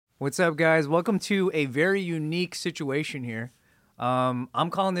What's up, guys? Welcome to a very unique situation here. I'm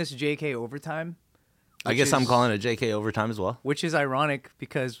calling this JK Overtime. I guess I'm calling it JK Overtime as well. Which is ironic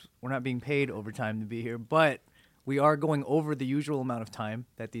because we're not being paid overtime to be here, but we are going over the usual amount of time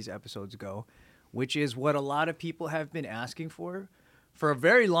that these episodes go, which is what a lot of people have been asking for a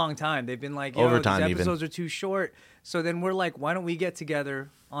very long time. They've been like, yo, Overtime these episodes are too short. So then we're like, why don't we get together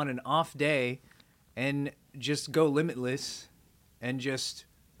on an off day and just go limitless and just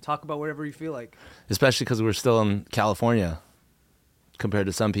talk about whatever you feel like. Especially because we're still in California compared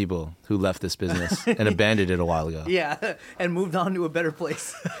to some people who left this business and abandoned it a while ago. Yeah, and moved on to a better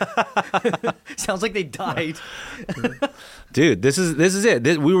place. Sounds like they died. Dude, this is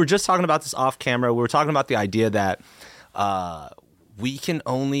it. We were just talking about this off camera. We were talking about the idea that we can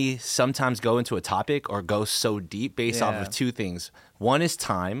only sometimes go into a topic or go so deep based off of two things. One is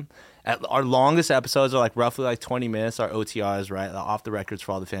time. Our longest episodes are like roughly like 20 minutes, our OTRs, right? Off the records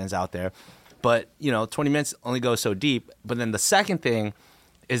for all the fans out there. But, 20 minutes only goes so deep. But then the second thing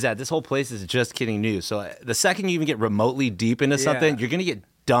is that this whole place is just kidding news. So the second you even get remotely deep into something, you're going to get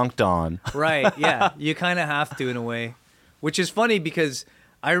dunked on. Right, yeah. You kind of have to in a way, which is funny because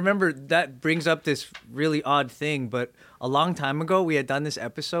I remember that brings up this really odd thing. But a long time ago, we had done this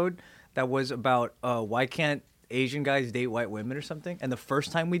episode that was about why can't Asian guys date white women or something. And the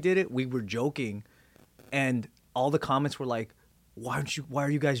first time we did it, we were joking. And all the comments were like, why are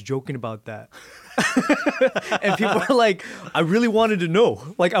you guys joking about that? And people were like, I really wanted to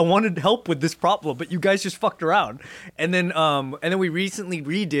know. Like, I wanted help with this problem, but you guys just fucked around. And then we recently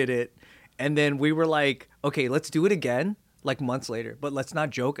redid it. And then we were like, okay, let's do it again, like months later, but let's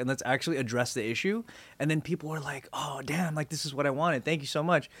not joke and let's actually address the issue. And then people were like, oh, damn, like this is what I wanted. Thank you so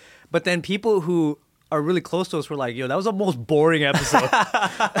much. But then people who are really close to us were like, yo, that was the most boring episode.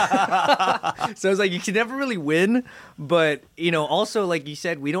 So it's like, you can never really win. But, also, like you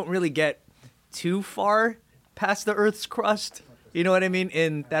said, we don't really get too far past the Earth's crust. You know what I mean?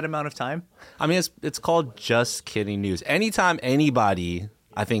 In that amount of time. I mean, it's called just kidding news. Anytime anybody,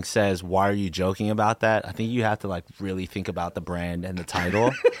 I think, says, why are you joking about that? I think you have to like really think about the brand and the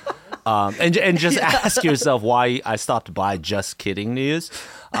title. And just ask yourself why I stopped by Just Kidding News.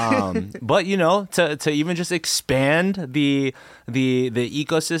 But to even just expand the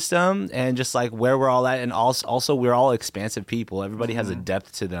ecosystem and just like where we're all at, and also we're all expansive people. Everybody has a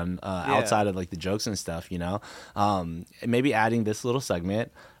depth to them outside of like the jokes and stuff. Maybe adding this little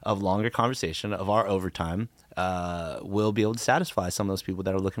segment of longer conversation of our overtime will be able to satisfy some of those people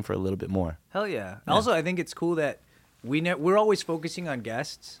that are looking for a little bit more. Hell yeah. Also, I think it's cool that we're always focusing on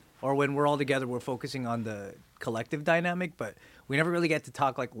guests. Or when we're all together, we're focusing on the collective dynamic, but we never really get to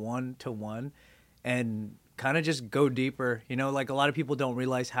talk like one-to-one and kind of just go deeper. Like a lot of people don't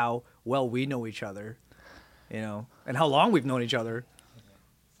realize how well we know each other, and how long we've known each other.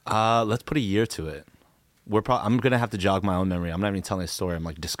 Let's put a year to it. I'm going to have to jog my own memory. I'm not even telling a story. I'm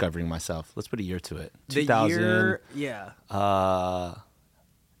like discovering myself. Let's put a year to it. The 2000. Year, yeah. I'm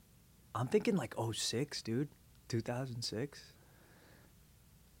thinking like 06, dude. 2006.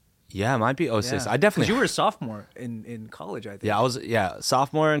 Yeah, it might be 06. Yeah. I definitely. 'Cause you were a sophomore in college, I think. Yeah, I was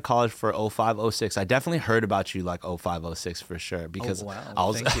sophomore in college for 05, 06. I definitely heard about you like 05, 06 for sure because wow. I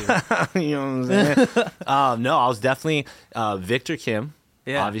was. Thank you. You know what I'm saying? No, I was definitely Victor Kim.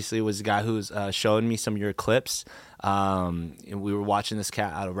 Yeah. Obviously, was the guy who's showing me some of your clips. And we were watching this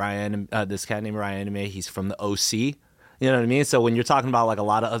cat out of Ryan. This cat named Ryan Anime. He's from the OC. You know what I mean? So when you're talking about like a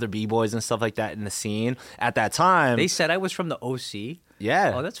lot of other b-boys and stuff like that in the scene at that time, They said I was from the OC.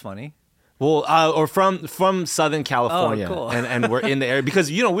 yeah. Oh, that's funny. Well, or from Southern California, Oh, cool. and we're in the area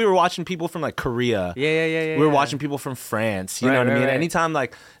because we were watching people from like Korea. Yeah. We were watching people from France. You know what I mean? Right. Anytime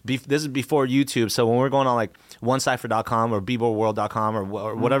like this is before YouTube, so when we're going on like OneCipher.com or BBoyWorld.com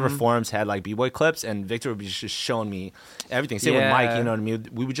or whatever forums had like b-boy clips, and Victor would be just showing me everything. Same with Mike. You know what I mean?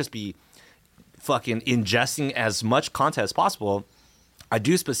 We would just be fucking ingesting as much content as possible. I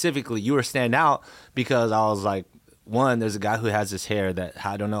do specifically, you were stand out because I was like, one, there's a guy who has this hair that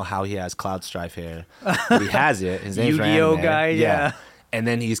I don't know how he has Cloud Strife hair, but he has it. His name's Yu-Gi-Oh Randman. guy, yeah. And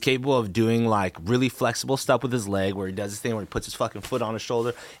then he's capable of doing like really flexible stuff with his leg, where he does this thing where he puts his fucking foot on his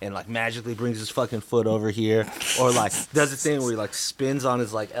shoulder and like magically brings his fucking foot over here, or like does this thing where he like spins on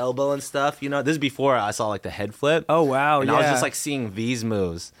his like elbow and stuff. This is before I saw like the head flip. Oh wow, and yeah. I was just like seeing these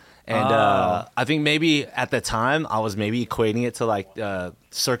moves. And I think maybe at the time I was maybe equating it to like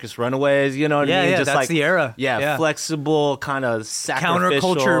Circus Runaways, you know what I mean? Yeah, Just that's like the era. Yeah, flexible kind of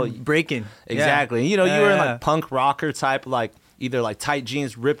sacrificial. Counterculture breaking. Exactly. Yeah. You were in like punk rocker type, like either like tight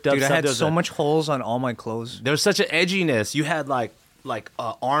jeans ripped up. Dude, I had so much holes on all my clothes. There was such an edginess. You had like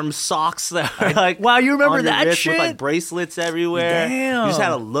arm socks that are like wow, you remember on your that wrist shit? with like bracelets everywhere. Damn. You just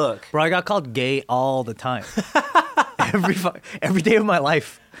had a look. Bro, I got called gay all the time. every day of my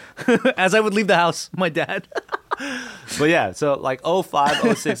life. As I would leave the house, my dad. But yeah, so like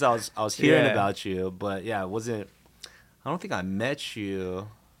 05, 06, I was hearing Yeah. about you, but yeah, I don't think I met you.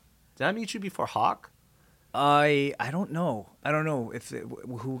 Did I meet you before Hawk? I don't know. I don't know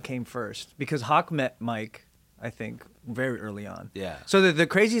who came first because Hawk met Mike, I think, very early on. Yeah. So the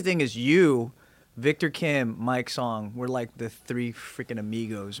crazy thing is you, Victor Kim, Mike Song were like the three freaking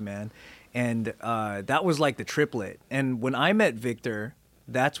amigos, man. And that was like the triplet. And when I met Victor,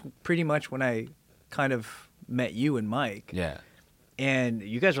 that's pretty much when I kind of met you and Mike. Yeah. And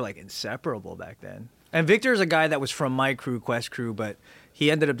you guys were like inseparable back then. And Victor is a guy that was from my crew, Quest crew, but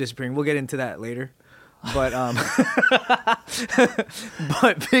he ended up disappearing. We'll get into that later. But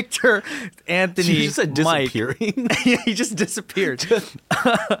but Victor, Anthony, You just said Mike, disappearing? yeah, he just disappeared.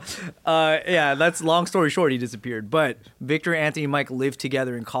 Yeah, that's long story short. He disappeared. But Victor, Anthony, Mike lived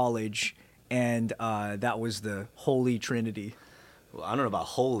together in college, and that was the holy trinity. Well, I don't know about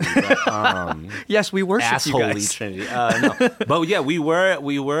holy, but Yes, we worship ass you holy guys. trinity. No. But yeah, we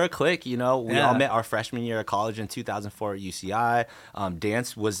were a clique. You know, we all Yeah. met our freshman year of college in 2004 at UCI.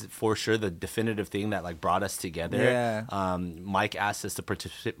 Dance was for sure the definitive thing that like brought us together. Yeah. Mike asked us to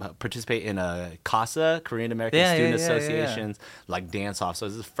participate in a CASA, Korean American Yeah, Student yeah, yeah, yeah. Association's like dance off. So it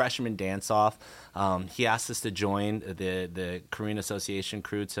was a freshman dance off. He asked us to join the Korean Association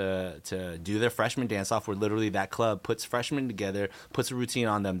crew to do their freshman dance off, where literally that club puts freshmen together, puts a routine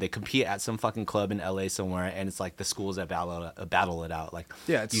on them. They compete at some fucking club in LA somewhere, and it's like the schools that battle it out. Like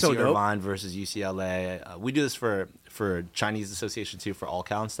Yeah, it's UC so dope. Irvine versus UCLA. We do this for Chinese Association too, for all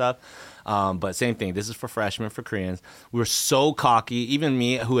count stuff. But same thing. This is for freshmen, for Koreans. We were so cocky. Even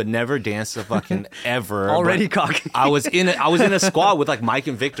me, who had never danced a fucking ever, Already but cocky. I was in a squad with like Mike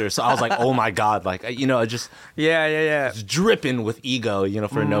and Victor, so I was like, oh my god, like just Yeah. dripping with ego,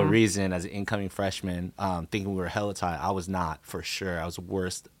 for no reason as an incoming freshman, thinking we were hella tight. I was not, for sure. I was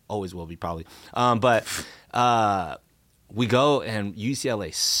worst, always will be probably. But we go and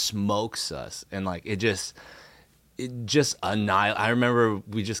UCLA smokes us, and like it just I remember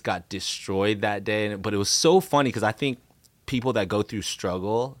we just got destroyed that day, but it was so funny because I think people that go through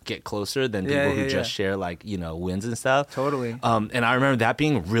struggle get closer than people who just share like wins and stuff. Totally. And I remember that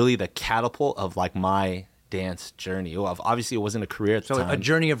being really the catapult of like my dance journey. Well, obviously it wasn't a career at the So time. a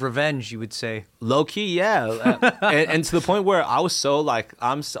journey of revenge, you would say. Low key, yeah. And to the point where I was so like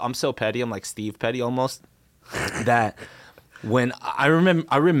I'm so petty. I'm like Steve Petty almost. That when I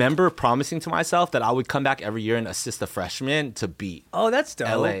remember promising to myself that I would come back every year and assist a freshman to beat Oh, that's dope.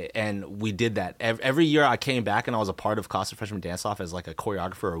 LA, and we did that. Every year I came back and I was a part of Casa Freshman Dance Off as like a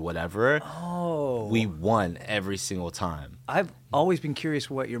choreographer or whatever. Oh. We won every single time. I've always been curious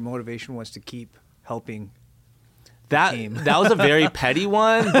what your motivation was to keep helping. That team. that was a very petty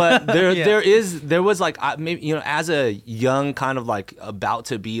one, but Yeah. there was like maybe as a young kind of like about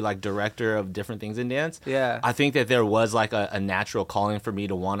to be like director of different things in dance. Yeah. I think that there was like a natural calling for me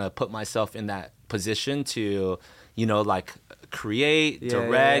to want to put myself in that position to like create,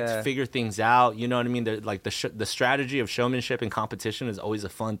 direct, figure things out. You know what I mean? Like the strategy of showmanship and competition is always a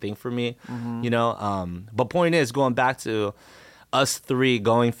fun thing for me. But point is, going back to us three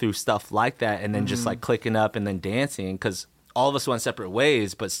going through stuff like that and then just like clicking up and then dancing, because all of us went separate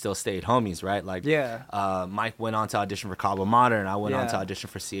ways but still stayed homies, right? Like Mike went on to audition for Cabo Modern, I went on to audition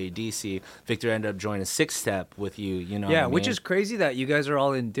for CADC, Victor ended up joining Six Step with you, what I mean? Which is crazy that you guys are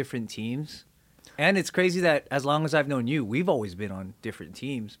all in different teams. And it's crazy that as long as I've known you, we've always been on different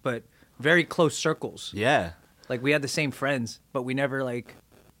teams, but very close circles. Yeah. Like we had the same friends, but we never like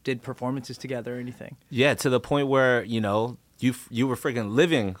did performances together or anything. Yeah, to the point where, you were freaking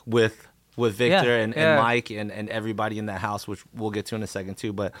living with Victor and Mike and everybody in that house, which we'll get to in a second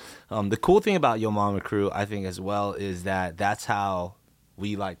too. But the cool thing about Yo Mama Crew, I think as well, is that that's how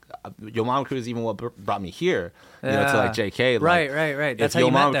we like Yo Mama Crew is even what brought me here, to like JK. Like, Right. That's if how Yo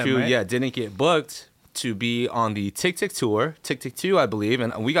you met Mama them, Crew, right? didn't get booked to be on the Tick Tick tour, Tick Tick 2, I believe,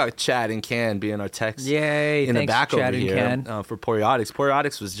 and we got Chad and Can being our techs Yay, in the thanks, back Chad over and here Can. for Periodics.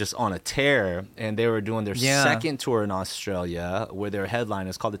 Periodics was just on a tear, and they were doing their second tour in Australia, where their headline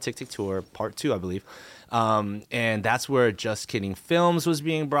is called the Tick Tick Tour Part 2, I believe. And that's where Just Kidding Films was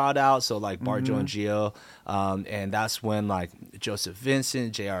being brought out, so like Bart, Joe, and Gio. And that's when like Joseph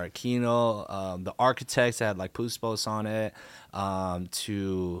Vincent, J.R. Aquino, the Architects had like Puspos on it,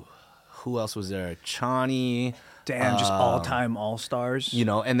 to... Who else was there? Chani. Damn, just all-time all-stars.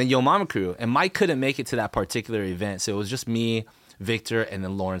 And then Yo Mama Crew. And Mike couldn't make it to that particular event, so it was just me, Victor, and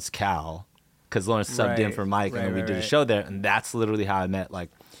then Lawrence Cal. because Lawrence subbed in Right. for Mike, and then we Right, did a right. show there, and that's literally how I met like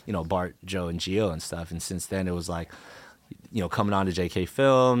Bart, Joe, and Gio and stuff. And since then, it was like coming on to JK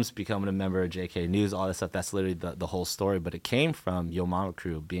Films, becoming a member of JK News, all that stuff. That's literally the whole story. But it came from Yo Mama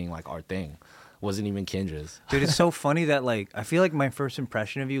Crew being like our thing. Wasn't even Kendra's. Dude, it's so funny that like I feel like my first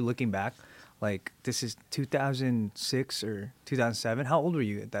impression of you looking back, like this is 2006 or 2007. How old were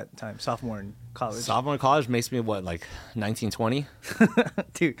you at that time? Sophomore in college. Sophomore in college makes me what, like 19, 20?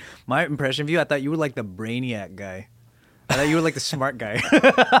 Dude, my impression of you, I thought you were like the brainiac guy. I thought you were like the smart guy.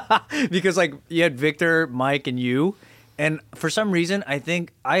 Because like you had Victor, Mike, and you. And for some reason, I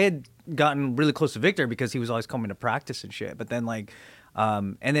think I had gotten really close to Victor because he was always coming to practice and shit. But then like,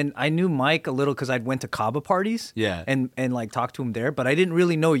 and then I knew Mike a little because I'd went to Kaba parties. Yeah. And like talked to him there. But I didn't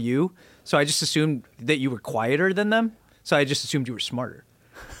really know you. So I just assumed that you were quieter than them. So I just assumed you were smarter.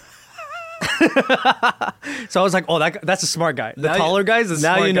 So I was like, oh, that's a smart guy. The taller guy is a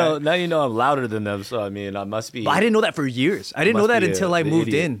smart guy. Now you know I'm louder than them, so I mean, I must be. But I didn't know that for years. I didn't know Must that be until I the moved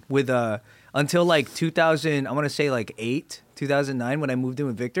idiot. in with until like 2000. I want to say like 2009 when I moved in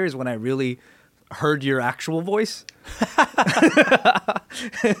with Victor is when I really heard your actual voice. And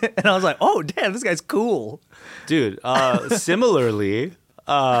I was like, oh damn, this guy's cool. Dude, similarly,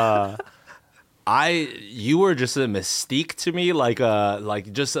 you were just a mystique to me,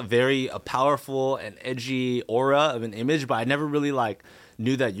 like just a very powerful and edgy aura of an image, but I never really like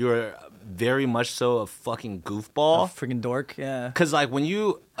knew that you were very much so a fucking goofball. Freaking dork, yeah. Cause like when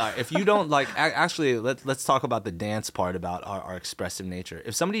you, if you don't like, actually, let's talk about the dance part about our expressive nature.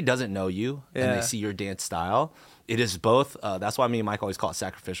 If somebody doesn't know you and Yeah. they see your dance style, it is both. That's why me and Mike always call it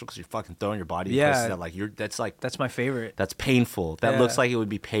sacrificial, because you're fucking throwing your body in Yeah. places that like That's my favorite. that's painful. That Yeah. looks like it would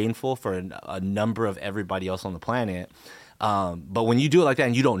be painful for a number of everybody else on the planet. But when you do it like that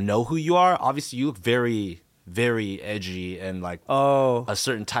and you don't know who you are, obviously you look very, very edgy and like Oh, a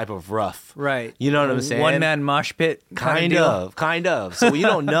certain type of rough. right. You know what I'm saying? One man mosh pit. Kind deal. of. So when you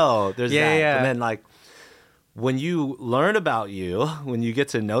don't know, there's Yeah, that. yeah. And then like when you learn about you, when you get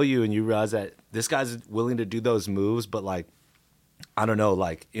to know you and you realize that this guy's willing to do those moves, but like, I don't know,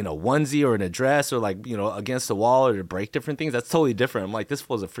 like in a onesie or in a dress or like, against the wall or to break different things, that's totally different. I'm like, this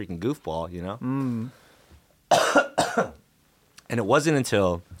fool's a freaking goofball, you know? And it wasn't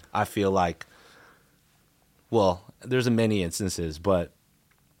until I feel like, well, there's many instances, but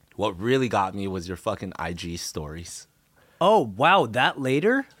what really got me was your fucking IG stories. Oh wow, that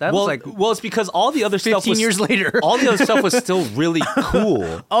later? That was like well, it's because all the other stuff 15 was years later. all the other stuff was still really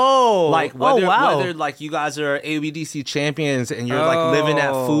cool. Oh, Like whether, wow. whether like you guys are ABDC champions and you're like living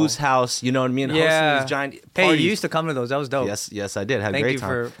at Foo's house, you know what I mean? Yeah. Hosting these giant Hey, parties. you used to come to those. That was dope. Yes, I did. Had a Thank great you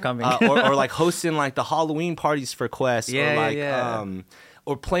time. for coming. or like hosting like the Halloween parties for Quest. Yeah, or like yeah.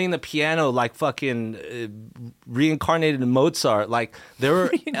 or playing the piano like fucking reincarnated Mozart. Like there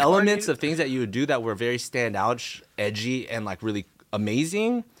were elements of things that you would do that were very standout, edgy, and like really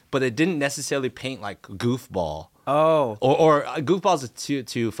amazing, but it didn't necessarily paint like goofball. Oh. Or goofball's a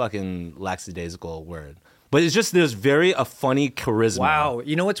too fucking lackadaisical word. But it's just there's a funny charisma. Wow.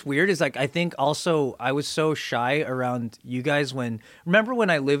 You know what's weird is like I think also I was so shy around you guys remember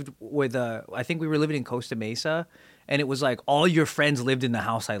when I lived with I think we were living in Costa Mesa and it was like all your friends lived in the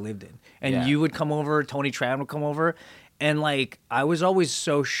house I lived in. And Yeah. you would come over, Tony Tran would come over. And like I was always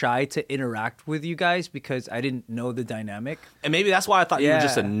so shy to interact with you guys because I didn't know the dynamic. And maybe that's why I thought you were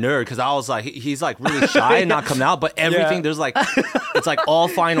just a Yeah. nerd, because I was like, he's like really shy and not coming out, but everything Yeah. there's like, it's like all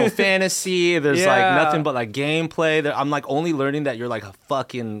Final Fantasy. There's like Yeah. nothing but like gameplay. I'm like only learning that you're like a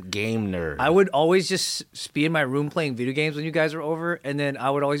fucking game nerd. I would always just be in my room playing video games when you guys were over, and then I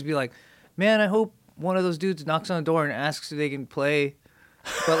would always be like, "Man, I hope one of those dudes knocks on the door and asks if they can play."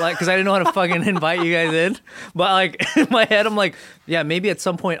 But like, because I didn't know how to fucking invite you guys in. But like in my head, I'm like, yeah, maybe at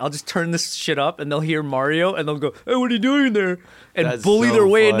some point I'll just turn this shit up, and they'll hear Mario, and they'll go, "Hey, what are you doing in there?" And That's bully so their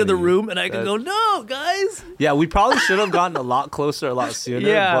way into the funny. room, and I can go, "No, guys." Yeah, we probably should have gotten a lot closer a lot sooner,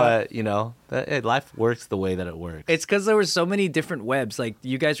 Yeah. but life works the way that it works. It's because there were so many different webs. Like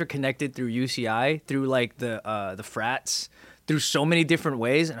you guys were connected through UCI, through like the frats, through so many different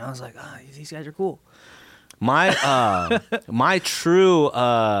ways, and I was like, these guys are cool. My true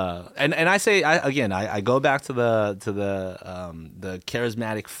and I say I go back to the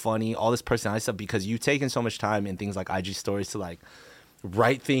charismatic, funny, all this personality stuff, because you've taken so much time in things like IG stories to like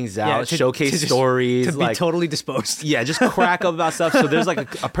write things out, showcase just- stories, to be like totally disposed. yeah, just crack up about stuff. So there's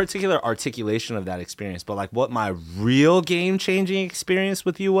like a particular articulation of that experience. But like what my real game changing experience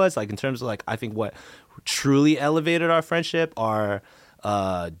with you was, like in terms of like I think what truly elevated our friendship are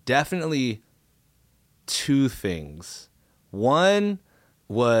definitely two things. One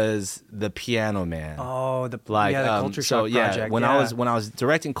was the Piano Man. Oh, the Culture so Shock yeah, project. when I was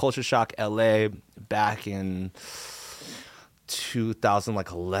directing Culture Shock LA back in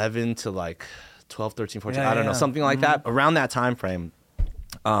 2011 to like 12, 13, 14, I don't know, something like that, around that time frame.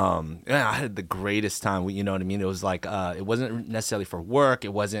 Yeah, I had the greatest time. You know what I mean? It was like it wasn't necessarily for work.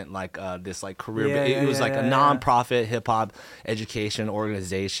 It wasn't like this like career. It was like a nonprofit hip hop education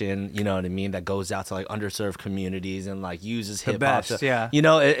organization. You know what I mean? That goes out to like underserved communities and like uses hip hop. You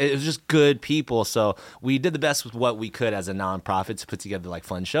know, it was just good people. So we did the best with what we could as a nonprofit to put together like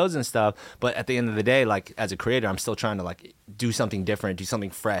fun shows and stuff. But at the end of the day, like as a creator, I'm still trying to like do something different, do something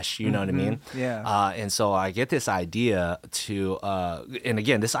fresh. You know what I mean? Yeah. And so I get this idea to, and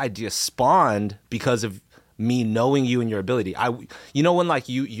again, this idea spawned because of me knowing you and your ability. You know, when like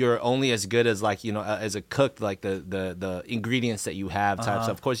you're only as good as like, you know, as a cook, like the ingredients that you have type stuff.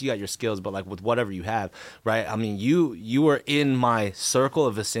 Of course you got your skills, but like with whatever you have, right? I mean, you were in my circle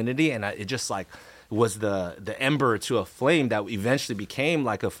of vicinity, and it just like was the ember to a flame that eventually became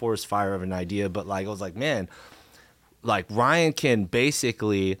like a forest fire of an idea. But like, I was like, man, like Ryan can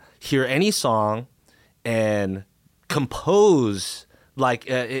basically hear any song and compose like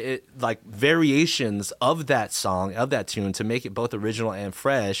like variations of that song, of that tune, to make it both original and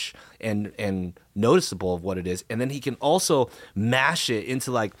fresh and noticeable of what it is. And then he can also mash it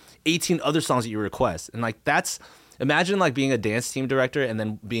into like 18 other songs that you request. And like that's, imagine like being a dance team director and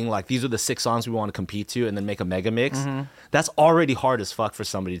then being like, these are the 6 songs we want to compete to, and then make a mega mix. That's already hard as fuck for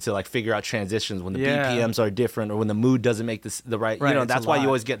somebody to like figure out transitions when the BPMs are different or when the mood doesn't make the right, you know, that's why you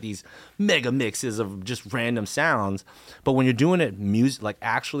always get these mega mixes of just random sounds. But when you're doing it like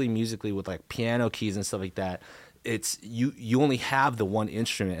actually musically with like piano keys and stuff like that, it's you only have the one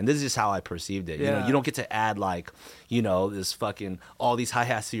instrument, and this is just how I perceived it. You know, you don't get to add like, you know, this fucking all these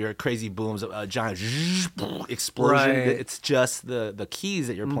hi-hats to your crazy booms, a giant explosion. It's just the keys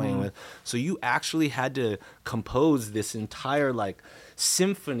that you're playing with. So you actually had to compose this entire like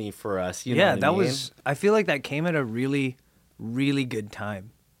symphony for us. You know what I mean? I feel like that came at a really, really good time,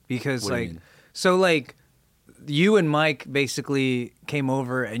 because like, so like, you and Mike basically came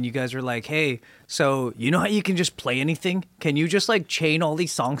over and you guys were like, hey, so you know how you can just play anything? Can you just like chain all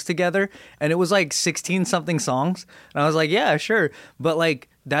these songs together? And it was like 16 something songs. And I was like, yeah, sure. But like,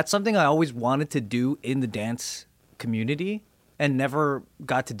 that's something I always wanted to do in the dance community and never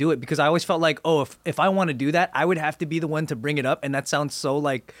got to do it, because I always felt like, oh, if I want to do that, I would have to be the one to bring it up. And that sounds so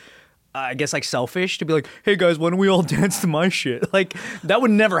like, I guess like selfish to be like, hey guys, why don't we all dance to my shit? Like that would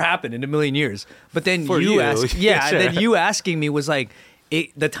never happen in a million years. But then then you asking me was like,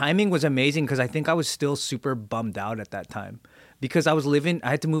 the timing was amazing, because I think I was still super bummed out at that time, because I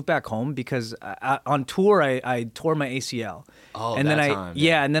had to move back home because on tour I tore my ACL. Oh, and that then time.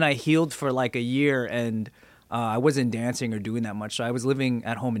 and then I healed for like a year, and I wasn't dancing or doing that much, so I was living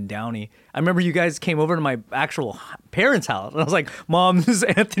at home in Downey. I remember you guys came over to my actual parents' house, and I was like, Mom, this is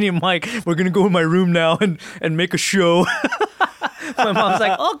Anthony and Mike. We're going to go in my room now and make a show. My mom's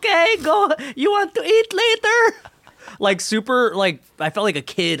like, okay, go. You want to eat later? Like super, like I felt like a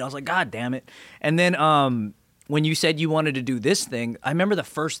kid. I was like, God damn it. And then when you said you wanted to do this thing, I remember the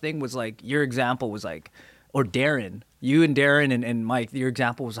first thing was like, your example was like, or Darren, you and Darren and Mike, your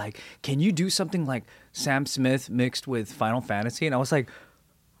example was like, can you do something like Sam Smith mixed with Final Fantasy? And I was like,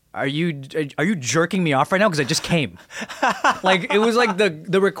 are you jerking me off right now? Because I just came. Like, it was like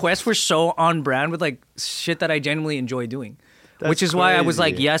the requests were so on brand with like shit that I genuinely enjoy doing. Which is why I was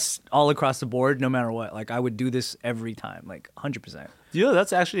like, yes, all across the board, no matter what. Like, I would do this every time, like 100%. Yeah,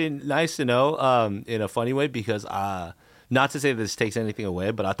 that's actually nice to know in a funny way, because not to say this takes anything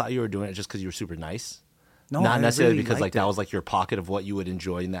away, but I thought you were doing it just because you were super nice. No, not necessarily really because like it. that was like your pocket of what you would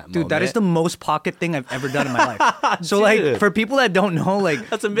enjoy in that moment. Dude, that is the most pocket thing I've ever done in my life. So like, for people that don't know, like,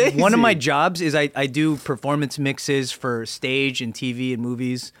 that's amazing. One of my jobs is I do performance mixes for stage and TV and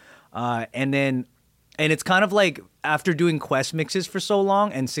movies, and it's kind of like, after doing Quest mixes for so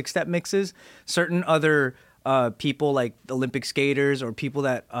long and 6-step mixes, certain other people like Olympic skaters or people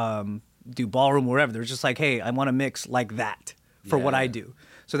that do ballroom or whatever, they're just like, hey, I want to mix like that for what I do.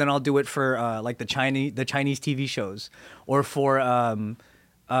 So then I'll do it for like the Chinese TV shows, or for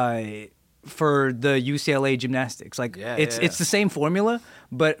the UCLA gymnastics. Like it's the same formula,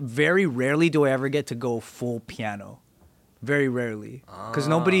 but very rarely do I ever get to go full piano. Very rarely, because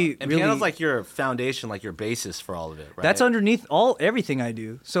nobody and really. Piano's like your foundation, like your basis for all of it, right? That's underneath everything I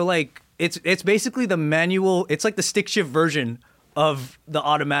do. So like it's basically the manual. It's like the stick shift version of the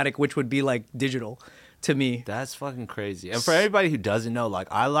automatic, which would be like digital. to me. That's fucking crazy. And for everybody who doesn't know, like,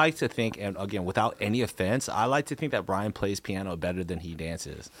 I like to think, and again, without any offense, I like to think that Brian plays piano better than he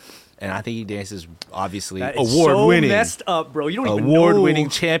dances. And I think he dances, obviously, That is award-winning. so messed up, bro. You don't even know. Award-winning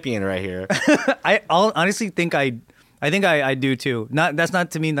champion right here. I'll honestly think I do too. That's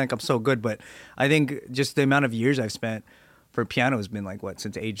not to mean like I'm so good, but I think just the amount of years I've spent for piano has been like what,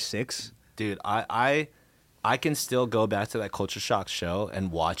 since age 6. Dude, I can still go back to that Culture Shock show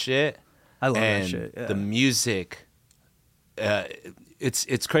and watch it. I love and that shit. Yeah. The music,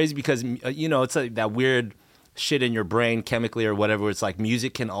 it's crazy because it's like that weird shit in your brain chemically or whatever. It's like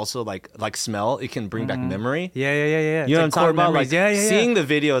music can also like smell. It can bring back memory. Yeah. You know what I'm talking about? Memories. Like Yeah. seeing the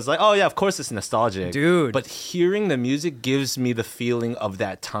video is like, oh yeah, of course it's nostalgic, Dude. But hearing the music gives me the feeling of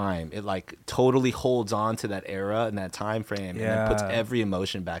that time. It like totally holds on to that era and that time frame, and it puts every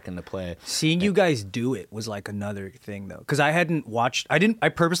emotion back into play. Seeing you guys do it was like another thing though, because I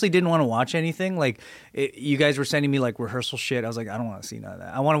purposely didn't want to watch anything. Like you guys were sending me like rehearsal shit. I was like, I don't want to see none of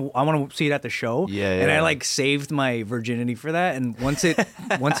that. I want to see it at the show. And I like saved my virginity for that. And once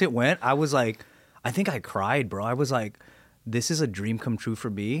it went, I was like, I think I cried, bro. I was like, this is a dream come true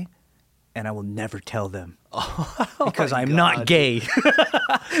for me, and I will never tell them because I'm not gay.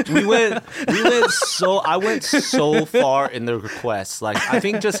 I went so far in the requests. Like, I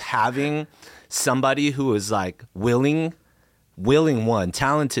think just having somebody who was like willing one,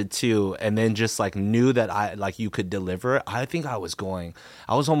 talented two, and then just like knew that you could deliver. I think I was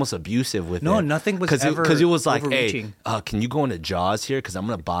almost abusive with it. No, nothing was ever because it was like, overreaching. hey, can you go into Jaws here? Because I'm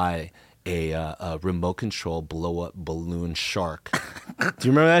gonna buy a remote control blow up balloon shark. Do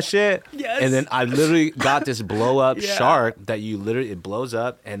you remember that shit? Yes. And then I literally got this blow up shark that it blows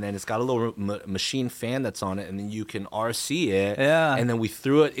up, and then it's got a little machine fan that's on it, and then you can RC it. Yeah. And then we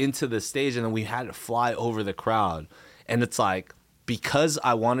threw it into the stage, and then we had it fly over the crowd. And it's like, because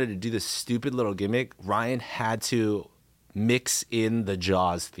I wanted to do this stupid little gimmick, Ryan had to mix in the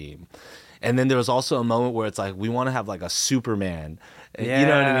Jaws theme. And then there was also a moment where it's like, we want to have like a Superman. You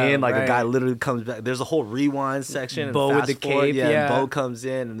know what I mean? Like a guy literally comes back. There's a whole rewind section. Bo with the cape. And Bo comes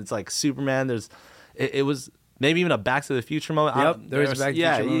in, and it's like Superman. It was maybe even a Back to the Future moment. Yep, there was a Back to the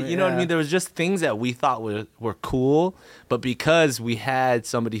Future moment. You know what I mean? There was just things that we thought were cool, but because we had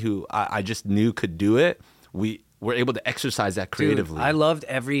somebody who I just knew could do it, we were able to exercise that creatively. Dude, I loved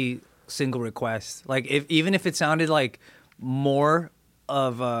every single request. Like even if it sounded like more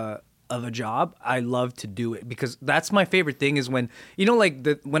of a job, I love to do it because that's my favorite thing is when,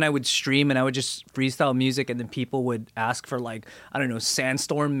 when I would stream and I would just freestyle music and then people would ask for like, I don't know,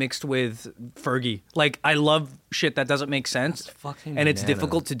 Sandstorm mixed with Fergie. Like I love shit that doesn't make sense and it's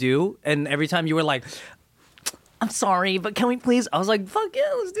difficult to do. And every time you were like, I'm sorry, but can we please? I was like, fuck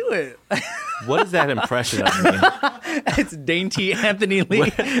yeah, let's do it. What is that impression of me? It's Dainty Anthony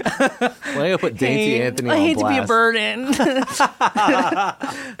Lee. Why do you put Dainty Anthony on I hate blast? to be a burden.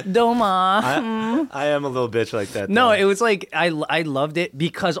 Doma. I am a little bitch like that. No, though. it was like I loved it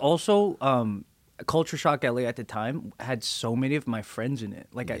because also Culture Shock LA at the time had so many of my friends in it.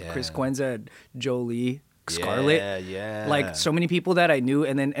 Like Chris Quenza, Jolie, Scarlett. Yeah. Like so many people that I knew,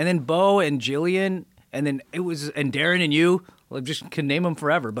 and then Bo and Jillian. And then and Darren and you, well, just can name them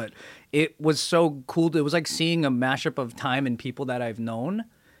forever. But it was so cool. It was like seeing a mashup of time and people that I've known.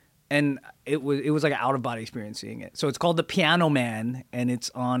 And it was like an out of body experience seeing it. So it's called The Piano Man, and it's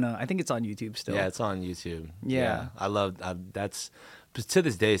on. I think it's on YouTube still. Yeah, it's on YouTube. Yeah. I love that's. To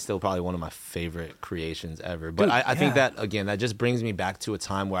this day, it's still probably one of my favorite creations ever. But Dude, I think that again, that just brings me back to a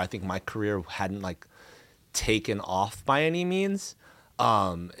time where I think my career hadn't like taken off by any means.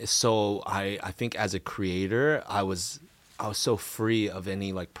 So I think as a creator, I was so free of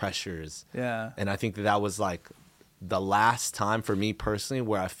any like pressures. Yeah. And I think that was like the last time for me personally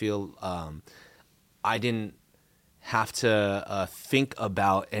where I feel I didn't have to think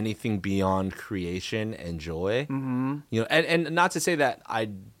about anything beyond creation and joy. Mm-hmm. And not to say that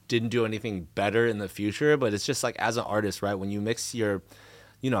I didn't do anything better in the future, but it's just like as an artist, right? When you mix your,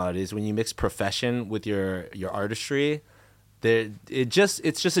 how it is when you mix profession with your artistry. It's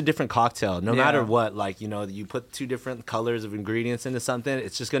just a different cocktail. No matter what, like you put two different colors of ingredients into something,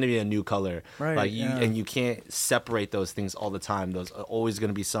 it's just going to be a new color. Right. Like and you can't separate those things all the time. Those are always going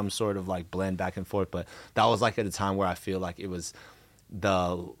to be some sort of like blend back and forth. But that was like at a time where I feel like it was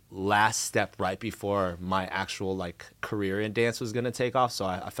the last step right before my actual like career in dance was going to take off. So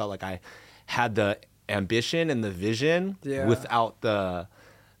I felt like I had the ambition and the vision without the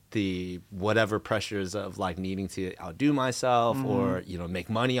whatever pressures of like needing to outdo myself or make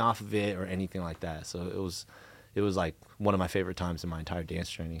money off of it or anything like that. So it was like one of my favorite times in my entire dance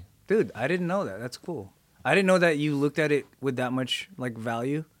journey. Dude, I didn't know that. That's cool. I didn't know that you looked at it with that much like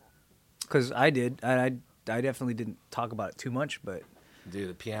value. because I did. I definitely didn't talk about it too much, but Dude,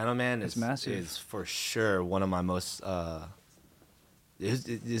 the Piano Man it's massive. is for sure one of my most.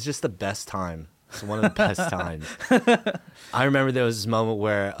 It's just the best time. It's one of the best times. I remember there was this moment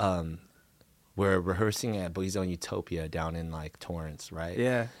where we're rehearsing at Boogie Zone Utopia down in like Torrance, right?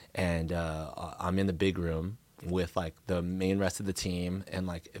 Yeah. And I'm in the big room with like the main rest of the team and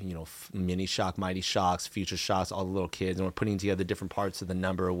like, you know, Mini Shock, Mighty Shocks, Future Shocks, all the little kids, and we're putting together different parts of the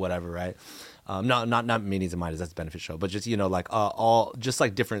number or whatever, right? Not Minis and Mighties, that's the benefit show, but just, you know, like all just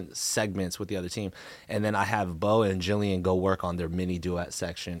like different segments with the other team. And then I have Bo and Jillian go work on their mini duet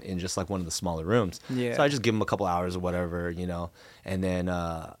section in just like one of the smaller rooms. Yeah. So I just give them a couple hours or whatever, you know, and then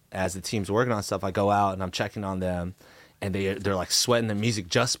as the team's working on stuff, I go out and I'm checking on them. And they're like sweating. The music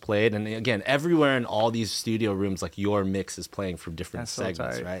just played, and again, everywhere in all these studio rooms, like your mix is playing from different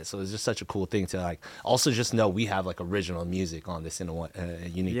segments, right? So it's just such a cool thing to like also just know we have like original music on this in a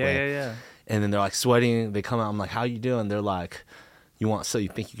unique way. Yeah. And then they're like sweating. They come out. I'm like, "How you doing?" They're like, so you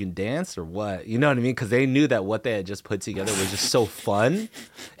think you can dance or what? You know what I mean? Because they knew that what they had just put together was just so fun,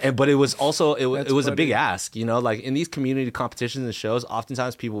 but it was also it was a big ask. You know, like in these community competitions and shows,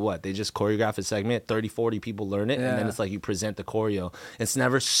 oftentimes people they just choreograph a segment, 30, 40 people learn it, and then it's like you present the choreo. It's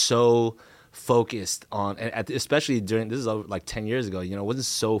never so focused on, especially during this is like 10 years ago. You know, it wasn't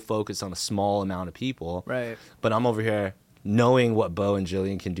so focused on a small amount of people. Right. But I'm over here knowing what Bo and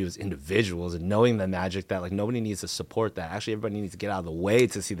Jillian can do as individuals and knowing the magic that like nobody needs to support that. Actually, everybody needs to get out of the way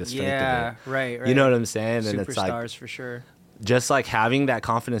to see the strength of it. Yeah, right. You know what I'm saying? And it's like superstars for sure. Just like having that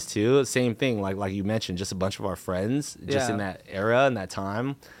confidence too. Same thing, like you mentioned, just a bunch of our friends, just in that era and that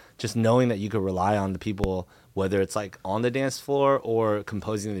time, just knowing that you could rely on the people, whether it's like on the dance floor or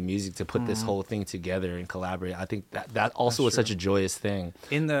composing the music to put this whole thing together and collaborate. I think that also was such a joyous thing.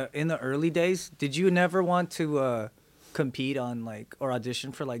 In the early days, did you never want to compete on like or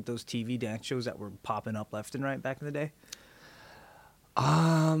audition for like those TV dance shows that were popping up left and right back in the day?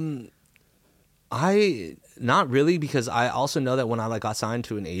 I not really, because I also know that when I like got signed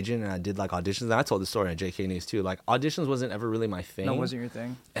to an agent and I did like auditions, and I told the story on JK News too, like auditions wasn't ever really my thing. No, wasn't your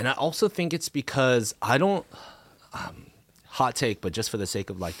thing. And I also think it's because I don't hot take, but just for the sake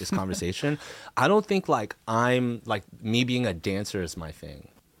of like this conversation, I don't think like I'm like me being a dancer is my thing.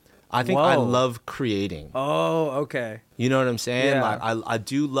 I think I love creating. Oh, okay. You know what I'm saying? Yeah. Like I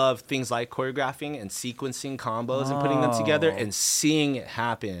do love things like choreographing and sequencing combos and putting them together and seeing it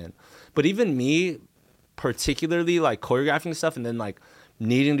happen. But even me, particularly like choreographing stuff and then like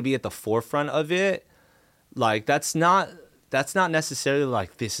needing to be at the forefront of it, like that's not necessarily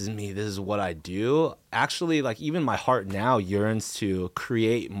like this is me, this is what I do. Actually, like even my heart now yearns to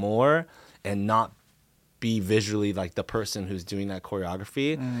create more and not be visually like the person who's doing that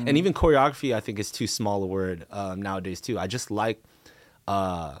choreography. And even choreography I think is too small a word nowadays too. I just like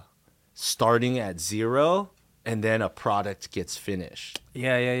starting at zero and then a product gets finished.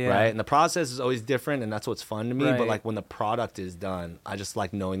 Yeah. Right? And the process is always different and that's what's fun to me. Right. But like when the product is done, I just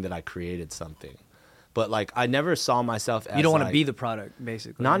like knowing that I created something. But like I never saw myself as, you don't want to like, be the product,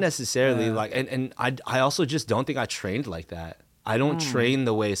 basically. not necessarily. Like and I also just don't think I trained like that. I don't train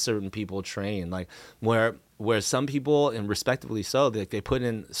the way certain people train. Like where some people, and respectively so, they put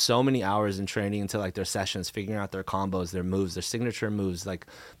in so many hours in training into like their sessions, figuring out their combos, their moves, their signature moves, like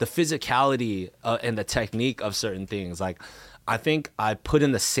the physicality and the technique of certain things. Like I think I put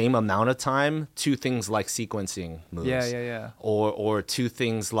in the same amount of time to things like sequencing moves. Yeah. Or to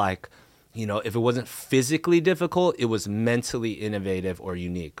things like, you know, if it wasn't physically difficult, it was mentally innovative or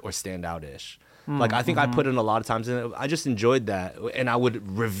unique or standout-ish. Like I think I put in a lot of times, and I just enjoyed that, and I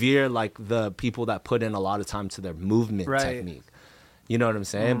would revere like the people that put in a lot of time to their movement technique. You know what I'm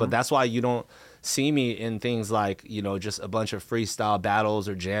saying? But that's why you don't see me in things like, you know, just a bunch of freestyle battles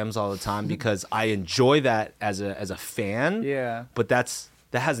or jams all the time, because I enjoy that as a fan. Yeah. But that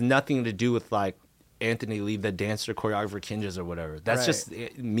has nothing to do with like Anthony Lee, the dancer, choreographer, Kinjas or whatever. That's just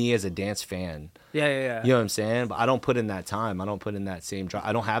me as a dance fan. Yeah. You know what I'm saying? But I don't put in that time. I don't put in that same drive.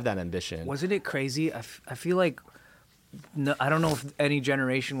 I don't have that ambition. Wasn't it crazy? I feel like, no, I don't know if any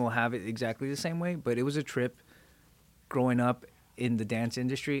generation will have it exactly the same way, but it was a trip growing up in the dance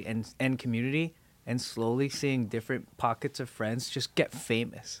industry and community and slowly seeing different pockets of friends just get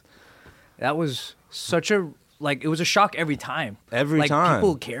famous. That was such a... Like, it was a shock every time. Every time. Like,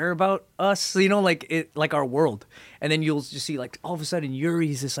 people care about us, you know, like our world. And then you'll just see, like, all of a sudden,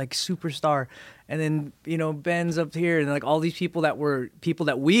 Yuri's this, like, superstar. And then, you know, Ben's up here. And, like, all these people that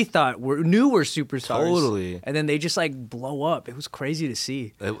we thought knew were superstars. Totally. And then they just, like, blow up. It was crazy to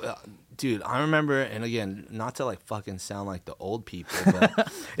see. Dude, I remember, and again, not to like fucking sound like the old people,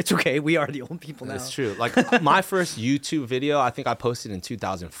 but It's okay. We are the old people now. it's true. Like my first YouTube video, I think I posted in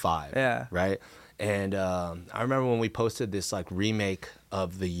 2005. Yeah. Right. And I remember when we posted this like remake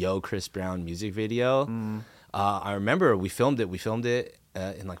of the Yo Chris Brown music video. I remember we filmed it.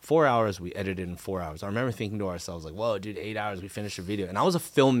 In like 4 hours. We edited in 4 hours. I remember thinking to ourselves like, "Whoa, dude, 8 hours. We finished a video." And I was a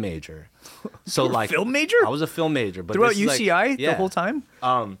film major, so like film major? I was a film major, but Throughout this is, UCI like, the whole time?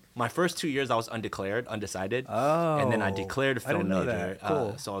 My first 2 years I was undecided. Oh, and then I declared a I didn't film know major. that.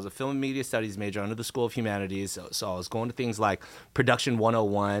 Cool. So I was a film and media studies major under the School of Humanities. So I was going to things like Production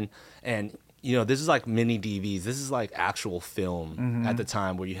 101, and you know, this is like mini DVs. This is like actual film at the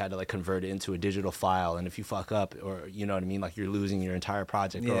time where you had to like convert it into a digital file. And if you fuck up, or you know what I mean, like you're losing your entire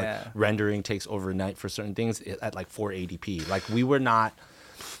project. Or like rendering takes overnight for certain things at like 480p. Like we were not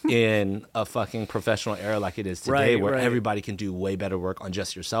in a fucking professional era like it is today, where everybody can do way better work on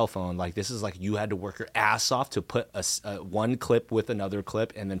just your cell phone. Like this is like you had to work your ass off to put a one clip with another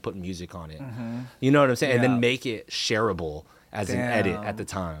clip and then put music on it. You know what I'm saying? And then make it shareable as an edit at the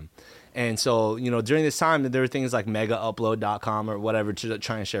time. And so, you know, during this time, there were things like megaupload.com or whatever to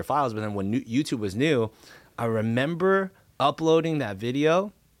try and share files. But then when YouTube was new, I remember uploading that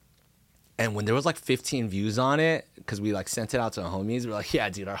video. And when there was like 15 views on it, because we like sent it out to our homies, we're like, yeah,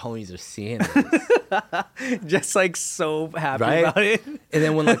 dude, our homies are seeing it. Just like so happy about it. And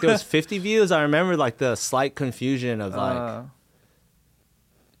then when like there was 50 views, I remember like the slight confusion of like,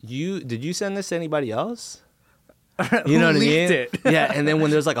 did you send this to anybody else? You know what I mean? It? Yeah, and then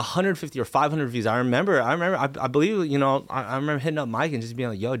when there's like 150 or 500 views, I believe, you know, I remember hitting up Mike and just being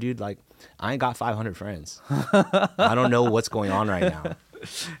like, yo, dude, like, I ain't got 500 friends. I don't know what's going on right now.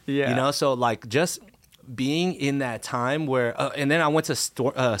 Yeah. You know, so like just being in that time where, and then I went to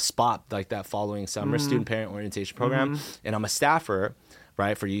SPOP like that following summer, student parent orientation program, and I'm a staffer,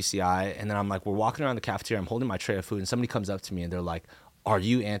 right, for UCI. And then I'm like, we're walking around the cafeteria, I'm holding my tray of food, and somebody comes up to me and they're like, "Are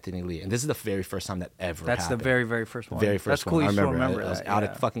you Anthony Lee?" And this is the very first time that ever That's happened. the very, very first one. Very first That's cool. one. You still I remember I was that. out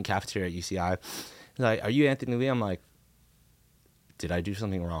at the fucking cafeteria at UCI. He's like, "Are you Anthony Lee?" I'm like, did I do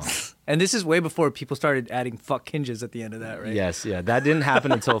something wrong? And this is way before people started adding fuck hinges at the end of that, right? Yes, yeah. That didn't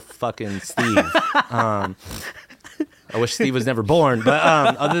happen until fucking Steve. I wish Steve was never born. But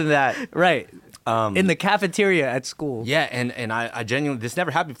other than that. Right. In the cafeteria at school. Yeah, and I genuinely, this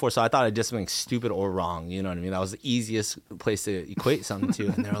never happened before, so I thought I did something stupid or wrong. You know what I mean? That was the easiest place to equate something to.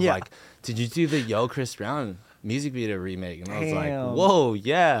 And they were like, "Did you do the Yo Chris Brown music video remake?" And I was like, "Whoa,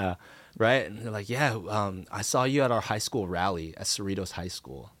 yeah." Right? And they're like, "Yeah, I saw you at our high school rally at Cerritos High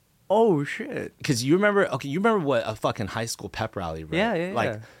School." Oh, shit. Because you remember what a fucking high school pep rally, right? Yeah.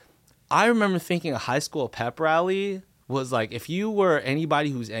 Like, I remember thinking a high school pep rally was like, if you were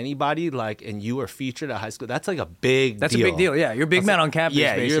anybody who's anybody, like, and you were featured at high school, that's like a big deal. That's a big deal, yeah. You're a big man on campus,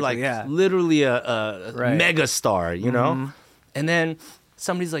 basically. You're like literally a mega star, you know? And then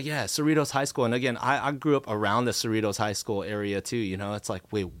somebody's like, yeah, Cerritos High School. And again, I grew up around the Cerritos High School area too, you know? It's like,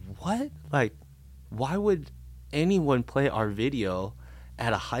 wait, what? Like, why would anyone play our video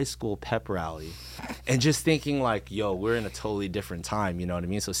at a high school pep rally? And just thinking like, yo, we're in a totally different time, you know what I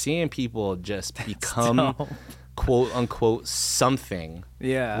mean? So seeing people just become quote unquote something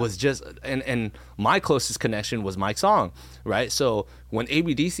was just, and my closest connection was Mike's song, right? So when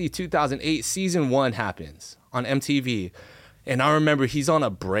ABDC 2008 season 1 happens on MTV, and I remember he's on a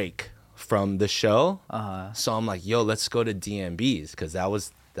break from the show, so I'm like, yo, let's go to DMB's, because that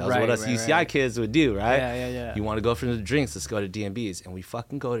was what us UCI kids would do, right? Yeah. You want to go for the drinks, let's go to DMB's. And we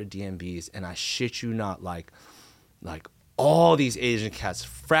fucking go to DMB's, and I shit you not, like all these Asian cats,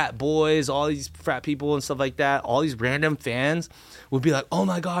 frat boys, all these frat people and stuff like that, all these random fans would be like, "Oh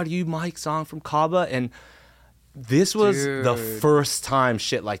my God, you Mike Song from Kaba." And this was the first time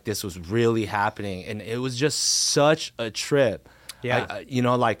shit like this was really happening. And it was just such a trip. Yeah. You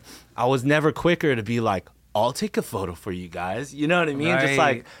know, like, I was never quicker to be like, "I'll take a photo for you guys." You know what I mean? Just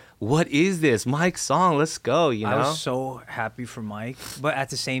like, what is this? Mike Song, let's go, you know? I was so happy for Mike. But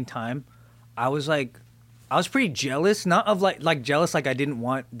at the same time, I was pretty jealous, not of like jealous like I didn't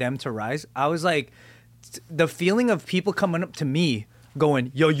want them to rise. I was like, the feeling of people coming up to me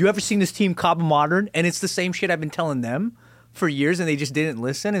going, "Yo, you ever seen this team Kaba Modern?" And it's the same shit I've been telling them for years, and they just didn't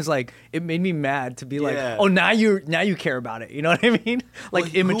listen. Is like, it made me mad to be like, "Oh, now you care about it." You know what I mean?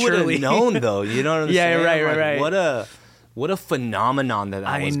 Like, immaturely. Who would have known though? You know what I'm saying? Yeah, right. What a phenomenon that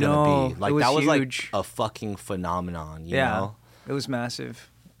was gonna be. Like, that was huge. Like a fucking phenomenon. You know? It was massive.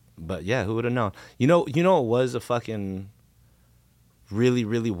 But yeah, who would have known? You know, it was a fucking really,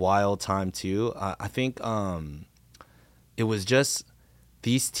 really wild time too. I think it was just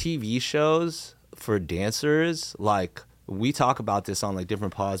these TV shows for dancers, like, we talk about this on like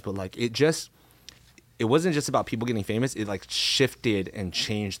different pods, but like it wasn't just about people getting famous. It like shifted and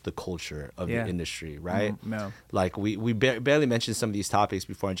changed the culture of the industry, right? No. Like we barely mentioned some of these topics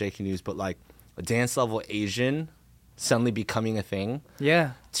before on JQ News, but like a dance level Asian suddenly becoming a thing.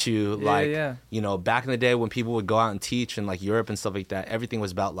 Yeah. To like, you know, back in the day when people would go out and teach in like Europe and stuff like that, everything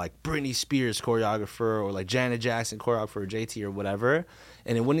was about like Britney Spears choreographer or like Janet Jackson choreographer or JT or whatever.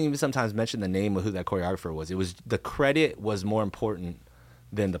 And it wouldn't even sometimes mention the name of who that choreographer was. It was the credit was more important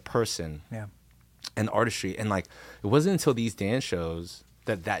than the person. Yeah. And artistry. And like it wasn't until these dance shows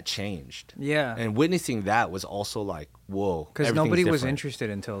that changed. Yeah. And witnessing that was also like, whoa. Because nobody was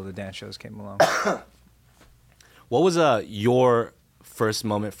interested until the dance shows came along. What was your first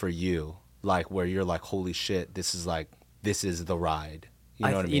moment for you, like where you're like, holy shit, this is the ride? You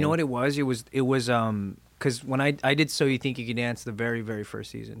know what I mean? You know what it was? It was because when I did So You Think You Can Dance the very, very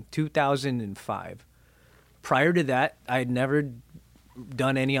first season, 2005. Prior to that, I had never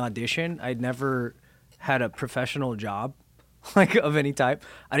done any audition. I'd never had a professional job like of any type.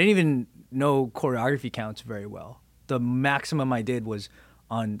 I didn't even know choreography counts very well. The maximum I did was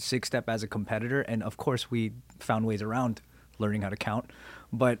on Six Step as a competitor, and of course we found ways around learning how to count.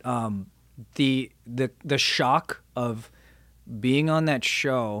 But the shock of being on that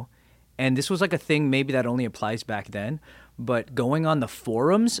show, and this was like a thing maybe that only applies back then, but going on the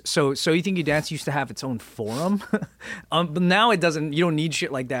forums. So You Think You Dance used to have its own forum. But now it doesn't. You don't need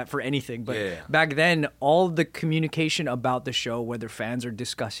shit like that for anything. But back then, all the communication about the show, whether fans are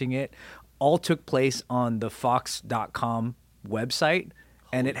discussing it, all took place on the Fox.com website.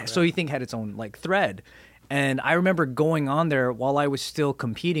 And So You Think had its own like thread. And I remember going on there while I was still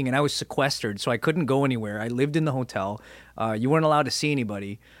competing, and I was sequestered, so I couldn't go anywhere. I lived in the hotel. You weren't allowed to see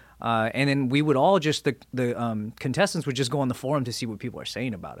anybody. And then we would all just, the contestants would just go on the forum to see what people are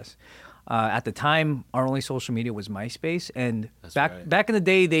saying about us. At the time, our only social media was MySpace. And back in the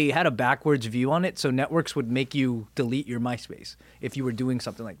day, they had a backwards view on it. So networks would make you delete your MySpace if you were doing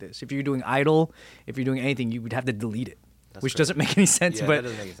something like this. If you're doing Idol, if you're doing anything, you would have to delete it. Which doesn't make any sense, but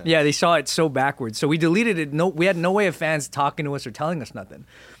yeah, they saw it so backwards. So we deleted it. We had no way of fans talking to us or telling us nothing.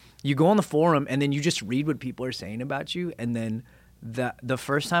 You go on the forum and then you just read what people are saying about you. And then the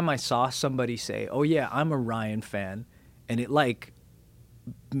first time I saw somebody say, "Oh yeah, I'm a Ryan fan," and it like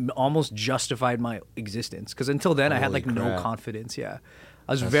almost justified my existence. Because until then, I had like no confidence. Yeah,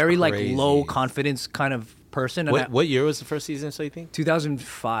 I was very like low confidence kind of person. And what year was the first season? So you think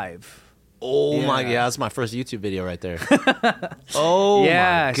 2005. Oh my god, that's my first YouTube video right there. Oh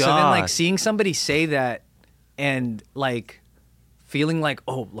yeah, my god. So then like seeing somebody say that and like feeling like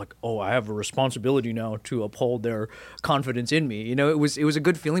I have a responsibility now to uphold their confidence in me. You know, it was a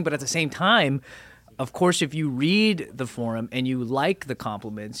good feeling, but at the same time, of course, if you read the forum and you like the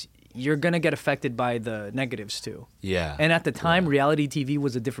compliments, you're going to get affected by the negatives too. Yeah. And at the time, reality TV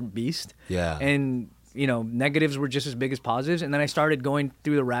was a different beast. Yeah. And you know, negatives were just as big as positives. And then I started going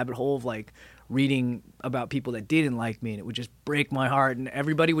through the rabbit hole of like reading about people that didn't like me, and it would just break my heart. And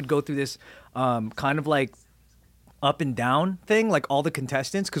everybody would go through this kind of like up and down thing, like all the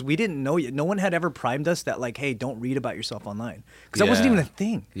contestants, because we didn't know yet. No one had ever primed us that like, hey, don't read about yourself online, because that wasn't even a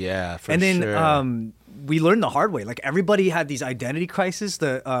thing. Yeah, for and then sure. We learned the hard way. Like everybody had these identity crises.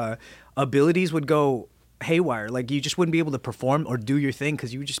 The abilities would go haywire. Like you just wouldn't be able to perform or do your thing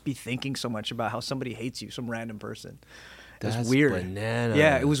because you would just be thinking so much about how somebody hates you, some random person. It was weird. Bananas.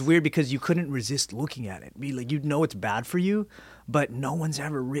 Yeah, it was weird because you couldn't resist looking at it. Be like, you know it's bad for you, but no one's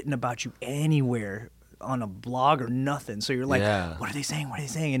ever written about you anywhere on a blog or nothing. So you're like, what are they saying? What are they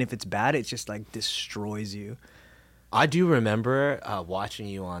saying? And if it's bad, it just like destroys you. I do remember watching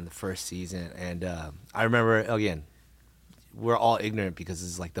you on the first season, and I remember, again, we're all ignorant because this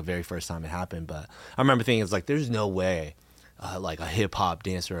is like the very first time it happened, but I remember thinking, it's like, there's no way like a hip-hop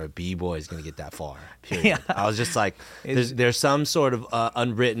dancer or a b-boy is going to get that far, period. Yeah. I was just like, there's some sort of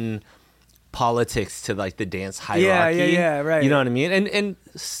unwritten politics to like the dance hierarchy. Yeah, right. You know what I mean? And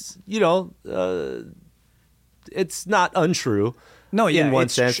you know, it's not untrue. No, yeah, in one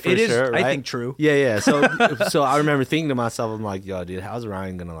sense, for it is, sure, right? I think, true. Yeah. So I remember thinking to myself, I'm like, yo, dude, how's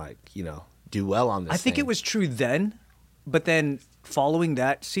Ryan gonna like, you know, do well on this? I think it was true then, but then following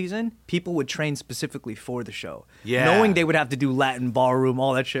that season, people would train specifically for the show, knowing they would have to do Latin ballroom,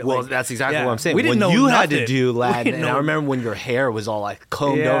 all that shit. Well, like, that's exactly what I'm saying. We didn't when know you nothing. had to do Latin, and I remember when your hair was all like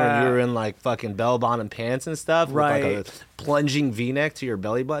combed over, and you were in like fucking bell bottom pants and stuff, right? With like a plunging V-neck to your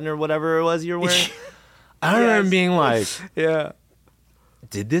belly button or whatever it was you were wearing. I remember being like,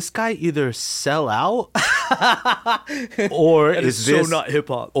 did this guy either sell out or is this so not hip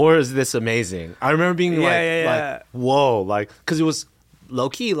hop, or is this amazing? I remember being like, whoa, like, because it was low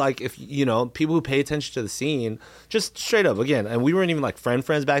key, like if people who pay attention to the scene, just straight up again, and we weren't even like friends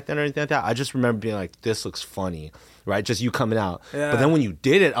back then or anything like that. I just remember being like, this looks funny, right? Just you coming out. Yeah. But then when you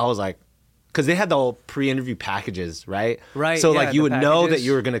did it, I was like, because they had the whole pre-interview packages, right? Right. So yeah, like you would packages. know that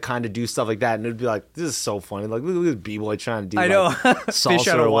you were gonna kind of do stuff like that, and it'd be like, this is so funny. Like look at this b-boy trying to do I know. like, salsa Fish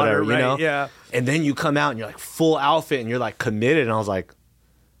out of or whatever, water, you know? right, yeah. And then you come out and you're like full outfit and you're like committed, and I was like,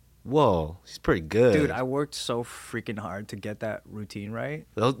 whoa, he's pretty good, Dude, I worked so freaking hard to get that routine right.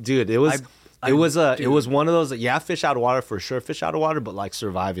 Dude, it was it was one of those, fish out of water for sure, fish out of water, but like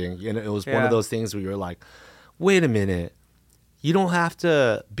surviving. It was one of those things where you're like, wait a minute, you don't have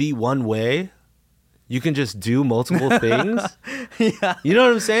to be one way. You can just do multiple things. Yeah. You know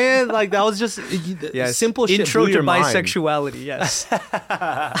what I'm saying? Like that was just simple shit. Intro blew to your mind. bisexuality, yes.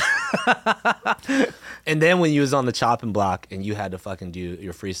 And then when you was on the chopping block and you had to fucking do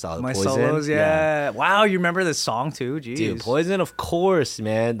your freestyle, My Poison, solos, yeah. Wow, you remember this song too? Jeez. Dude, Poison, of course,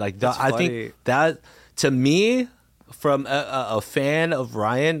 man. Like I funny. think that to me, from a fan of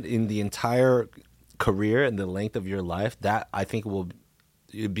Ryan in the entire career and the length of your life, that I think will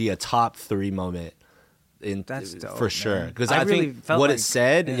be a top 3 moment. That's dope, for sure, because I I really think felt what like- it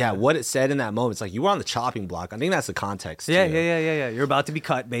said, yeah. what it said in that moment, it's like you were on the chopping block. I think that's the context. Yeah, too. yeah. You're about to be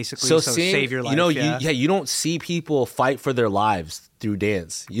cut, basically. So seeing, save your life. you don't see people fight for their lives through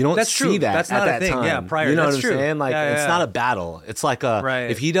dance. You don't That's see true. that That's at not a that thing. time. Yeah, prior. You know That's what I'm true. saying? Like Yeah, it's yeah. not a battle. It's like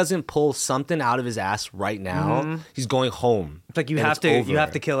Right. if he doesn't pull something out of his ass right now, he's going home. It's like you and have it's to over. you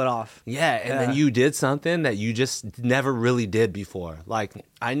have to kill it off. Yeah, and then you did something that you just never really did before. Like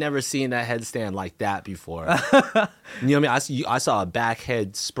I never seen that headstand like that before. You know what I mean? I saw a back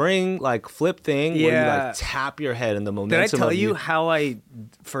head spring like flip thing where you Yeah. like tap your head and the Did momentum. I tell of you how I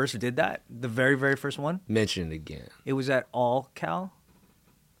first did that? The very, very first one? mention it again. It was at All Cal.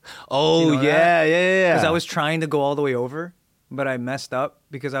 Oh You know yeah. Because I was trying to go all the way over, but I messed up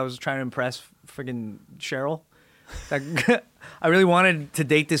because I was trying to impress friggin' Cheryl. Like, I really wanted to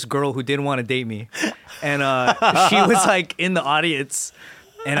date this girl who didn't want to date me. And she was like in the audience.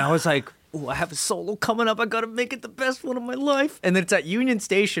 And I was like, oh, I have a solo coming up. I got to make it the best one of my life. And then it's at Union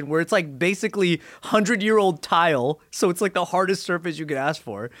Station where it's like basically 100-year-old tile. So it's like the hardest surface you could ask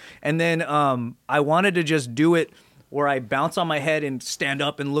for. And then I wanted to just do it where I bounce on my head and stand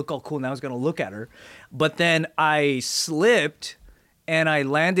up and look all cool. And I was going to look at her. But then I slipped and I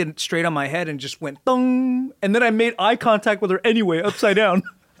landed straight on my head and just went boom. And then I made eye contact with her anyway, upside down.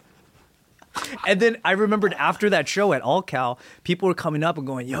 And then I remembered after that show at All Cal, people were coming up and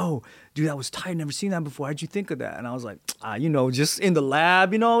going, yo, dude, that was tight. Never seen that before. How'd you think of that? And I was like, just in the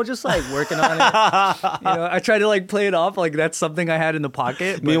lab, just like working on it. I tried to like play it off like that's something I had in the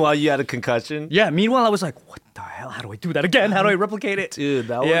pocket. But Meanwhile, you had a concussion. yeah, meanwhile, I was like, what the hell? How do I do that again? How do I replicate it? Dude,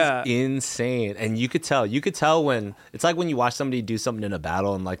 that was insane. And you could tell when it's like when you watch somebody do something in a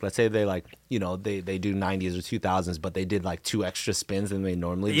battle and like let's say they like, they do 90s or 2000s, but they did like 2 extra spins than they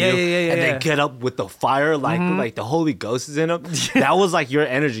normally do. Yeah. And they get up with the fire like the Holy Ghost is in them. That was like your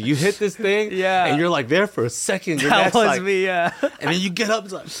energy. You hit this thing and you're like there for a second. That was like, me, yeah. And then you get up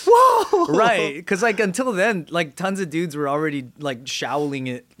and it's like, whoa. Right, because like until then, like tons of dudes were already like showling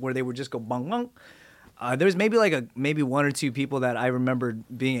it where they would just go bong bong. There was maybe 1 or 2 people that I remembered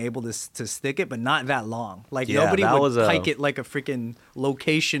being able to stick it, but not that long. Like nobody would hike it like a freaking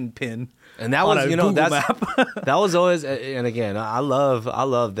location pin. And that on was, a Google that's map. that was always, and again, I love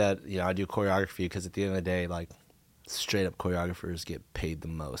that I do choreography because at the end of the day, like straight up choreographers get paid the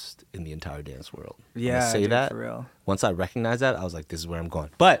most in the entire dance world. Yeah, I say dude, that. for real. Once I recognized that, I was like, this is where I'm going.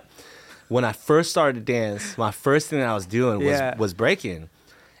 But when I first started to dance, my first thing that I was doing was breaking.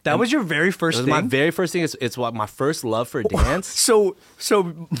 That was your very first It was thing? my very first thing. It's what my first love for dance. So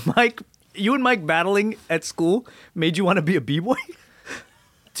Mike, you and Mike battling at school made you want to be a b-boy?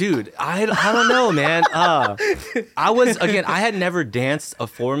 Dude, I don't know, man. I had never danced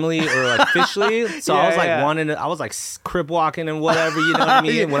formally or like officially, so I was like I was like crib walking and whatever, you know what I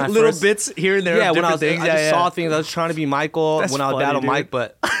mean? When I little first, bits here and there. yeah, of when I different was, things. I just saw things. I was trying to be Michael That's when I would funny, battle dude. Mike,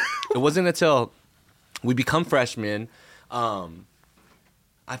 but it wasn't until we become freshmen.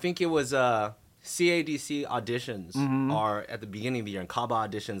 I think it was CADC auditions are at the beginning of the year, and Kaba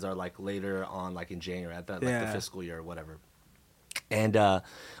auditions are like later on, like in January, at the fiscal year or whatever. And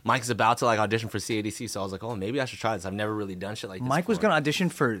Mike's about to like audition for CADC, so I was like, oh, maybe I should try this. I've never really done shit like this. Mike was before. going to audition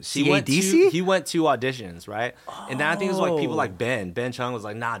for He went CADC? he went to auditions, right? And then I think it was like people like Ben Chung was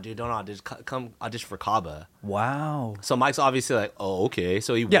like, nah, dude, don't audition. Come audition for Kaba. Wow. So Mike's obviously like, oh, okay.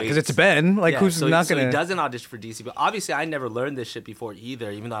 So he Yeah, because it's Ben. Like, who's so not so going he to... doesn't audition for DC, but obviously I never learned this shit before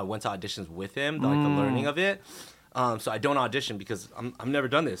either, even though I went to auditions with him, like the learning of it. So I don't audition because I've never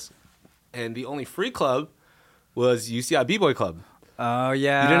done this. And the only free club was UCI B-Boy Club. Oh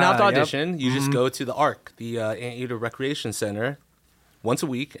yeah. You didn't have to yep. audition. You just go to the ARC, the Anteater Recreation Center, once a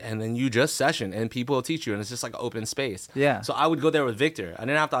week, and then you just session, and people will teach you, and it's just like open space. Yeah. So I would go there with Victor. I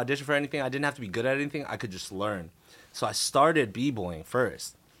didn't have to audition for anything. I didn't have to be good at anything. I could just learn. So I started b-boying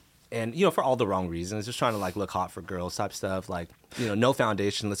first. And, for all the wrong reasons, just trying to, like, look hot for girls type stuff. Like, no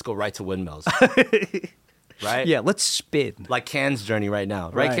foundation. Let's go right to windmills. Right? Yeah, let's spin. Like Can's journey right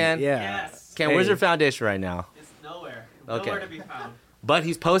now. Right, Can? Yeah. Yes. Can, where's your foundation right now? It's nowhere. Okay. Nowhere to be found. But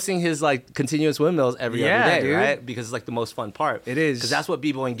he's posting his, like, continuous windmills every Yeah, other day, dude. right? Because it's, like, the most fun part. It is. Because that's what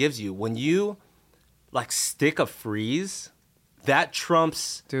b-boying gives you. When you, like, stick a freeze, that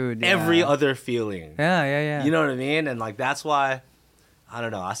trumps Dude, yeah. every other feeling. Yeah. You know what I mean? And, like, that's why, I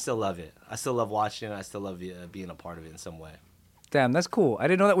don't know, I still love it. I still love watching it. I still love being a part of it in some way. Damn, that's cool. I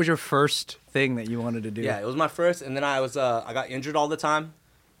didn't know that was your first thing that you wanted to do. Yeah, it was my first, and then I got injured all the time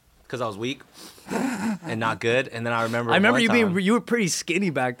because I was weak and not good. And then I remember you were pretty skinny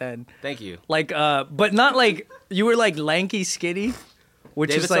back then. Thank you. Like, but not like, you were like lanky skinny,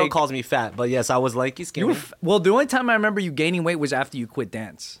 which David is still like, calls me fat, but yes, I was lanky, skinny. well, the only time I remember you gaining weight was after you quit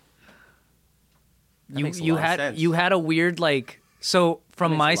dance. Makes a lot of sense. You had a weird, like, so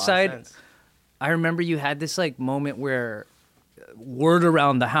from Makes a my lot of side, sense. I remember you had this like moment where word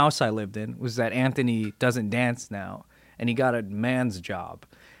around the house I lived in was that Anthony doesn't dance now, and he got a man's job,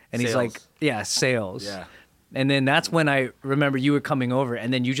 and he's Sales. like, yeah, sales. Yeah. And then that's when I remember you were coming over,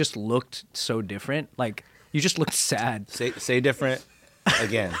 and then you just looked so different. Like, you just looked sad. Say different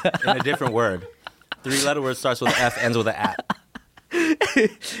again in a different word. 3-letter word starts with an F, ends with an at.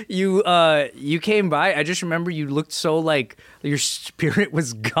 You came by. I just remember you looked so like your spirit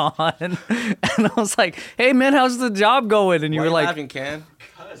was gone, and I was like, "Hey man, how's the job going?" And you Why were you like, laughing, Can?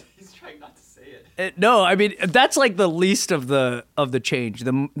 Because he's trying not to say it. "No, I mean that's like the least of the change.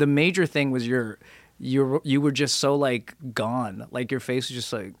 The major thing was you were just so like gone. Like your face was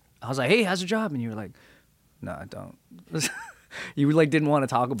just like, I was like, "Hey, how's the job?" And you were like, "No, I don't." You like didn't want to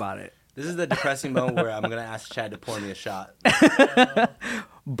talk about it. This is the depressing moment where I'm gonna ask Chad to pour me a shot.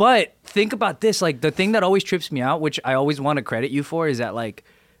 But think about this, like the thing that always trips me out, which I always want to credit you for, is that like,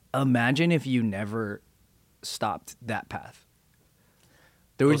 imagine if you never stopped that path.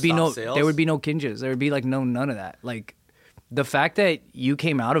 There would be no Kinjas. There would be like none of that. Like the fact that you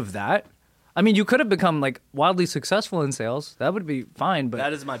came out of that, I mean, you could have become like wildly successful in sales. That would be fine, but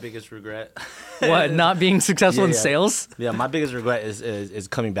That is my biggest regret. what, not being successful in sales? Yeah, my biggest regret is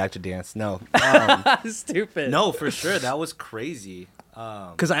coming back to dance. No. Stupid. No, for sure. That was crazy.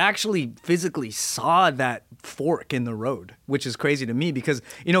 Because I actually physically saw that fork in the road, which is crazy to me because,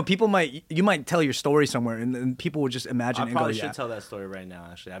 you might tell your story somewhere and people would just imagine I and probably go, should yeah. tell that story right now,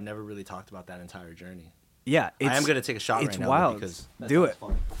 actually. I've never really talked about that entire journey. Yeah. I am going to take a shot it's right now. wild. Because Do it.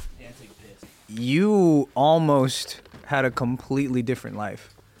 fun. You almost had a completely different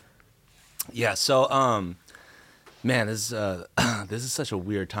life. Yeah, so, man, this is such a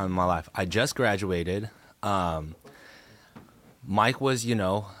weird time in my life. I just graduated. Mike was,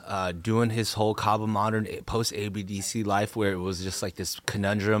 doing his whole Cabo Modern post-ABDC life where it was just like this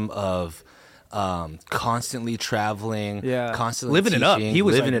conundrum of constantly traveling, constantly living teaching, it up. He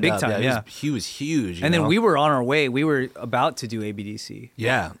was living like it big up. time, yeah. He was huge. And then we were on our way. We were about to do ABDC.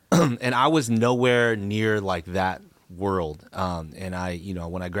 Yeah, and I was nowhere near like that world. And I,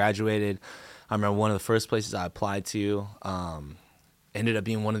 when I graduated, I remember one of the first places I applied to ended up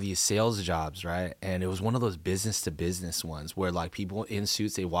being one of these sales jobs, right? And it was one of those business to business ones where like people in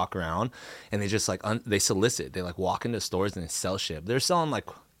suits, they walk around and they just like they solicit. They like walk into stores and they sell shit. They're selling like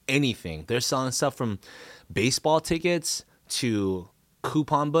anything. They're selling stuff from baseball tickets to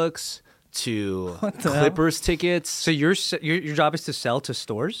coupon books to Clippers tickets. So your job is to sell to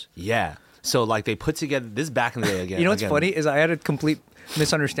stores? Yeah. So like they put together this back in the day again. You know what's funny is I had a complete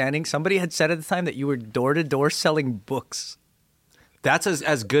misunderstanding. Somebody had said at the time that you were door to door selling books. That's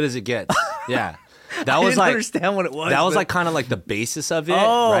as good as it gets. Yeah. That I was didn't like understand what it was. That was but- like kind of like the basis of it,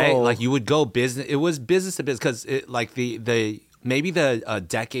 Oh. right? Like you would go business. It was business to business because it like the maybe the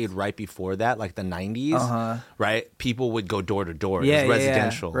decade right before that, like the 90s, right? People would go door to door. Yeah, it was yeah,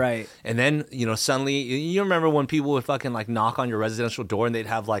 residential, right. And then suddenly you remember when people would fucking like knock on your residential door and they'd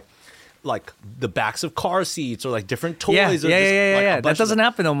have like the backs of car seats or like different toys. Yeah, or just, like, a That bunch of doesn't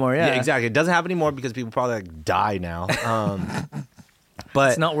happen no more. Yeah, exactly. It doesn't happen anymore because people probably like die now.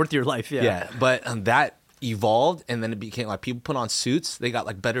 But it's not worth your life. Yeah. yeah, but that evolved, and then it became like people put on suits. They got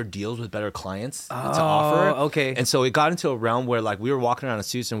like better deals with better clients to offer. Okay. And so it got into a realm where like we were walking around in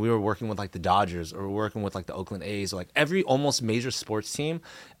suits and we were working with like the Dodgers or working with like the Oakland A's or like every almost major sports team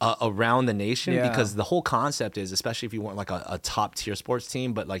around the nation, because the whole concept is, especially if you weren't like a top tier sports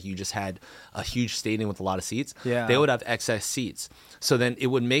team, but like you just had a huge stadium with a lot of seats, they would have excess seats. So then it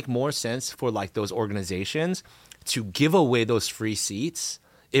would make more sense for like those organizations to give away those free seats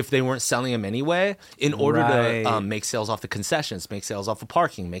if they weren't selling them anyway, in order to make sales off the concessions, make sales off of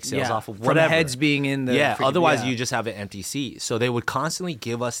parking, make sales off of whatever. From heads being in the... Otherwise you just have an empty seat. So they would constantly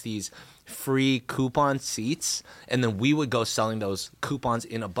give us these free coupon seats, and then we would go selling those coupons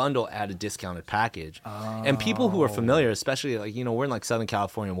in a bundle at a discounted package. And people who are familiar, especially like, you know, we're in like Southern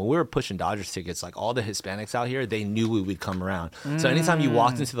California, when we were pushing Dodgers tickets, like all the Hispanics out here, they knew we would come around. So anytime you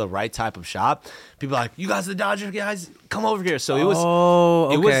walked into the right type of shop, people are like, you guys are the Dodgers guys, come over here. So it was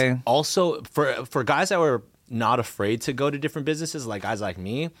it was also for guys that were not afraid to go to different businesses, like guys like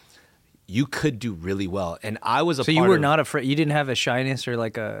me, you could do really well. And I was So you were not afraid, you didn't have a shyness or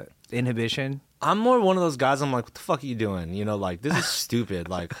like a inhibition? I'm more one of those guys, I'm like, what the fuck are you doing? You know, like, this is stupid.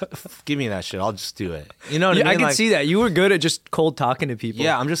 Like, give me that shit. I'll just do it. You know what I mean? I can like, see that. You were good at just cold talking to people.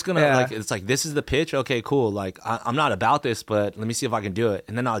 Yeah, I'm just going to, like, it's like, this is the pitch. Okay, cool. Like, I'm not about this, but let me see if I can do it.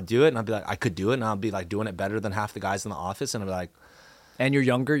 And then I'll do it, and I'll be like, I could do it. And I'll be, like, doing it better than half the guys in the office. And I'll be like... And you're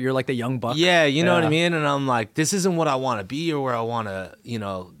younger. You're like the young buck. Yeah, you know what I mean? And I'm like, this isn't what I want to be or where I want to, you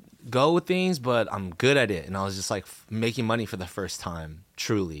know, go with things, but I'm good at it. And I was just, like, making money for the first time.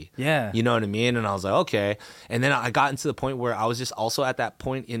 Truly. Yeah. You know what I mean? And I was like, okay. And then I got into the point where I was just also at that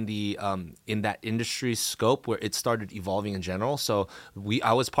point in the in that industry scope where it started evolving in general. So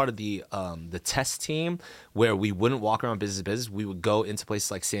I was part of the test team where we wouldn't walk around business to business. We would go into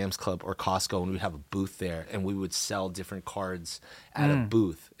places like Sam's Club or Costco, and we'd have a booth there, and we would sell different cards at a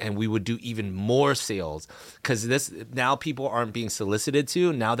booth, and we would do even more sales because now people aren't being solicited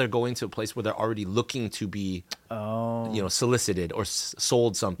to. Now they're going to a place where they're already looking to be you know, solicited or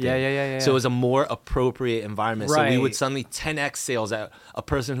sold something. Yeah. So it was a more appropriate environment. So we would Right. suddenly 10x sales that a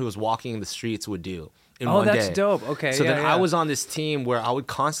person who was walking in the streets would do in one day. Oh, that's dope. Okay. So then yeah. I was on this team where I would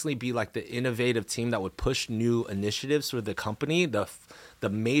constantly be like the innovative team that would push new initiatives for the company, the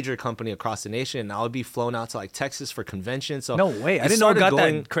major company across the nation. And I would be flown out to like Texas for conventions. So No way. I didn't know it got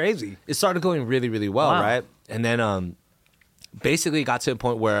that crazy. It started going really, really well, Wow. right? And then basically got to a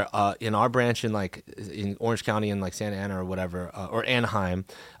point where in our branch in like in Orange County and like Santa Ana or whatever, or Anaheim,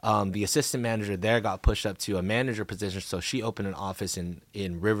 the assistant manager there got pushed up to a manager position. So she opened an office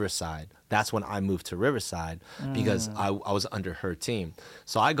in Riverside. That's when I moved to Riverside because I was under her team.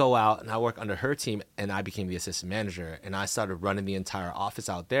 So I go out and I work under her team, and I became the assistant manager, and I started running the entire office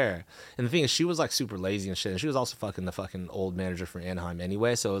out there. And the thing is, she was like super lazy and shit, and she was also fucking the fucking old manager for Anaheim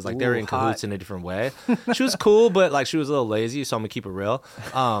anyway. So it was like they were in cahoots in a different way. She was cool, but like she was a little lazy, so I'm gonna keep it real.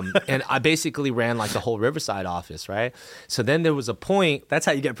 And I basically ran like the whole Riverside office, right? So then there was a point. That's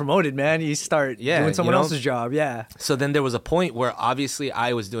how you get promoted, man. You start doing someone else's job. Yeah. So then there was a point where obviously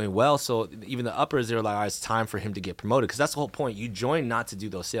I was doing well. So even the uppers, they were like, all right, it's time for him to get promoted. Because that's the whole point. You join not to do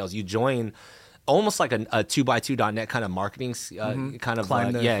those sales. You join almost like a 2x2.net kind of marketing kind of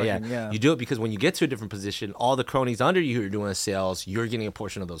You do it because when you get to a different position, all the cronies under you who are doing sales, you're getting a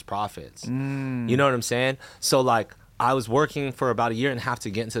portion of those profits. You know what I'm saying? So like I was working for about a year and a half to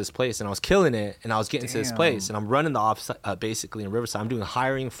get into this place, and I was killing it, and I was getting to this place, and I'm running the office basically in Riverside. I'm doing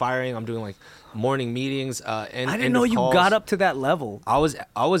hiring, firing, I'm doing like morning meetings. And I didn't know you got up to that level. I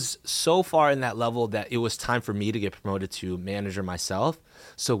was so far in that level that it was time for me to get promoted to manager myself.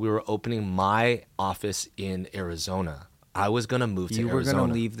 So we were opening my office in Arizona. I was gonna move to Arizona. You were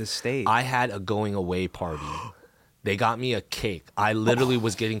gonna leave the state. I had a going away party. They got me a cake. I literally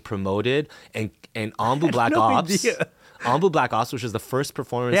was getting promoted, and Ambu Black Ops, Ambu Black Ops, which is the first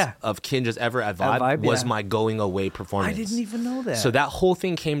performance of Kinja's ever at Vibe, was my going away performance. I didn't even know that. So that whole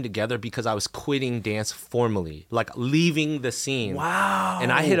thing came together because I was quitting dance formally, like leaving the scene. Wow.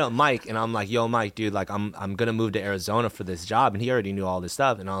 And I hit up Mike, and I'm like, yo, Mike, dude, like I'm gonna move to Arizona for this job, and he already knew all this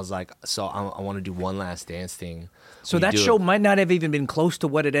stuff. And I was like, so I want to do one last dance thing. So that show might not have even been close to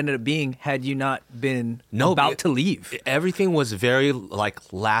what it ended up being had you not been about to leave. Everything was very like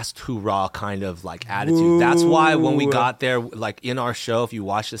last hoorah kind of like attitude. Ooh. That's why when we got there, like in our show, if you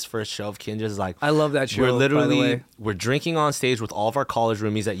watch this first show of Kinja's, like I love that show. We're literally by the way. We're drinking on stage with all of our college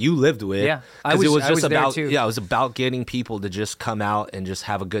roomies that you lived with. Yeah, it was just about it was about getting people to just come out and just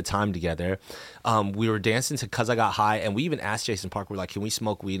have a good time together. we were dancing to Cause I Got High, and we even asked Jason Park, we're like, can we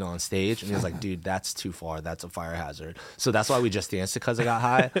smoke weed on stage? And he was like, dude, that's too far. That's a fire hazard. So that's why we just danced to Cause I Got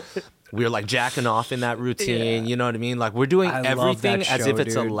High. We were like jacking off in that routine. You know what I mean? Like we're doing everything as if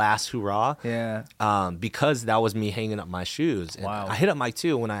it's a last hurrah. Yeah. Because that was me hanging up my shoes. And I hit up Mike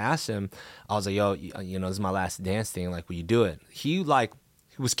too. When I asked him, I was like, yo, you know, this is my last dance thing. Like, will you do it? He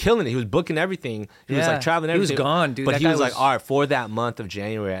was killing it. He was booking everything. He was like traveling everything. He was gone, dude. But he was like, all right, for that month of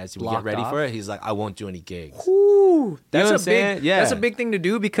January, as we get ready for it, he's like, I won't do any gigs. Ooh, that's that's a big thing to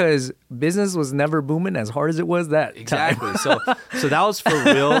do because business was never booming as hard as it was that exactly. So that was for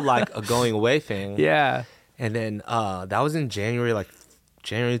real, like a going away thing. Yeah. And then that was in January, like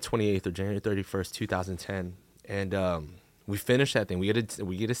January 28th or January 31st, 2010, and we finished that thing. We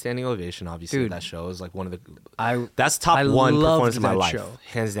get a standing ovation. Obviously, dude, that show is like one of the. That's top one performance in my life,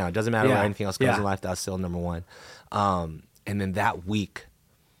 hands down. It doesn't matter where anything else goes in life. That's still number one. And then that week,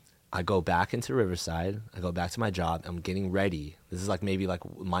 I go back into Riverside. I go back to my job. I'm getting ready. This is like maybe like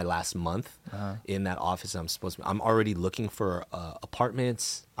my last month in that office. I'm already looking for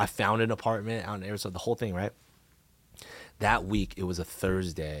apartments. I found an apartment out in Arizona. The whole thing, right? That week, it was a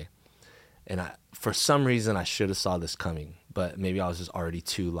Thursday. And for some reason, I should have saw this coming, but maybe I was just already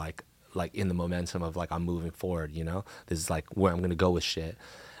too like in the momentum of like I'm moving forward. You know, this is like where I'm gonna go with shit.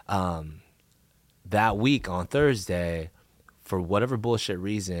 That week on Thursday, for whatever bullshit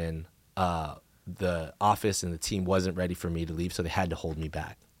reason, the office and the team wasn't ready for me to leave, so they had to hold me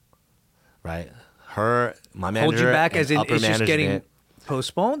back. Right? My manager, hold you back as in it's just getting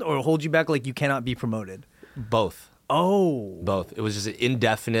postponed, or hold you back like you cannot be promoted. Both. Oh, both. It was just an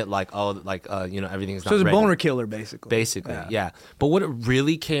indefinite, like, you know, everything's not ready. So it's a ready. boner killer, basically. Basically, yeah. But what it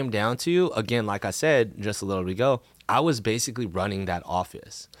really came down to, again, like I said just a little bit ago, I was basically running that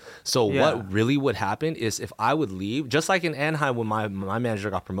office. So what really would happen is if I would leave, just like in Anaheim when my manager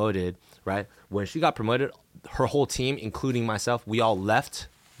got promoted, right? When she got promoted, her whole team, including myself, we all left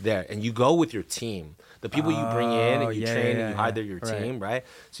there. And you go with your team. The people you bring in and you train and you hire your team, right?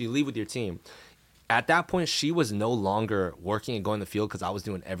 So you leave with your team. At that point, she was no longer working and going to the field because I was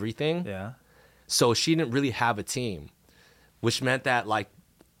doing everything. Yeah. So she didn't really have a team, which meant that, like,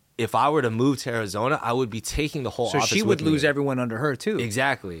 if I were to move to Arizona, I would be taking the whole office with me. So she would lose everyone under her, too.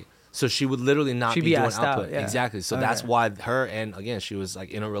 Exactly. So she would literally not be doing output. Out, Exactly. So that's why her, and again, she was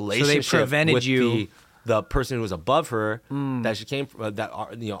like in a relationship so they prevented with the person who was above her that she came from,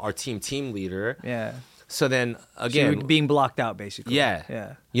 our team leader. Yeah. So then, again... So being blocked out, basically.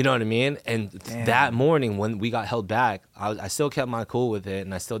 Yeah. You know what I mean? And that morning, when we got held back, I still kept my cool with it,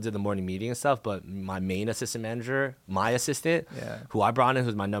 and I still did the morning meeting and stuff, but my main assistant manager, my assistant, who I brought in,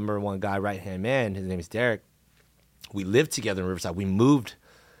 who's my number one guy, right-hand man, his name is Derek, we lived together in Riverside. We moved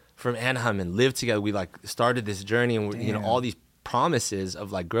from Anaheim and lived together. We, like, started this journey, and, you know, all these promises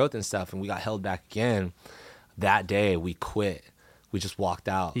of, like, growth and stuff, and we got held back again. That day, we quit. We just walked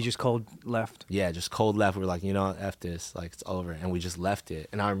out. You just cold left? Yeah, just cold left. We were like, you know, F this. Like, it's over. And we just left it.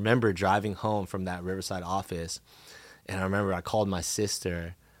 And I remember driving home from that Riverside office, and I remember I called my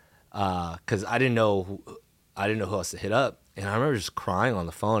sister because I didn't know who else to hit up. And I remember just crying on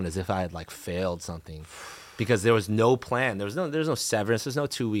the phone as if I had, like, failed something because there was no plan. There's no severance. There's no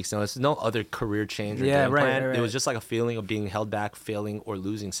 2 weeks. There's no other career change or game plan. Right. It was just like a feeling of being held back, failing, or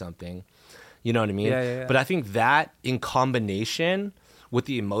losing something. You know what I mean? Yeah. But I think that in combination with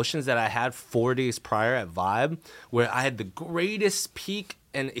the emotions that I had 4 days prior at Vibe, where I had the greatest peak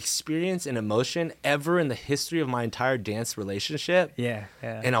and experience and emotion ever in the history of my entire dance relationship. Yeah.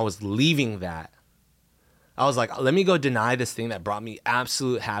 And I was leaving that. I was like, let me go deny this thing that brought me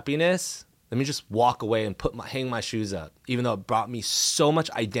absolute happiness. Let me just walk away and hang my shoes up, even though it brought me so much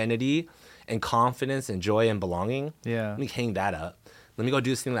identity and confidence and joy and belonging. Yeah. Let me hang that up. Let me go do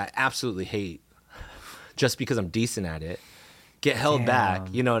this thing that I absolutely hate just because I'm decent at it. Get held back,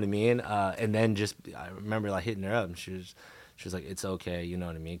 you know what I mean? And then I remember like hitting her up and she was like, it's okay, you know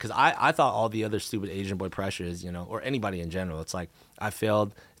what I mean? Because I thought all the other stupid Asian boy pressures, you know, or anybody in general, it's like, I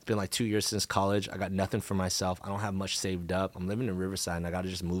failed. It's been like 2 years since college. I got nothing for myself. I don't have much saved up. I'm living in Riverside and I got to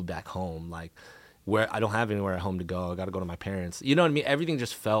just move back home. Like, where I don't have anywhere at home to go. I got to go to my parents. You know what I mean? Everything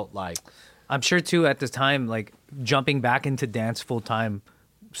just felt like... I'm sure too at this time, like jumping back into dance full time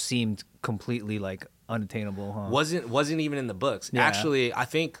seemed completely like unattainable, huh? Wasn't even in the books. Yeah. Actually, I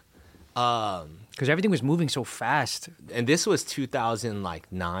think because everything was moving so fast. And this was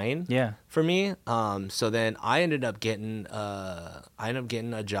 2009. Yeah. For me. So then I ended up getting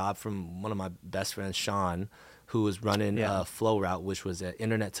a job from one of my best friends, Sean, who was running Flow Route, which was an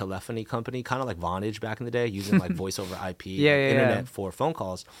internet telephony company, kind of like Vonage back in the day, using like voice over IP internet for phone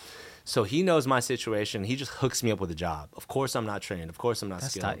calls. So he knows my situation. He just hooks me up with a job. Of course I'm not trained. Of course I'm not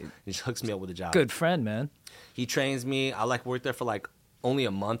skilled. tight. He just hooks me up with a job. Good friend, man. He trains me. I like work there for like only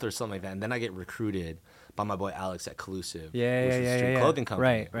a month or something like that. And then I get recruited by my boy Alex at Collusive. Which is a street clothing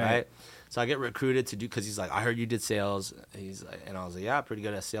company. Right. So I get recruited to do, because he's like, I heard you did sales. He's like, and I was like, yeah, pretty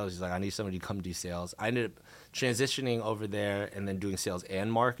good at sales. He's like, I need somebody to come do sales. I ended up transitioning over there and then doing sales and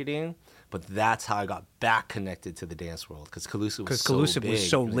marketing. But that's how I got back connected to the dance world, because Collusive was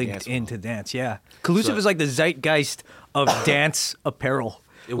so linked into dance. Yeah, Collusive is like the zeitgeist of dance apparel.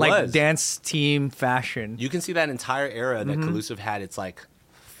 It like was dance team fashion. You can see that entire era that Collusive had. It's like,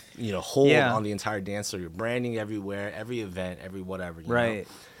 hold on the entire dance. So you're branding everywhere, every event, every whatever. You know?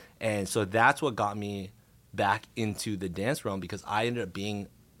 And so that's what got me back into the dance realm, because I ended up being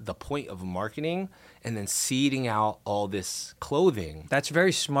the point of marketing and then seeding out all this clothing. That's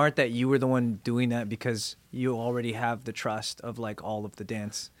very smart that you were the one doing that, because you already have the trust of like all of the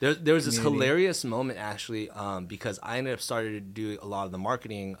dance. There was this hilarious moment actually, because I ended up started to do a lot of the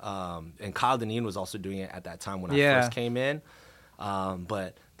marketing, and Kyle Deneen was also doing it at that time when I first came in.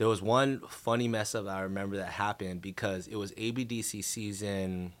 But there was one funny mess up I remember that happened, because it was ABDC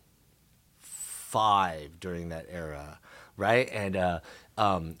season 5 during that era, right? And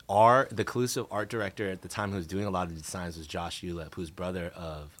the Collusive art director at the time who was doing a lot of the designs was Josh Ulep, who's brother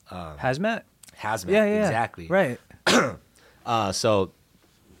of Hazmat. Yeah, exactly. Right. The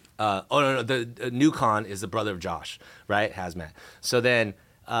new con is the brother of Josh, right? Hazmat. So then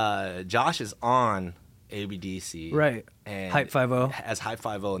Josh is on ABDC, right? And Hype 5-0 as Hype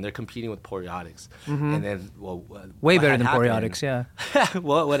 5-0, and they're competing with Poriotics. And then, way better than Poriotics, yeah.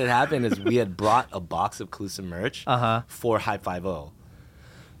 What had happened is we had brought a box of Collusive merch for Hype 5-0.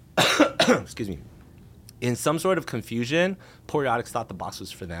 Excuse me. In some sort of confusion, Poriotics thought the box was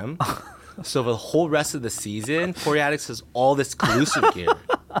for them. So for the whole rest of the season, Poriotics has all this Collusive gear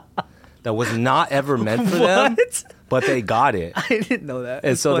that was not ever meant for them, but they got it. I didn't know that.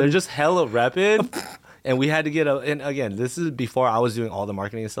 And so they're just hella repping. And we had to get and again, this is before I was doing all the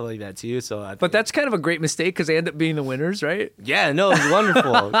marketing and stuff like that too. So, but that's kind of a great mistake, because they end up being the winners, right? Yeah, no, it's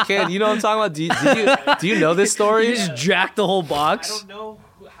wonderful. Ken, you know what I'm talking about? Do you know this story? You just jacked the whole box. I don't know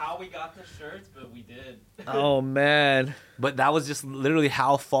how we got the shirts, but we did. Oh man! But that was just literally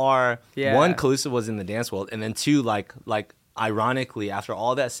how far one, Collusive was in the dance world, and then two, like ironically, after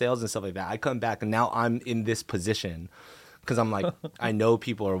all that sales and stuff like that, I come back and now I'm in this position. Because I'm like, I know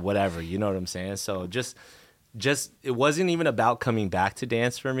people or whatever, you know what I'm saying? So just it wasn't even about coming back to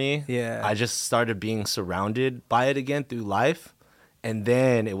dance for me. Yeah. I just started being surrounded by it again through life. And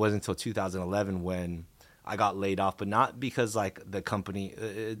then it wasn't until 2011 when I got laid off, but not because like the company,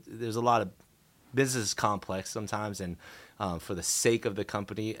 there's a lot of business is complex sometimes. And for the sake of the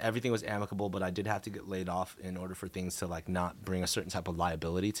company, everything was amicable, but I did have to get laid off in order for things to like not bring a certain type of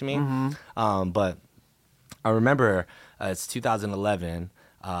liability to me. But I remember it's 2011.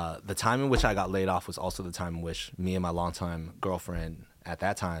 The time in which I got laid off was also the time in which me and my longtime girlfriend at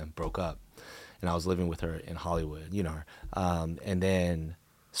that time broke up. And I was living with her in Hollywood, you know her. And then,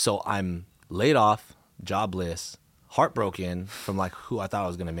 so I'm laid off, jobless, heartbroken from like who I thought I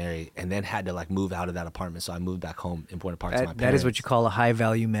was going to marry, and then had to like move out of that apartment. So I moved back home in Boynton Park to my parents. That is what you call a high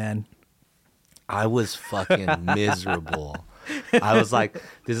value man. I was fucking miserable. I was like,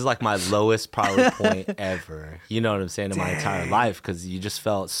 this is like my lowest probably point ever. You know what I'm saying? In my entire life, because you just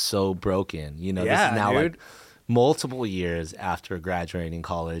felt so broken. You know, this is now like multiple years after graduating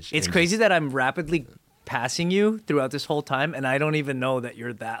college. It's crazy that I'm rapidly passing you throughout this whole time, and I don't even know that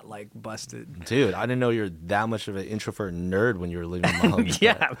you're that like busted. Dude, I didn't know you're that much of an introvert nerd when you were living with my homies.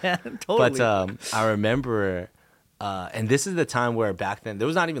 Yeah, man, totally. But I remember... and this is the time where back then, there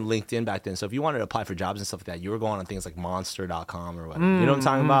was not even LinkedIn back then. So if you wanted to apply for jobs and stuff like that, you were going on things like monster.com or whatever. You know what I'm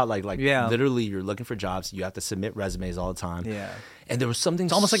talking about? Like literally you're looking for jobs. You have to submit resumes all the time. Yeah. And there was something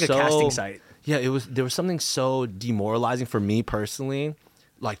It's almost like a casting site. Yeah, there was something so demoralizing for me personally,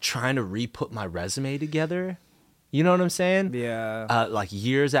 like trying to re-put my resume together. You know what I'm saying? Yeah. Like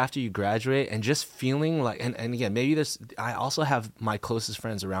years after you graduate, and just feeling like, and again, maybe I also have my closest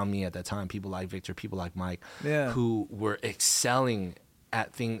friends around me at that time, people like Victor, people like Mike, who were excelling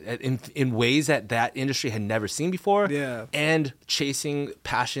at things in ways that industry had never seen before. Yeah. And chasing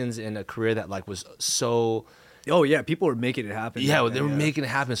passions in a career that like was so... Oh yeah, people were making it happen. Yeah, they were making it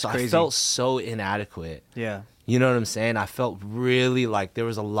happen. So I felt so inadequate. Yeah. You know what I'm saying? I felt really like there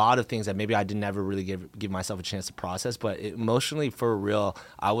was a lot of things that maybe I didn't ever really give myself a chance to process, but emotionally, for real,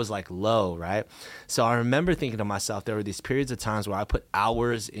 I was like low, right? So I remember thinking to myself, there were these periods of times where I put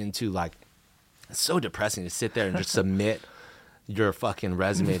hours into like, it's so depressing to sit there and just submit your fucking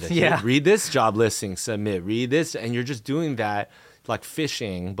resume to read this job listing, submit, read this, and you're just doing that like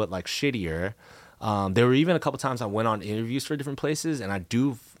fishing, but like shittier. There were even a couple times I went on interviews for different places, and I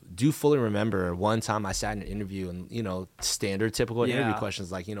do fully remember one time I sat in an interview and, you know, standard typical interview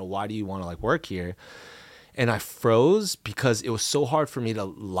questions like, you know, why do you want to like work here? And I froze because it was so hard for me to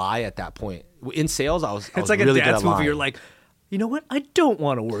lie at that point. In sales, I was like really a good dance at movie. lying. You're like, you know what? I don't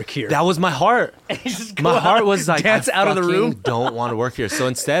want to work here. That was my heart. My heart was like, dance I out of the room. don't want to work here. So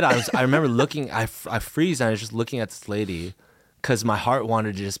instead, I remember looking, I freeze and I was just looking at this lady because my heart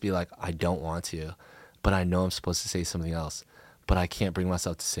wanted to just be like, I don't want to, but I know I'm supposed to say something else, but I can't bring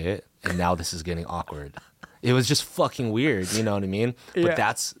myself to say it. And now this is getting awkward. It was just fucking weird. You know what I mean? But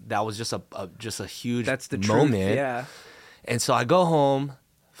that was just a huge moment. Truth. Yeah. And so I go home,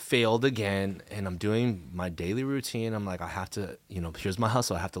 failed again, and I'm doing my daily routine. I'm like, I have to, you know, here's my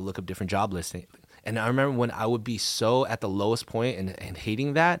hustle. I have to look up different job listings. And I remember when I would be so at the lowest point and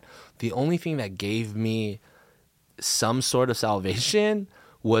hating that, the only thing that gave me some sort of salvation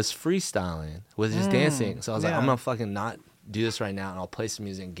was freestyling, was just dancing. So I was like, I'm gonna fucking not do this right now, and I'll play some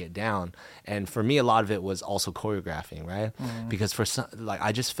music and get down. And for me, a lot of it was also choreographing, right? Because for some, like,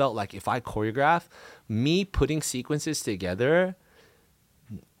 I just felt like if I choreograph, me putting sequences together,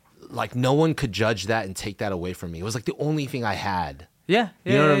 like no one could judge that and take that away from me. It was like the only thing I had. Yeah.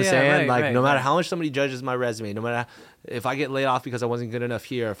 You know what I'm saying? Right, like right, no matter how much somebody judges my resume, no matter if I get laid off because I wasn't good enough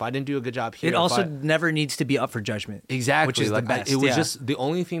here, if I didn't do a good job here. It also never needs to be up for judgment. Exactly. Which is like, the best. It was just the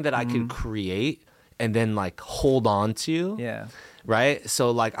only thing that I could create and then like hold on to. Yeah. Right?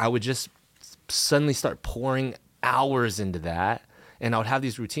 So like I would just suddenly start pouring hours into that, and I would have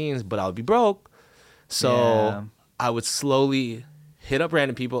these routines, but I would be broke. So I would slowly hit up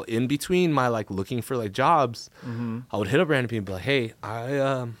random people in between my like looking for like jobs. I would hit up random people and be like, hey,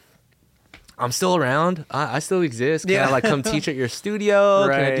 I'm still around. I still exist. Can I like come teach at your studio?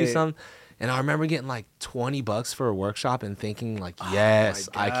 Can I do something? And I remember getting like $20 for a workshop and thinking like, yes,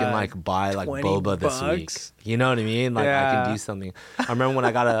 I can like buy like boba this week. You know what I mean? Like I can do something. I remember when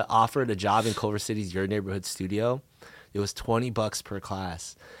I got offered a job in Culver City's Your Neighborhood Studio. It was $20 per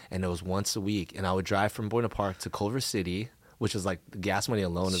class, and it was once a week. And I would drive from Buena Park to Culver City, which is like the gas money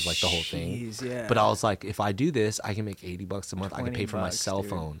alone is like the whole thing. Yeah. But I was like, if I do this, I can make $80 a month. I can pay for my cell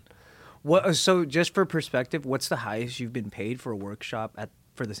phone. What? So just for perspective, what's the highest you've been paid for a workshop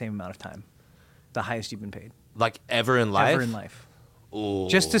for the same amount of time? The highest you've been paid Like ever in life? ever in life. Ooh.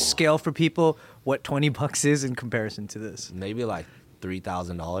 Just to scale for people what $20 is in comparison to this. Maybe like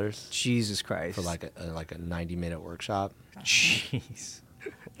 $3,000 Jesus Christ. for like a 90-minute workshop. Jeez.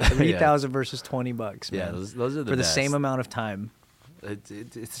 3,000 versus $20, man. Yeah, those are the for the best. same amount of time.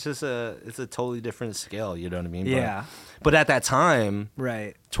 It's just a totally different scale. You know what I mean? Yeah. But at that time,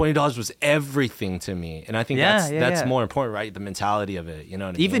 Right. $20 was everything to me, and I think that's more important, right? The mentality of it. You know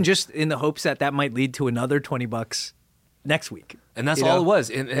what I mean? Even just in the hopes that might lead to another $20 next week. And that's all it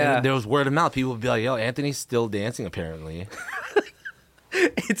was. And there was word of mouth. People would be like, yo, Anthony's still dancing, apparently.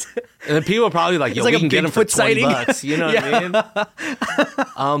 And then people were probably like, yo, we can get him for $20. You know what I mean?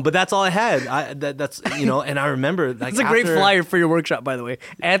 But that's all I had. That's, you know, and I remember. Like, it's a great flyer for your workshop, by the way.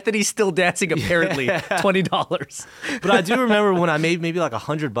 Anthony's still dancing, apparently. $20. But I do remember when I made maybe like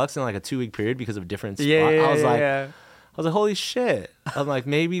 $100 in like a 2-week period because of different spots. I was like, holy shit. I'm like,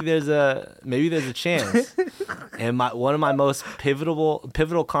 maybe there's a chance. And one of my most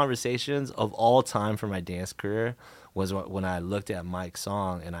pivotal conversations of all time for my dance career was when I looked at Mike's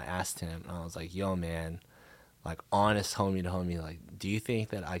song and I asked him, and I was like, yo, man, like honest homie to homie, like, do you think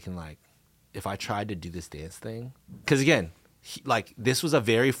that I can, like, if I tried to do this dance thing? Because again, like this was a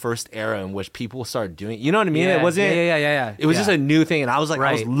very first era in which people started doing, you know what I mean? It wasn't. Yeah. It was just a new thing, and I was like,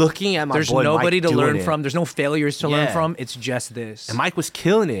 I was looking at my There's boy nobody Mike to learn doing from. There's no failures to learn from. It's just this. And Mike was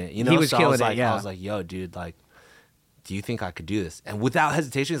killing it. You know, he was killing it. I was like, yo, dude, like, do you think I could do this? And without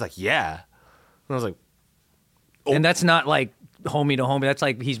hesitation, he's like, yeah. And I was like, oh. And that's not like homie to homie. That's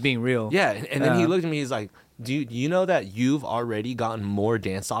like he's being real. Yeah. And then he looked at me. He's like, do you know that you've already gotten more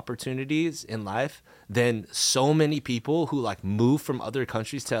dance opportunities in life than so many people who like move from other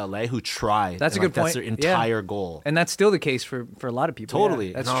countries to LA who try? That's a good point. That's their entire goal. And that's still the case for a lot of people. Totally.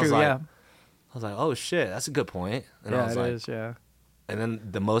 Yeah, that's and true. I was like, oh shit, that's a good point. And I was like, is. Yeah. And then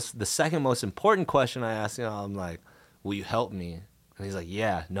the second most important question I asked him, I'm like, will you help me? And he's like,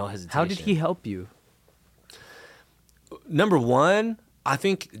 yeah, no hesitation. How did he help you? Number one, I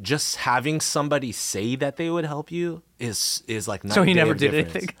think just having somebody say that they would help you is like not. So he never did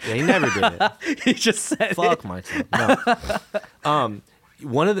anything. Yeah, he never did it. He just said Fuck Mike. No.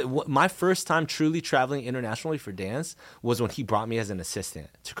 my first time truly traveling internationally for dance was when he brought me as an assistant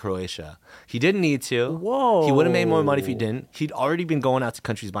to Croatia. He didn't need to. Whoa. He would have made more money if he didn't. He'd already been going out to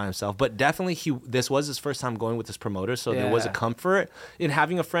countries by himself, but definitely this was his first time going with this promoter, so there was a comfort in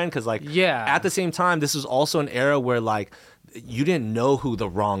having a friend, because like at the same time, this was also an era where like you didn't know who the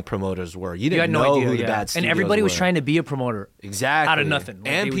wrong promoters were. You didn't know who the bad studios and everybody was were. trying to be a promoter. Exactly. Out of nothing. Like,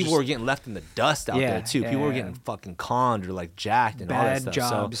 and people were getting left in the dust out there too. People were yeah. getting fucking conned or like jacked and all that Bad stuff.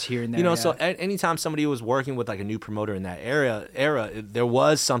 jobs so, here and there. You know, so anytime somebody was working with like a new promoter in that era, there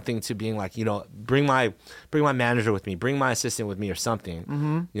was something to being like, you know, bring my manager with me, bring my assistant with me or something.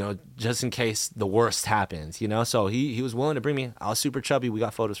 Mm-hmm. You know, just in case the worst happens, you know. So he was willing to bring me. I was super chubby. We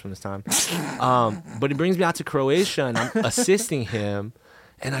got photos from this time. But he brings me out to Croatia and I'm assisting him.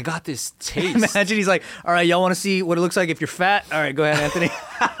 And I got this taste. Imagine he's like, all right, y'all want to see what it looks like if you're fat? All right, go ahead, Anthony.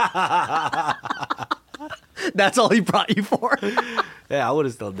 That's all he brought you for? Yeah, I would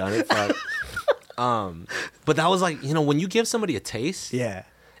have still done it. But that was like, you know, when you give somebody a taste. Yeah.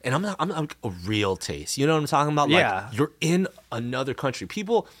 And I'm like a real taste. You know what I'm talking about? Yeah. Like, you're in another country.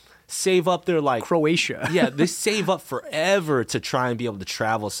 People save up their like Croatia. Yeah, they save up forever to try and be able to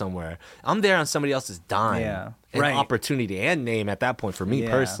travel somewhere. I'm there on somebody else's dime. Yeah. And Right. opportunity and name at that point for me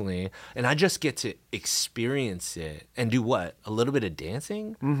Yeah. personally. And I just get to experience it and do what? A little bit of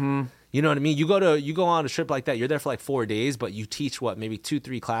dancing? Mm-hmm. You know what I mean? You go on a trip like that, you're there for like 4 days, but you teach what, maybe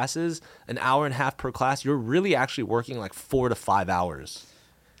 2-3 classes, an hour and a half per class. You're really actually working like 4 to 5 hours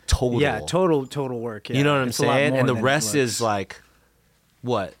total. Yeah, total work. Yeah. You know what I'm It's a lot saying? more And the than it rest is looks. like,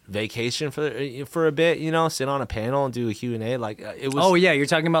 what, vacation for a bit, you know, sit on a panel and do a Q&A. Like it was. Oh yeah, you're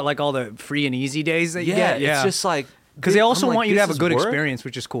talking about like all the free and easy days that you yeah, get. Yeah, it's just like, because they also I'm like, want you to this have a is good work? experience,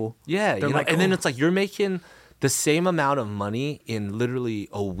 which is cool. Yeah, They're you know? like, And then oh. it's like you're making the same amount of money in literally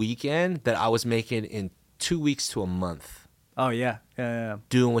a weekend that I was making in 2 weeks to a month. Oh yeah.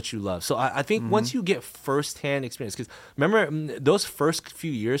 Doing what you love. So I think once you get firsthand experience, because remember those first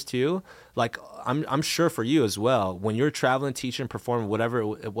few years too, like I'm sure for you as well, when you're traveling, teaching, performing, whatever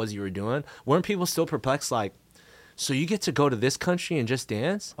it was you were doing, weren't people still perplexed like, so you get to go to this country and just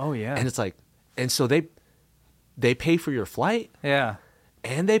dance? Oh yeah. And it's like, and so they pay for your flight Yeah.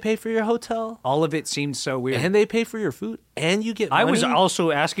 and they pay for your hotel All of it seemed so weird. and they pay for your food and you get money. I was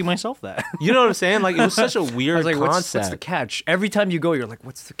also asking myself that. You know what I'm saying? Like it was such a weird I was like, concept. what's the catch? Every time you go, you're like,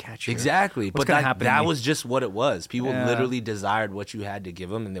 what's the catch here? Exactly. What's But gonna happen to that me? was just what it was. People Yeah. literally desired what you had to give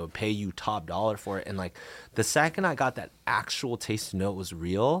them and they would pay you top dollar for it. And like the second I got that actual taste to know it was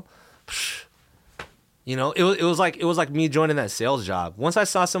real, you know, it was like me joining that sales job. Once I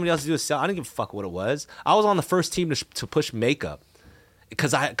saw somebody else do a sale, I didn't give a fuck what it was. I was on the first team to push makeup.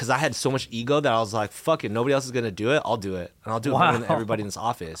 Because I had so much ego that I was like, fuck it, nobody else is gonna do it. I'll do it, and I'll do it more than everybody in this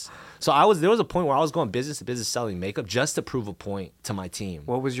office. So there was a point where I was going business to business selling makeup just to prove a point to my team.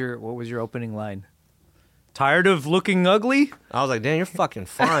 What was your opening line? Tired of looking ugly? I was like, damn, you're fucking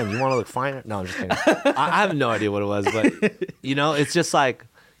fine. You want to look finer? No, I'm just kidding. I have no idea what it was, but you know, it's just like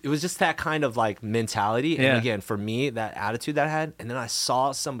it was just that kind of like mentality. And Yeah. again, for me, that attitude that I had, and then I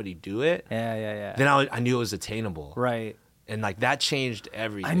saw somebody do it. Yeah. Then I knew it was attainable. Right. And like that changed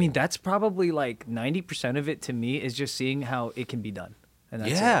everything. I mean, that's probably like 90% of it to me is just seeing how it can be done. And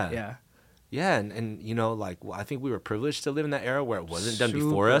that's Yeah. it. Yeah. Yeah, and you know, like I think we were privileged to live in that era where it wasn't done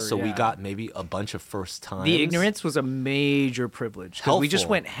before us, so Super, we yeah. got maybe a bunch of first times. The ignorance was a major privilege because we just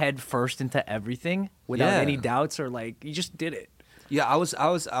Helpful. went head first into everything without Yeah. any doubts or like you just did it. Yeah, I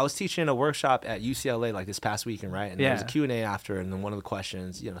was teaching a workshop at UCLA like this past weekend, right? And there was a Yeah. Q&A after, and then one of the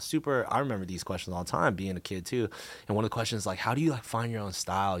questions, you know, I remember these questions all the time being a kid too. And one of the questions like, how do you like find your own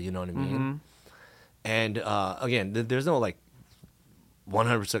style? You know what I mean? Mm-hmm. And again, there's no like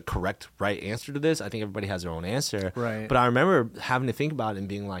 100% correct right answer to this. I think everybody has their own answer. Right. But I remember having to think about it and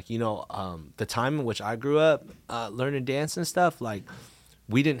being like, you know, the time in which I grew up learning dance and stuff, like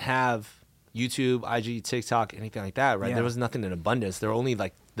we didn't have YouTube, IG, TikTok, anything like that, right? Yeah. There was nothing in abundance. There were only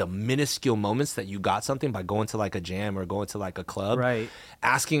like the minuscule moments that you got something by going to like a jam or going to like a club. Right.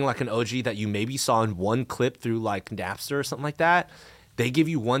 Asking like an OG that you maybe saw in one clip through like Napster or something like that. They give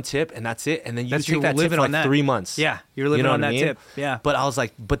you one tip and that's it. And then you That's take you that tip living for on like that. 3 months. Yeah, you're living know on what I that mean? tip. Yeah. But I was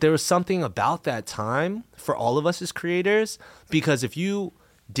like, but there was something about that time for all of us as creators, because if you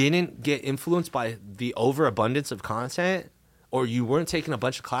didn't get influenced by the overabundance of content or you weren't taking a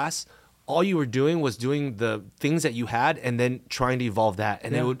bunch of class, all you were doing was doing the things that you had and then trying to evolve that.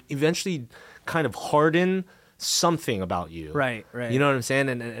 And it Yeah. would eventually kind of harden something about you. Right. You know what I'm saying?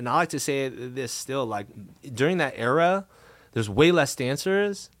 And I like to say this still, like during that era, there's way less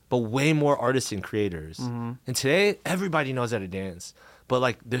dancers, but way more artists and creators. Mm-hmm. And today, everybody knows how to dance. but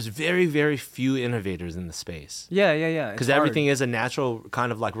like there's very, very few innovators in the space. Yeah. Because everything is a natural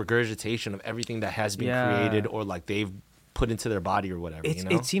kind of like regurgitation of everything that has been created or like they've put into their body or whatever.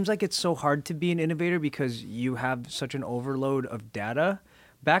 It seems like it's so hard to be an innovator because you have such an overload of data.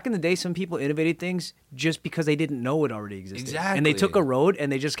 Back in the day, some people innovated things just because they didn't know it already existed. Exactly. And they took a road and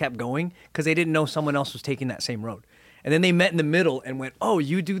they just kept going because they didn't know someone else was taking that same road. And then they met in the middle and went, oh,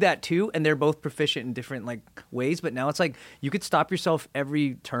 you do that too? And they're both proficient in different like ways. But now it's like you could stop yourself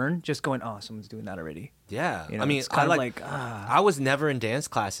every turn just going, oh, someone's doing that already. Yeah. You know, I mean, it's kind of I was never in dance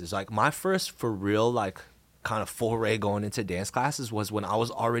classes. Like my first for real, like kind of foray going into dance classes was when I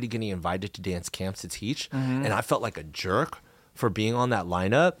was already getting invited to dance camps to teach. And I felt like a jerk for being on that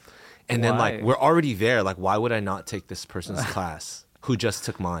lineup. And then like, we're already there. Like, why would I not take this person's class who just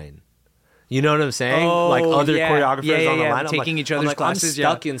took mine? You know what I'm saying? Like other choreographers on the lineup. Taking each other's classes. I'm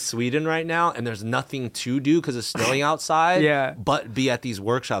stuck in Sweden right now and there's nothing to do because it's snowing outside. But be at these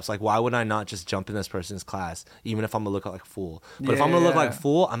workshops. Like, why would I not just jump in this person's class, even if I'm going to look like a fool? But if I'm going to look like a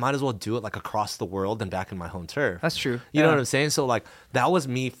fool, I might as well do it like across the world and back in my home turf. That's true. You know what I'm saying? So like, that was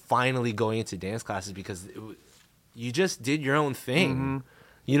me finally going into dance classes because you just did your own thing.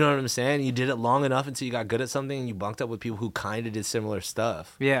 You know what I'm saying? You did it long enough until you got good at something and you bunked up with people who kind of did similar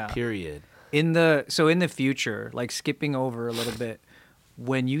stuff. Period. In the future, like skipping over a little bit,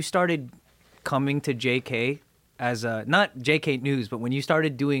 when you started coming to JK as not JK News, but when you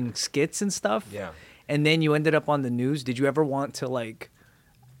started doing skits and stuff, and then you ended up on the news, did you ever want to like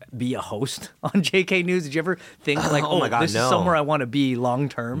be a host on JK News? Did you ever think like, oh my God, this is somewhere I want to be long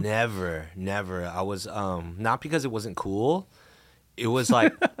term? Never. I was not because it wasn't cool. It was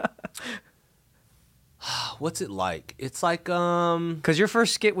like what's it like? It's like because your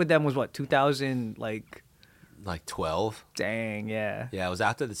first skit with them was what, 2000 like 12. Dang, yeah. Yeah, it was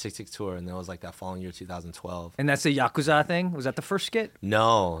after the 6 tour, and then it was like that following year, 2012. And that's the Yakuza thing? Was that the first skit?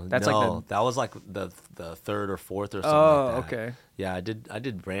 No, that was like the third or fourth or something. Oh, like that. Okay. Yeah, I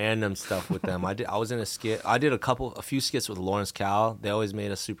did random stuff with them. I was in a skit. I did a few skits with Lawrence Cal. They always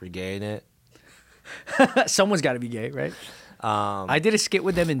made us super gay in it. Someone's got to be gay, right? I did a skit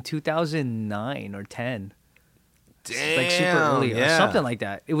with them in 2009 or 10. Damn, like super early or something like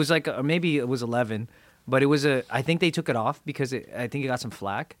that. It was like, or maybe it was 11, but it was I think they took it off because I think it got some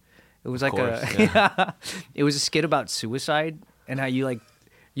flack. It was like it was a skit about suicide and how you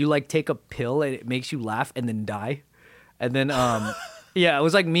take a pill and it makes you laugh and then die. And then, it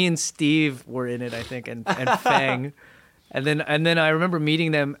was like me and Steve were in it, I think, and Fang. And then I remember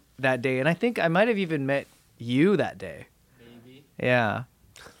meeting them that day. And I think I might have even met you that day. Yeah.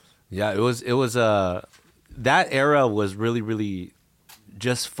 Yeah, it was that era was really, really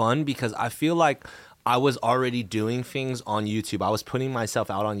just fun because I feel like I was already doing things on YouTube. I was putting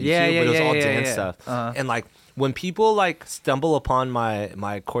myself out on YouTube, but it was all dance stuff. And like when people like stumble upon my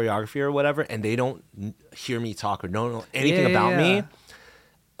choreography or whatever and they don't hear me talk or don't know anything about me,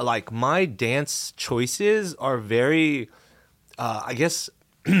 like my dance choices are very I guess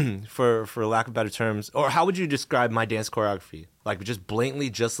for lack of better terms, or how would you describe my dance choreography? Like just blatantly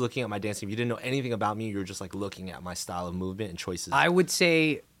just looking at my dancing. If you didn't know anything about me, you were just like looking at my style of movement and choices. I would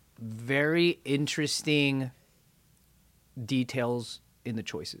say very interesting details in the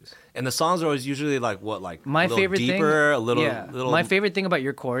choices. And the songs are always usually like what, like my a little favorite deeper, thing, little. My favorite thing about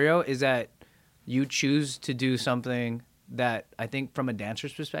your choreo is that you choose to do something that I think from a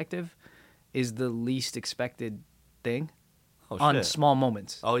dancer's perspective is the least expected thing. On small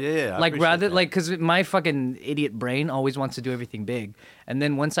moments. Oh yeah. Like rather that. Like because my fucking idiot brain always wants to do everything big, and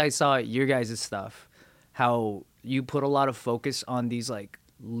then once I saw your guys' stuff, how you put a lot of focus on these like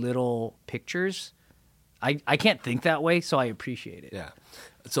little pictures, I can't think that way, so I appreciate it. Yeah.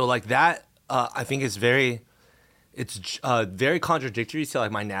 So like that, I think it's very contradictory to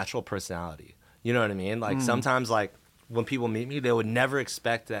like my natural personality. You know what I mean? Like sometimes like when people meet me, they would never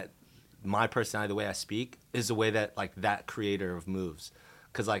expect that my personality, the way I speak, is the way that like that creator moves.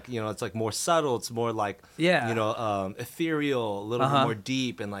 Because like, you know, it's like more subtle. It's more like, you know, ethereal, a little bit more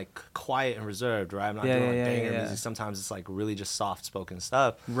deep and like quiet and reserved, right? I'm not doing like banger music. Sometimes it's like really just soft spoken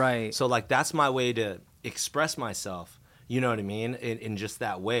stuff. Right. So like that's my way to express myself. You know what I mean? In just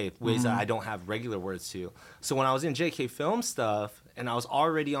that way, ways that I don't have regular words to. So when I was in JK Film stuff and I was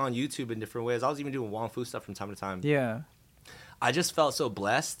already on YouTube in different ways, I was even doing Wong Fu stuff from time to time. Yeah. I just felt so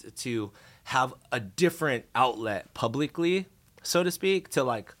blessed to have a different outlet publicly, so to speak, to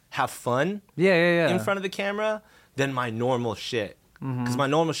like have fun in front of the camera than my normal shit. because my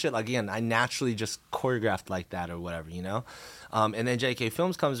normal shit, like, again, I naturally just choreographed like that or whatever, you know. And then JK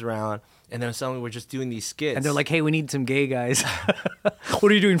Films comes around, and then suddenly we're just doing these skits. And they're like, "Hey, we need some gay guys.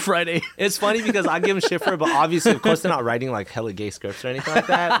 What are you doing Friday?" It's funny because I give them shit for it, but obviously, of course, they're not writing like hella gay scripts or anything like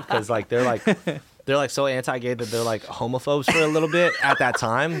that, because like they're like so anti-gay that they're like homophobes for a little bit at that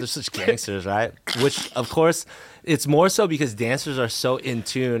time. They're such gangsters, right? Which, of course, it's more so because dancers are so in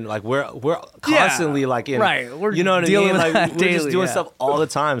tune. Like we're constantly like in, right. We're you know what I dealing mean? with Like that we're daily, just doing yeah. stuff all the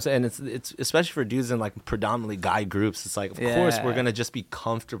time. So, and it's especially for dudes in like predominantly guy groups. It's like, of course, we're gonna just be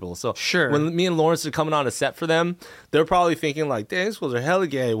comfortable. So Sure. when me and Lawrence are coming on a set for them, they're probably thinking like, "Dang, these fools are hella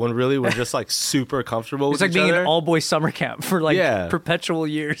gay," when really we're just like super comfortable. It's with like each being other. in all boys summer camp for like Yeah. perpetual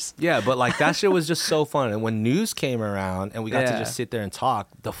years. Yeah, but like that shit was just so fun. And when news came around and we got to Yeah. just sit there and talk,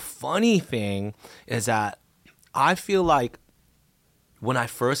 the funny thing is that I feel like when I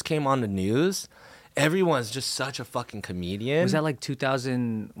first came on the news, everyone's just such a fucking comedian. Was that like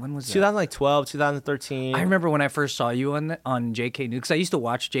 2000? When was that? 2012, 2013? I remember when I first saw you on JK News, because I used to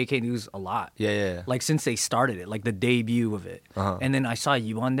watch JK News a lot. Yeah. Like since they started it, like the debut of it. Uh-huh. And then I saw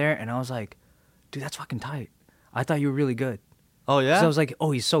you on there, and I was like, dude, that's fucking tight. I thought you were really good. Oh, yeah? So I was like,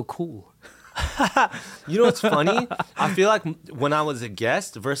 oh, he's so cool. You know what's funny? I feel like when I was a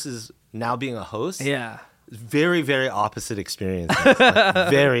guest versus now being a host, Yeah. very, very opposite experiences. Like,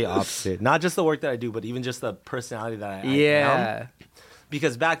 very opposite. Not just the work that I do, but even just the personality that I am. Yeah.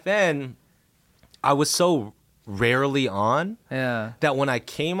 Because back then, I was so rarely on Yeah. that when I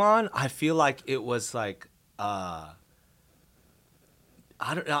came on, I feel like it was like, I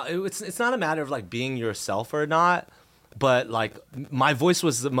don't know. It's not a matter of like being yourself or not, but like my voice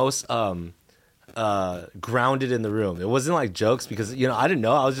was the most grounded in the room. It wasn't like jokes because, you know, I didn't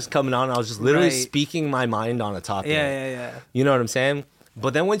know. I was just coming on and I was just literally Right. speaking my mind on a topic. Yeah. You know what I'm saying?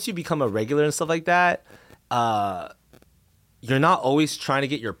 But then once you become a regular and stuff like that, you're not always trying to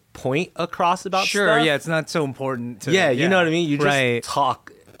get your point across about Sure, stuff. yeah, it's not so important to... Yeah, you know what I mean? You just Right.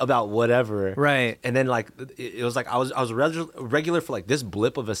 talk about whatever. Right. And then like it was like I was a regular for like this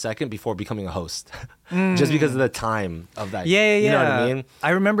blip of a second before becoming a host. Just because of the time of that. Yeah. You know what I mean? I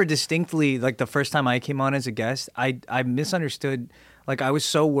remember distinctly, like the first time I came on as a guest, I misunderstood. Like I was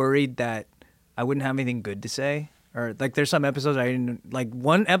so worried that I wouldn't have anything good to say, or like there's some episodes I didn't like.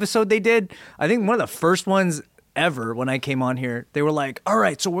 One episode they did, I think one of the first ones ever when I came on here, they were like, "All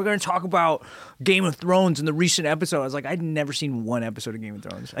right, so we're gonna talk about Game of Thrones in the recent episode." I was like, I'd never seen one episode of Game of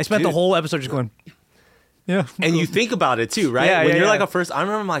Thrones. I spent the Dude. whole episode just going, "Yeah." And you think about it too, right? Yeah, when yeah, you're yeah. like a first, I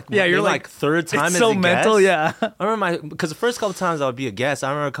remember like Yeah, you're maybe, like, third time it's as so a mental, guest. yeah. I remember because the first couple times I would be a guest, I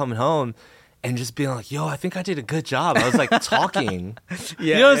remember coming home and just being like, "Yo, I think I did a good job." I was like talking. Yeah,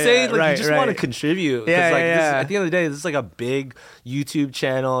 you know what I'm yeah, saying? Like right, you just want to right. contribute. 'Cause, Yeah, like, yeah, this is- yeah. at the end of the day, this is like a big YouTube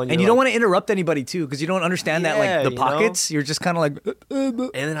channel, And you don't want to interrupt anybody too, because you don't understand that, Yeah, like the you know? pockets. You're just kind of like, And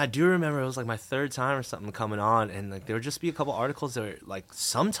then I do remember it was like my third time or something coming on, and like there would just be a couple articles that were like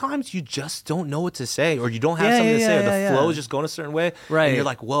sometimes you just don't know what to say, or you don't have Yeah, something to yeah, say, or yeah, the yeah. flow is just going a certain way, Right. And you're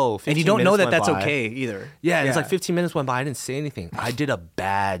like, whoa, 15 and you don't know minutes that that's went by. okay either. Yeah, and it's like 15 minutes went by, I didn't say anything. I did a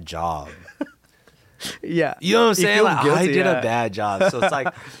bad job. Yeah. You know what I'm saying? feel Like, I guilty, did yeah. a bad job. So it's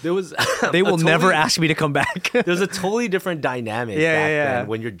like there was They will never totally, ask me to come back. There's a totally different dynamic Yeah, back yeah, yeah. then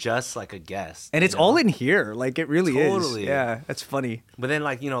when you're just like a guest. And it's you know? all in here. Like, it really is. Totally. Yeah, that's funny. But then,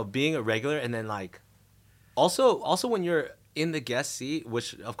 like, you know, being a regular, and then like, also when you're in the guest seat,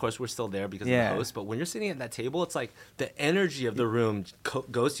 which of course we're still there because Yeah. of the host, but when you're sitting at that table, it's like the energy of the room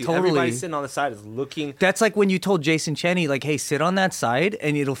goes to you. Totally. Everybody sitting on the side is looking. That's like when you told Jason Cheney, like, hey, sit on that side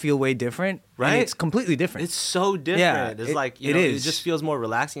and it'll feel way different. And Right? it's completely different. It's so different. Yeah, It's it- like, you it know, is. it just feels more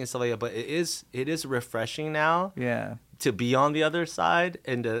relaxing and stuff like that. But it is refreshing now. yeah. To be on the other side,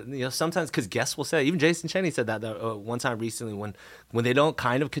 and you know, sometimes because guests will say, even Jason Cheney said that one time recently when they don't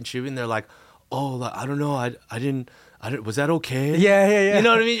kind of contribute, and they're like, "Oh, like, I don't know, I didn't, was that okay?" Yeah. You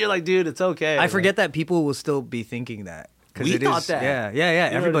know what I mean? You're like, dude, it's okay. I forget that people will still be thinking that. 'Cause We it thought is- that. Yeah. You know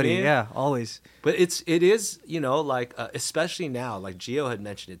what I Everybody. mean? Yeah, always. But it is, you know, like especially now, like Gio had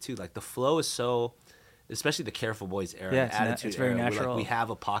mentioned it too. Like the flow is so, especially the Careful Boys era, Yeah, the it's attitude it's very era. natural. We have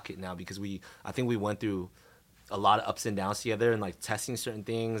a pocket now because I think we went through a lot of ups and downs together, and like testing certain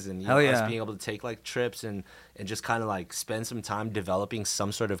things, and you know, Hell us yeah. being able to take like trips and just kind of like spend some time developing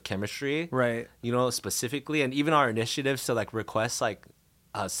some sort of chemistry, Right. you know, specifically. And even our initiatives to like request like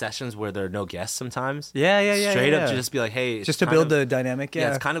sessions where there are no guests sometimes. Yeah. Straight up yeah. to just be like, hey, it's Just to kind build of- the dynamic. yeah, Yeah.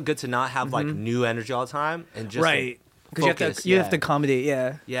 it's kind of good to not have like new energy all the time and just like, Right. focus. You have to accommodate.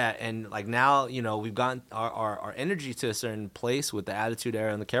 Yeah. Yeah, and like now, we've gotten our energy to a certain place with the Attitude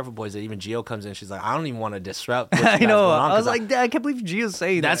Era and the Careful Boys that even Gio comes in. She's like, I don't even want to disrupt what you I guys know. going on, I was like, Dad, I can't believe Gio's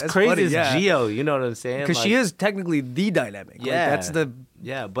saying that. that's crazy. funny. It's Gio, you know what I'm saying? Because she is technically the dynamic. Yeah, Like, that's the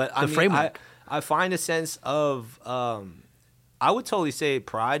but I mean, framework. I find a sense of I would totally say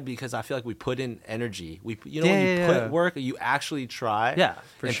pride because I feel like we put in energy. When you put work, you actually try. Yeah,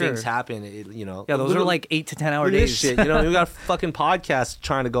 for and sure. things happen. Yeah, those are like 8 to 10 hour Look at days. this shit. We got a fucking podcast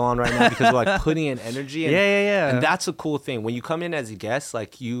trying to go on right now because we're like putting in energy. And, Yeah. And that's a cool thing. When you come in as a guest,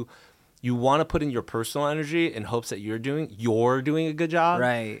 like you want to put in your personal energy in hopes that you're doing a good job.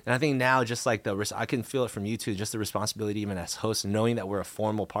 Right. And I think now just like I can feel it from you too, just the responsibility even as hosts, knowing that we're a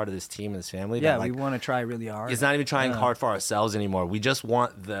formal part of this team and this family. Yeah, that, like, we want to try really hard. it's not even trying hard for ourselves anymore. We just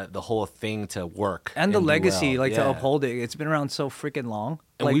want the whole thing to work. And the do legacy, well. to uphold it. It's been around so freaking long.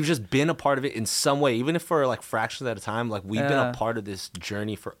 And Like, we've just been a part of it in some way, even if for like fractions at a time. Like we've been a part of this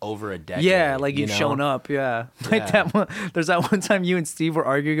journey for over a decade. yeah, like you've shown up. Yeah. Like Yeah. that one. There's that one time you and Steve were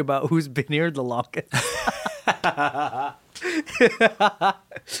arguing about who's been here the longest.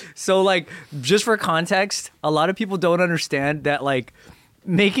 So like, just for context, a lot of people don't understand that like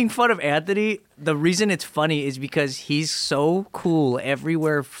making fun of Anthony, the reason it's funny is because he's so cool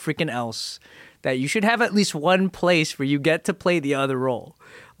everywhere freaking else that you should have at least one place where you get to play the other role.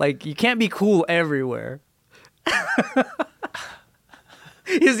 Like, you can't be cool everywhere.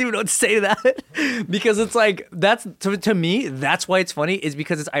 He doesn't even know what to say to that because it's like that's to me that's why it's funny is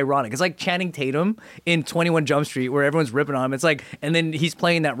because it's ironic. It's like Channing Tatum in 21 Jump Street where everyone's ripping on him. It's like and then he's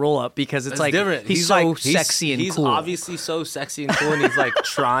playing that roll up because it's like different. he's so like, sexy and he's cool. He's obviously so sexy and cool, and he's like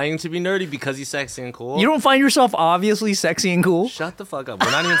trying to be nerdy because he's sexy and cool. You don't find yourself obviously sexy and cool? Shut the fuck up.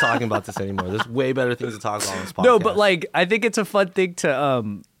 We're not even talking about this anymore. There's way better things to talk about on this podcast. No, but like I think it's a fun thing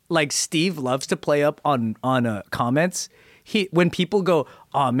to like Steve loves to play up on comments. When people go,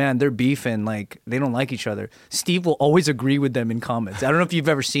 oh man, they're beefing, like they don't like each other, Steve will always agree with them in comments. I don't know if you've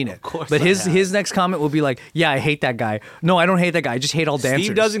ever seen it. Of course but I his have. next comment will be like, yeah, I hate that guy. No, I don't hate that guy. I just hate all dancers.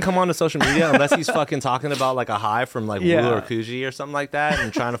 Steve doesn't come on to social media unless he's fucking talking about like a high from like Yeah. Wu or Kuji or something like that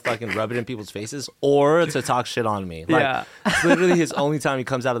and trying to fucking rub it in people's faces or to talk shit on me. Like, Yeah. it's literally his only time he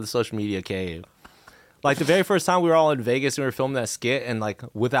comes out of the social media cave. Like the very first time we were all in Vegas and we were filming that skit and like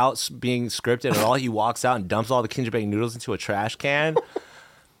without being scripted at all, he walks out and dumps all the Kinja Bang noodles into a trash can.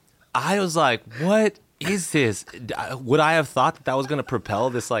 I was like, what is this? Would I have thought that was going to propel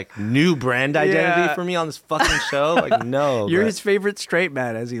this like new brand identity Yeah. for me on this fucking show? Like, no. You're but his favorite straight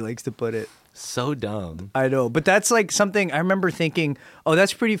man, as he likes to put it. so dumb. I know, but that's like something I remember thinking, oh,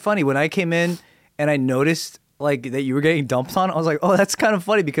 that's pretty funny. When I came in and I noticed like that you were getting dumped on, I was like, oh, that's kind of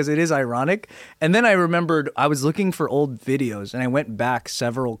funny because it is ironic. And then I remembered I was looking for old videos and I went back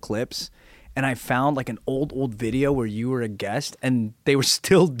several clips and I found like an old video where you were a guest and they were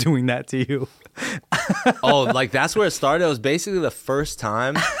still doing that to you. Oh, like that's where it started. It was basically the first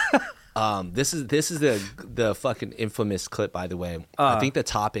time. This is the fucking infamous clip, by the way. I think the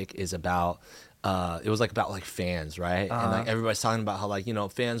topic is about. It was like about like fans, right? And like everybody's talking about how like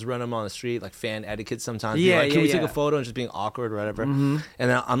fans run them on the street, like fan etiquette sometimes. Being Yeah, like, can we take yeah. a photo and just being awkward or whatever? And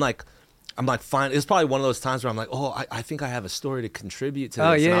then I'm like, fine. It's probably one of those times where I'm like, oh, I think I have a story to contribute to this.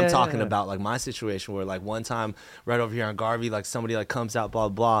 Oh, And yeah, I'm yeah, talking yeah. about like my situation where like one time right over here on Garvey, like somebody like comes out, blah,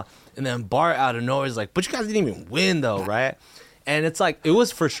 blah. And then Bart out of nowhere is like, but you guys didn't even win though, right? And it's like, it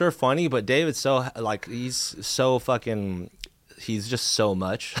was for sure funny, but David's so like, he's so fucking, he's just so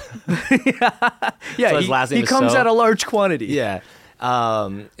much. Yeah, So his last name he is comes So. at a large quantity. Yeah.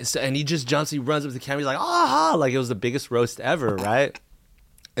 And he just jumps, he runs up to the camera, he's like, ah, like it was the biggest roast ever, right?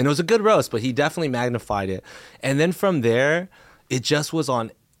 And it was a good roast, but he definitely magnified it. And then from there, it just was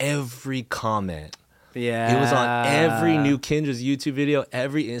on every comment. Yeah. It was on every new Kindra's YouTube video,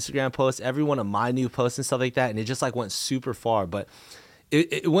 every Instagram post, every one of my new posts and stuff like that. And it just like went super far. But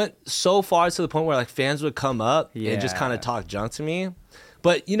it went so far to the point where like fans would come up and just Yeah. kind of talk junk to me.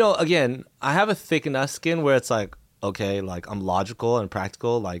 But again, I have a thick enough skin where it's like, okay, like I'm logical and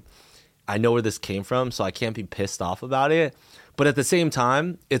practical. Like I know where this came from, so I can't be pissed off about it. But at the same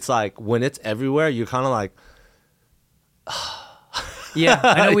time, it's like when it's everywhere, you're kind of like, Yeah,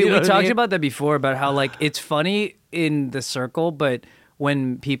 I know we You know what I talked mean? about that before about how like it's funny in the circle, but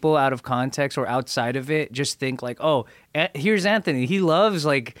when people out of context or outside of it just think like, oh, here's Anthony. He loves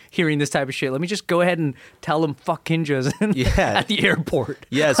like hearing this type of shit. Let me just go ahead and tell him fuck Kinjas at the airport.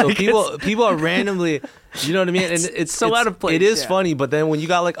 Yeah, so people are randomly, you know what I mean? And it's so out of place. It is funny, but then when you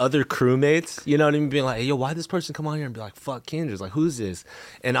got like other crewmates, you know what I mean, being like, hey, yo, why this person come on here and be like, fuck Kinjas? Like, who's this?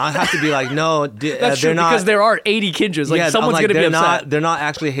 And I have to be like, no, that's true, they're not, because there are 80 Kinjas. Like, someone's like, gonna be upset. They're not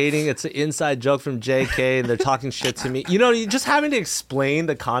actually hating. It's an inside joke from JK, and they're talking shit to me. You know, you just having to explain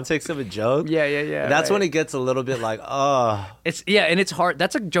the context of a joke. Yeah. That's when it gets a little bit like, oh. And it's hard.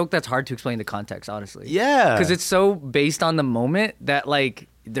 That's a joke that's hard to explain the context, honestly. Yeah. Because it's so based on the moment that, like,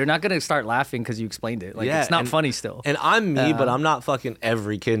 they're not going to start laughing because you explained it. Like, it's not funny still. And I'm me, but I'm not fucking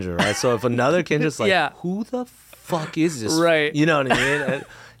every Kinja, right? So if another Kinja's like, who the fuck is this? Right. You know what I mean?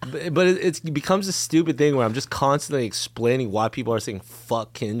 But it becomes a stupid thing where I'm just constantly explaining why people are saying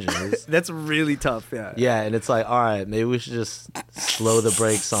fuck Kinjas. That's really tough, yeah. Yeah, and it's like, all right, maybe we should just slow the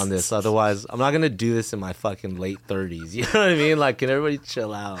brakes on this. Otherwise, I'm not going to do this in my fucking late 30s. You know what I mean? Like, can everybody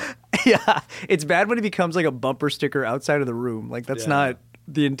chill out? Yeah, it's bad when it becomes like a bumper sticker outside of the room. Like, that's not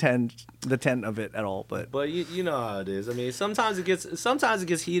the intent of it at all. But you know how it is. I mean, sometimes it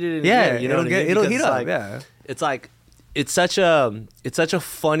gets heated in yeah, here, you know it'll heat up. Like, yeah, it's like it's such a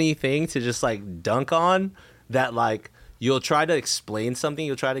funny thing to just like dunk on that. Like, you'll try to explain something,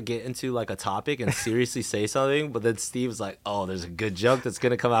 you'll try to get into like a topic and seriously say something, but then Steve's like, oh, there's a good joke that's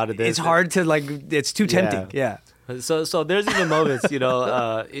gonna come out of this. It's hard to like. It's too tempting. Yeah. So there's even moments, you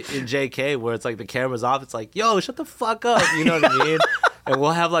know, in JK where it's like the camera's off. It's like, yo, shut the fuck up. You know what I mean? And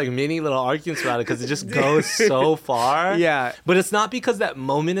we'll have like mini little arguments about it because it just goes so far. Yeah. But it's not because that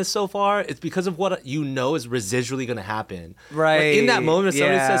moment is so far. It's because of what you know is residually going to happen. Right. Like, in that moment, if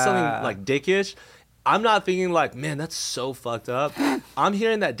somebody says something like dickish, I'm not thinking like, man, that's so fucked up. I'm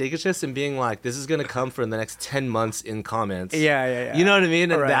hearing that dickishness and being like, this is going to come for the next 10 months in comments. Yeah. You know what I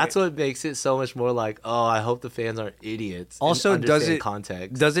mean? And that's what makes it so much more like, oh, I hope the fans aren't idiots. Also, does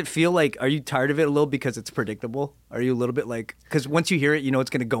it feel like, are you tired of it a little because it's predictable? Are you a little bit like, because once you hear it, you know it's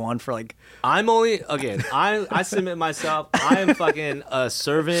going to go on for like. I submit myself, I am fucking a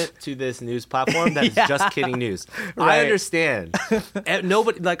servant to this news platform that is just kidding news. Right. I understand. And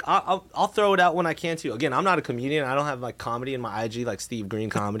nobody, like, I'll throw it out when I can too. Again, I'm not a comedian. I don't have like comedy in my IG like Steve Green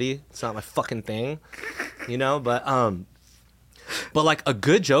comedy. It's not my fucking thing, you know. But like a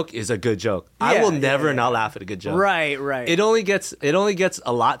good joke is a good joke. I will never not laugh at a good joke. Right. It only gets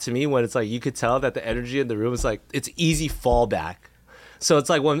a lot to me when it's like you could tell that the energy in the room is like it's easy fallback. So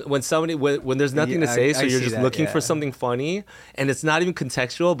it's like when somebody when there's nothing to say, so you're just looking for something funny, and it's not even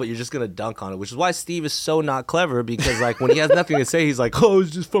contextual, but you're just gonna dunk on it, which is why Steve is so not clever, because like when he has nothing to say, he's like, oh,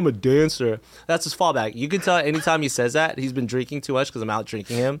 it's just from a dancer. That's his fallback. You can tell anytime he says that he's been drinking too much because I'm out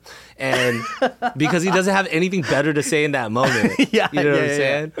drinking him, and because he doesn't have anything better to say in that moment. You know what I'm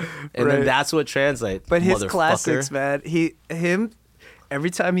saying? And then that's what translates. But his classics, man. Every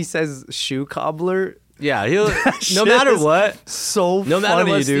time he says shoe cobbler. Yeah, he'll no matter what. So no funny, matter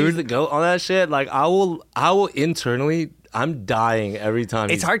what, dude. Steve's the goat on that shit. Like I will internally. I'm dying every time.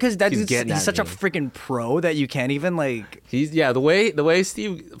 It's hard because that dude's he's such a freaking pro that you can't even like. The way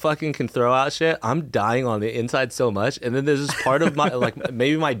Steve fucking can throw out shit. I'm dying on the inside so much, and then there's this part of my like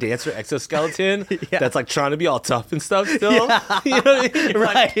maybe my dancer exoskeleton that's like trying to be all tough and stuff still. Yeah. You know what I mean?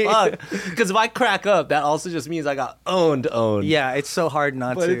 Right. Because if I crack up, that also just means I got owned. Yeah, it's so hard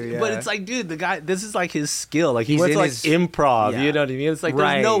not to. But it's like, dude, the guy. This is like his skill. Like he's went to like his, improv. You know what I mean? It's like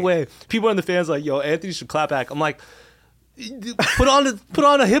there's no way. People in the fans like, yo, Anthony should clap back. I'm like. Put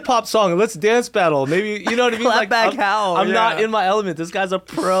on a hip hop song and let's dance battle. Maybe you know what I mean. Clap back how? I'm not in my element. This guy's a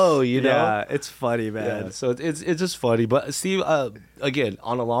pro. You know. Yeah, it's funny, man. Yeah, so it's just funny. But Steve, again,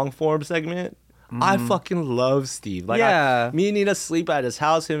 on a long form segment, I fucking love Steve. Like, me and Nina sleep at his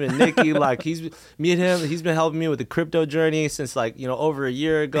house. Him and Nikki, like he's been helping me with the crypto journey since like over a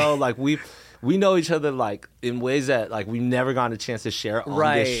year ago. Like we know each other like in ways that like we've never gotten a chance to share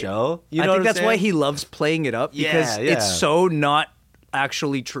on this show. You know I think that's why he loves playing it up because it's so not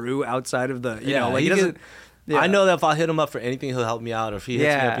actually true outside of the you know like he doesn't. I know that if I hit him up for anything, he'll help me out. Or if he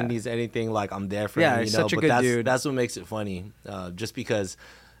hits me up and needs anything, like I'm there for him. He's such a good dude. That's what makes it funny. Just because.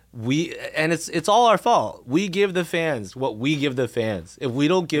 It's all our fault. We give the fans what we give the fans. If we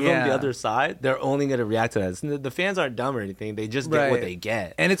don't give them the other side, they're only going to react to that. The fans aren't dumb or anything. They just get what they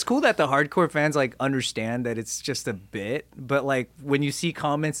get. And it's cool that the hardcore fans like understand that it's just a bit. But like when you see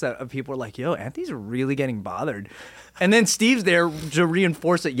comments that of people are like, "Yo, Anthony's really getting bothered," and then Steve's there to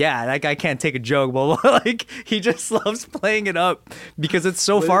reinforce it. Yeah, that guy can't take a joke. But like he just loves playing it up because it's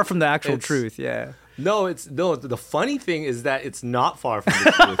so far from the actual truth. Yeah. No, the funny thing is that it's not far from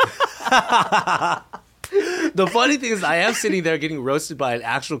the truth. The funny thing is I am sitting there getting roasted by an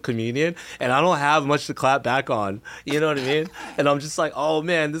actual comedian, and I don't have much to clap back on. You know what I mean? And I'm just like, oh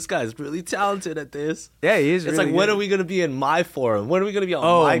man, this guy's really talented at this. Yeah, he is. It's really like, when good. are we gonna be in my forum? When are we gonna be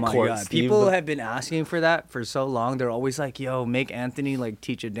on my court, Steve? People have been asking for that for so long. They're always like, yo, make Anthony like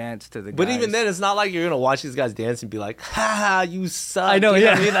teach a dance to the guys. But even then, it's not like you're gonna watch these guys dance and be like, "Ha, you suck." I know, you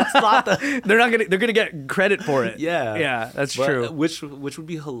yeah. What I mean, that's not the. They're gonna get credit for it. Yeah, yeah, that's But, true. Which would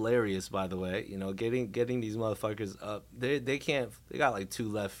be hilarious, by the way. You know, getting these motherfuckers up. They can't. They got like 2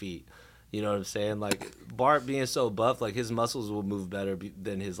 left feet. You know what I'm saying? Like Bart being so buff, like his muscles will move better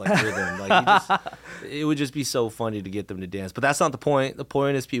than his like rhythm. Like it would just be so funny to get them to dance. But that's not the point. The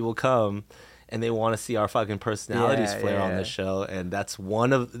point is people come and they want to see our fucking personalities flare on the show, and that's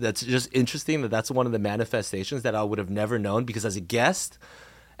just interesting that's one of the manifestations that I would have never known, because as a guest,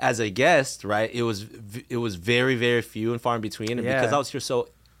 right, it was very, very few and far in between, and because I was here so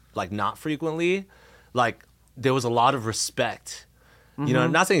like not frequently, like there was a lot of respect. You know,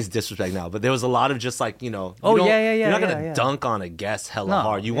 I'm not saying it's disrespect now, but there was a lot of just like, you know, you're not going to dunk on a guest hella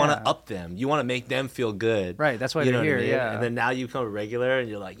hard. You want to up them. You want to make them feel good. Right, that's why you they're know here, what I mean? yeah. And then now you become a regular and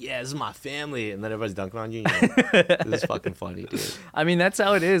you're like, yeah, this is my family. And then everybody's dunking on you. And you're like, this is fucking funny, dude. I mean, that's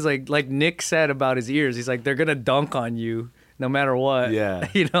how it is. Like Nick said about his ears. He's like, they're going to dunk on you no matter what. Yeah.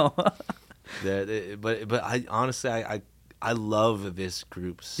 You know? But I honestly, I love this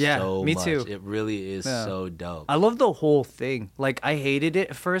group so me much. too. It really is so dope. I love the whole thing. Like, I hated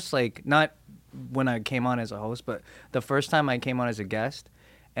it at first, like, not when I came on as a host, but the first time I came on as a guest.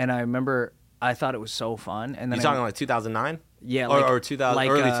 And I remember I thought it was so fun. And then You talking like 2009? Yeah, or 2000,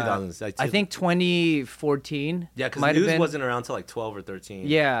 like, early 2000s. Like I think 2014. Yeah, because news wasn't around until like 12 or 13.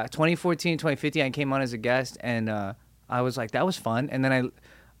 Yeah, 2014, 2015, I came on as a guest, and I was like, that was fun. And then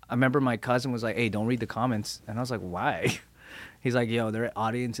I remember my cousin was like, hey, don't read the comments. And I was like, why? He's like, yo, their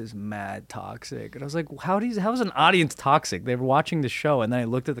audience is mad toxic. And I was like, how is an audience toxic? They were watching the show. And then I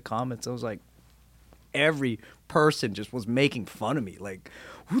looked at the comments. I was like, every person just was making fun of me. Like,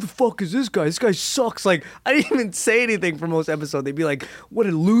 who the fuck is this guy? This guy sucks. Like, I didn't even say anything for most episodes. They'd be like, what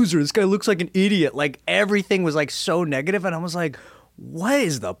a loser. This guy looks like an idiot. Like, everything was like so negative. And I was like, what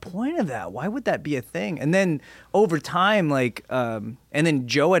is the point of that? Why would that be a thing? And then over time, like, and then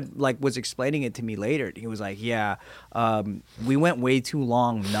Joe was explaining it to me later. He was like, yeah, we went way too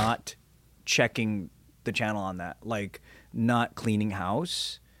long not checking the channel on that, like not cleaning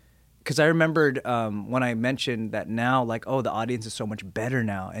house. Because I remembered when I mentioned that now, like, oh, the audience is so much better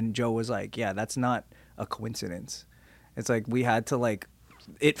now. And Joe was like, yeah, that's not a coincidence. It's like we had to, like,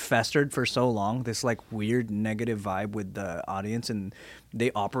 it festered for so long, this like weird negative vibe with the audience, and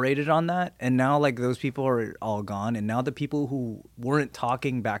they operated on that. And now like those people are all gone, and now the people who weren't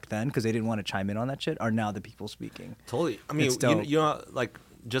talking back then because they didn't want to chime in on that shit are now the people speaking. Totally. I mean, you know, like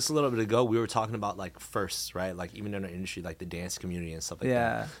just a little bit ago we were talking about like firsts, right? Like even in our industry, like the dance community and stuff like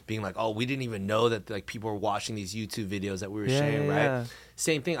that, being like, oh, we didn't even know that like people were watching these YouTube videos that we were sharing, right?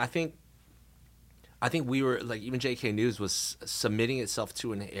 Same thing. I think we were like, even JK News was submitting itself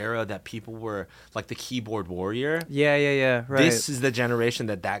to an era that people were like the keyboard warrior. Yeah, right. This is the generation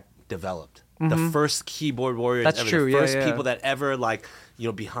that developed. The first keyboard warriors That's ever. true, The first yeah. people that ever, like, you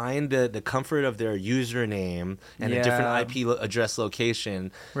know, behind the comfort of their username and a different IP address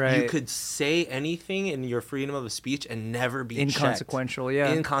location, you could say anything in your freedom of speech and never be inconsequential,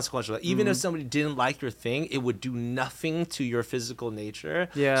 checked. Inconsequential. Even if somebody didn't like your thing, it would do nothing to your physical nature.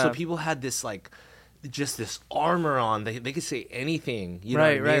 Yeah. So people had this, like, just this armor on. They could say anything, you know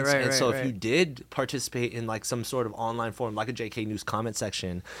what I mean? And so if you did participate in like some sort of online forum, like a JK News comment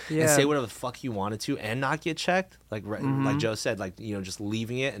section, and say whatever the fuck you wanted to and not get checked, like like Joe said, like, you know, just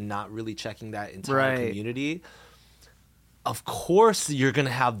leaving it and not really checking that entire community, of course you're gonna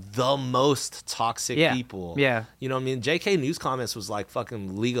have the most toxic people. Yeah. You know what I mean? JK News comments was like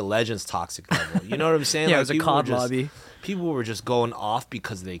fucking League of Legends toxic level. You know what I'm saying? Yeah, like, it was a COD lobby. People were just going off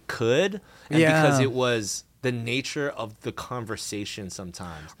because they could, and because it was the nature of the conversation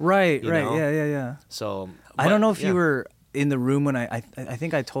sometimes. Right, you right. know? Yeah. So I don't know if you were in the room when I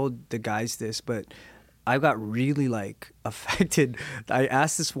think I told the guys this, but I got really like affected. I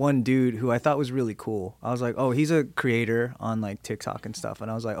asked this one dude who I thought was really cool. I was like, oh, he's a creator on like TikTok and stuff.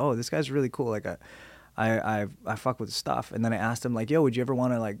 And I was like, oh, this guy's really cool. Like I fuck with his stuff. And then I asked him like, yo, would you ever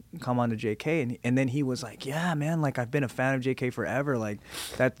want to like come on to JK? And then he was like, yeah, man, like I've been a fan of JK forever. Like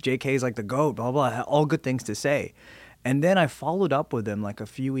that JK is like the GOAT, blah, blah, all good things to say. And then I followed up with him like a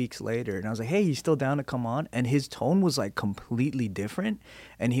few weeks later, and I was like, hey, you still down to come on? And his tone was like completely different.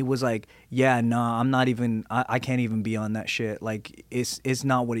 And he was like, yeah, nah, I'm not even, I can't even be on that shit. Like it's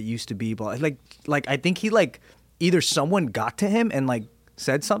not what it used to be. But like I think he like either someone got to him and like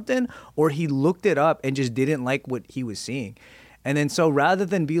said something, or he looked it up and just didn't like what he was seeing. And then so rather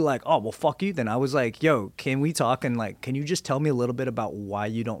than be like, oh, well, fuck you, then I was like, yo, can we talk? And like, can you just tell me a little bit about why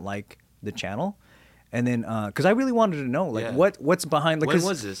you don't like the channel? And then, because I really wanted to know, like, what's behind. Like, when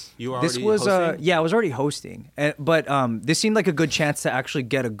was this? You were already this was, hosting? yeah, I was already hosting. But this seemed like a good chance to actually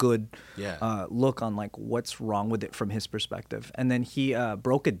get a good look on, like, what's wrong with it from his perspective. And then he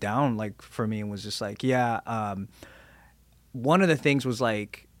broke it down, like, for me and was just like, one of the things was,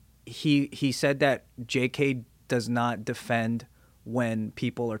 like, he said that JK does not defend when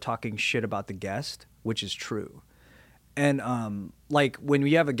people are talking shit about the guest, which is true. And like when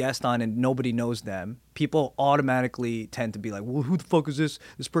we have a guest on and nobody knows them, people automatically tend to be like, well, who the fuck is this?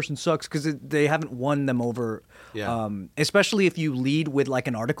 This person sucks, because they haven't won them over. Yeah. Especially if you lead with like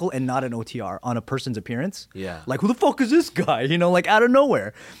an article and not an OTR on a person's appearance. Yeah. Like, who the fuck is this guy? You know, like out of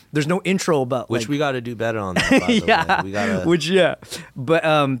nowhere. There's no intro about which like, we got to do better on that, by the way. We gotta... Which, yeah. But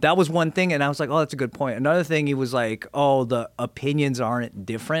that was one thing, and I was like, oh, that's a good point. Another thing, he was like, oh, the opinions aren't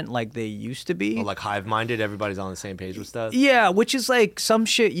different like they used to be. Oh, like hive-minded, everybody's on the same page with stuff? Yeah, which is like some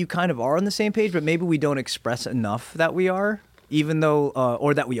shit you kind of are on the same page, but maybe we don't express enough that we are, even though,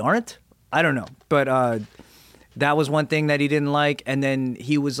 or that we aren't. I don't know. But that was one thing that he didn't like. And then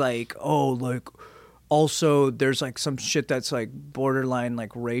he was like, oh, like, also there's like some shit that's like borderline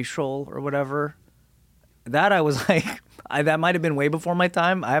like racial or whatever. That I was like, that might have been way before my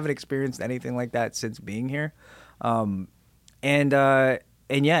time. I haven't experienced anything like that since being here. And yeah,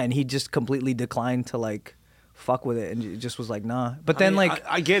 and he just completely declined to like fuck with it, and it just was like, nah. But then, I mean, like,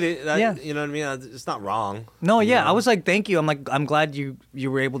 I get it. Yeah. You know what I mean? It's not wrong. No, yeah. I was like, thank you. I'm like, I'm glad you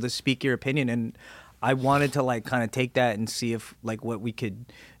were able to speak your opinion, and I wanted to like kind of take that and see if like what we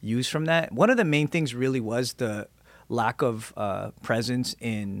could use from that. One of the main things really was the lack of presence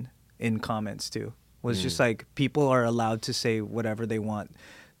in comments too. Was just like people are allowed to say whatever they want.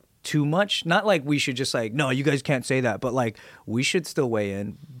 Too much, not like we should just like, no, you guys can't say that, but like we should still weigh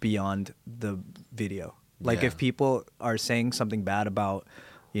in beyond the video. Like if people are saying something bad about,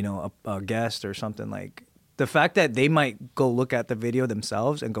 you know, a guest or something, like the fact that they might go look at the video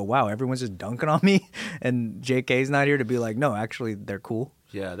themselves and go, wow, everyone's just dunking on me, and JK's not here to be like, no, actually they're cool.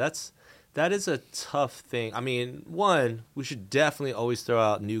 Yeah, that is a tough thing. I mean, one, we should definitely always throw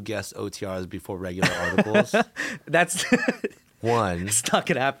out new guest OTRs before regular articles. That's one. It's not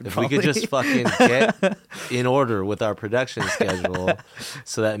gonna happen. If probably. we could just fucking get in order with our production schedule,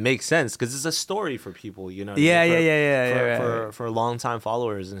 so that it makes sense, because it's a story for people, you know. Yeah. For longtime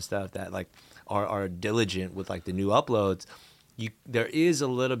followers and stuff that like are diligent with like the new uploads. There is a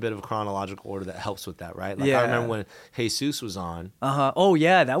little bit of chronological order that helps with that, right? Like I remember when Jesus was on. Oh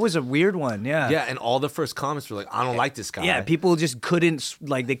yeah, that was a weird one. Yeah. Yeah, and all the first comments were like, "I don't like this guy." Yeah, people just couldn't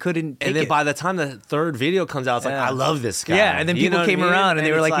they couldn't. Take and then it. by the time the third video comes out, it's like, "I love this guy." Yeah, and then people came around and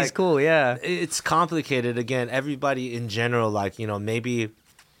they were like, "He's cool." Yeah, it's complicated. Again, everybody in general, like, you know, maybe.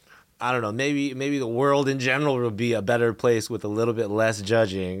 I don't know, maybe the world in general would be a better place with a little bit less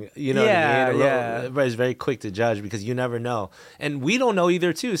judging. You know what I mean? Everybody's very quick to judge because you never know. And we don't know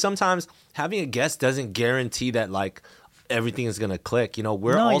either, too. Sometimes having a guest doesn't guarantee that, like, everything is going to click. You know,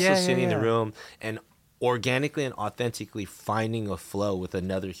 we're sitting in the room and organically and authentically finding a flow with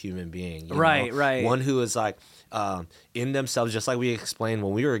another human being. You know? Right. One who is, like, in themselves, just like we explained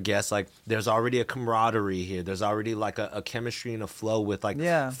when we were guests, like there's already a camaraderie here. There's already like a chemistry and a flow with like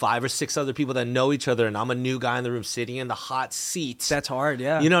 5 or 6 other people that know each other, and I'm a new guy in the room sitting in the hot seat. That's hard,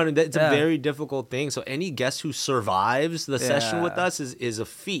 yeah. You know, it's a very difficult thing. So any guest who survives the session with us is a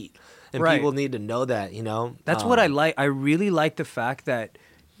feat, and people need to know that. You know, that's what I like. I really like the fact that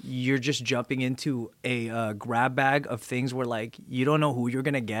you're just jumping into a grab bag of things where like you don't know who you're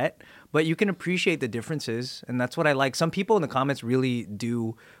gonna get, but you can appreciate the differences, and that's what I like. Some people in the comments really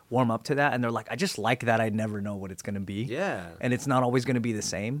do warm up to that, and they're like, I just like that I never know what it's gonna be. Yeah. And it's not always gonna be the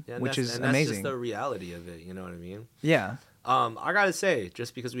same, which is amazing. That's just the reality of it, you know what I mean? Yeah. I gotta say,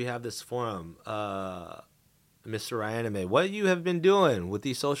 just because we have this forum, Mr. Ryanime, what you have been doing with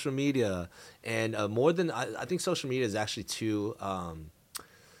these social media, and more than I think social media is actually too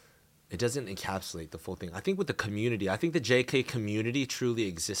it doesn't encapsulate the full thing. I think with the community, I think the JK community truly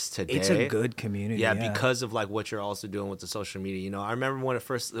exists today. It's a good community. Yeah, because of like what you're also doing with the social media. You know, I remember when it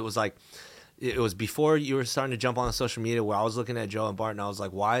was like, it was before you were starting to jump on social media, where I was looking at Joe and Bart and I was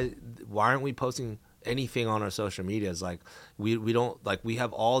like, why aren't we posting anything on our social medias? Like we don't, like, we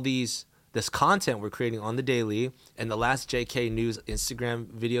have all this content we're creating on the daily, and the last JK News Instagram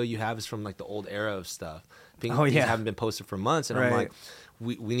video you have is from like the old era of stuff. Things haven't been posted for months, and I'm like,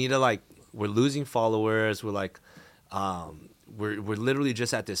 we need to, like, we're losing followers. We're like, we're literally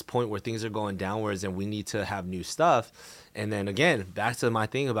just at this point where things are going downwards and we need to have new stuff. And then again, back to my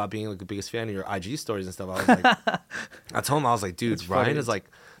thing about being like the biggest fan of your IG stories and stuff. I was like, I told him, I was like, dude, Ryan is like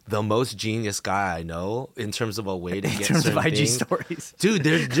the most genius guy I know in terms of a way to get in terms of IG things. stories. Dude,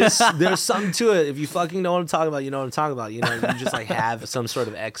 there's something to it. If you fucking know what I'm talking about, you know what I'm talking about. You know, you just like have some sort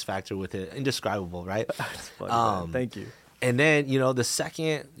of X factor with it. Indescribable, right? That's funny, man. Thank you. And then, you know, the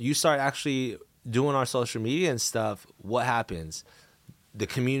second you start actually doing our social media and stuff, what happens? The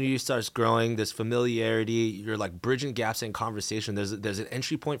community starts growing. There's familiarity. You're like bridging gaps in conversation. There's an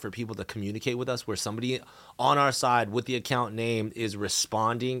entry point for people to communicate with us where somebody on our side with the account name is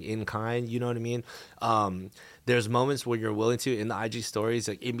responding in kind. You know what I mean? There's moments where you're willing to, in the IG stories,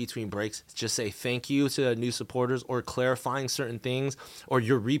 like in between breaks, just say thank you to new supporters or clarifying certain things, or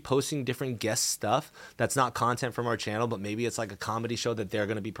you're reposting different guest stuff that's not content from our channel, but maybe it's like a comedy show that they're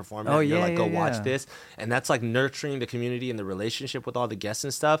going to be performing. You're like, go watch this. And that's like nurturing the community and the relationship with all the guests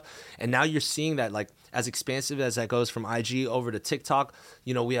and stuff. And now you're seeing that, like, as expansive as that goes from IG over to TikTok,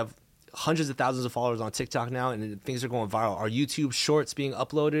 you know, we have hundreds of thousands of followers on TikTok now, and things are going viral. Our YouTube shorts being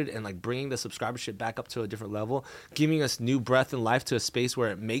uploaded and like bringing the subscribership back up to a different level, giving us new breath and life to a space where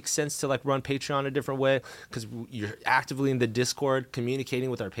it makes sense to like run Patreon a different way because you're actively in the Discord communicating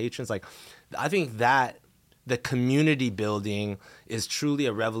with our patrons. Like, I think that the community building is truly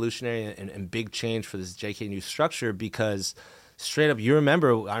a revolutionary and big change for this JK News structure because straight up, I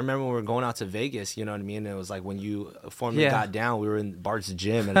remember when we were going out to Vegas, you know what I mean? And it was like when you formally got down, we were in Bart's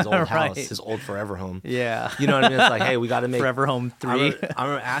gym at his old house, his old forever home. Yeah. You know what I mean? It's like, hey, we got to make Forever Home 3. I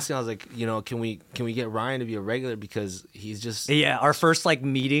remember asking, I was like, you know, can we get Ryan to be a regular because he's just our first like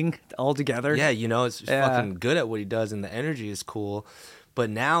meeting all together. Yeah, you know, it's fucking good at what he does and the energy is cool. But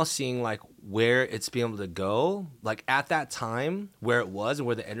now seeing like where it's being able to go, like at that time where it was and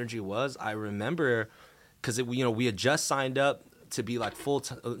where the energy was, I remember because you know, we had just signed up to be like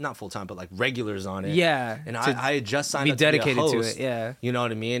not full time, but like regulars on it. Yeah. And I had just signed up dedicated to be a host, to it. Yeah. You know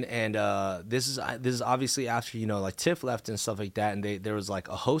what I mean? And this is obviously after, you know, like Tiff left and stuff like that, and there was like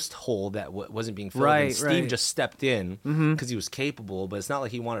a host hole that wasn't being filled. Right. And Steve just stepped in because he was capable, but it's not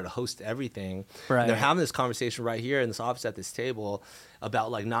like he wanted to host everything. Right. And they're having this conversation right here in this office at this table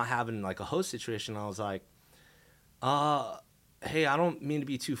about like not having like a host situation. I was like, hey, I don't mean to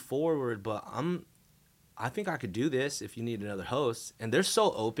be too forward, but I think I could do this if you need another host. And they're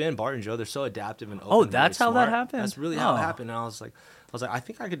so open, Bart and Joe, they're so adaptive and open. Oh, that's how that happened? That's really how it happened. And I was like, I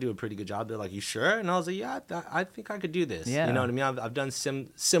think I could do a pretty good job. They're like, you sure? And I was like, yeah, I think I could do this. Yeah. You know what I mean? I've done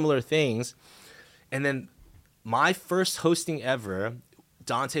similar things. And then my first hosting ever,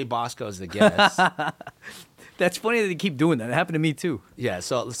 Dante Bosco is the guest. That's funny that they keep doing that. It happened to me too. Yeah,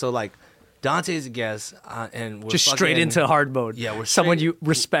 so like Dante's a guest, and we're just straight into hard mode. Yeah, we're someone you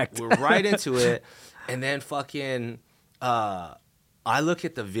respect. We're right into it. And then fucking, I look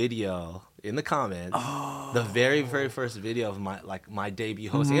at the video in the comments, the very, very first video of my debut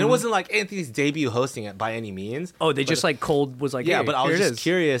hosting. And it wasn't like Anthony's debut hosting it by any means. Oh, they just like cold was like, yeah, hey, but I was just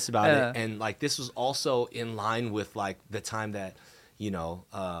curious about Yeah. it. And like this was also in line with like the time that, you know,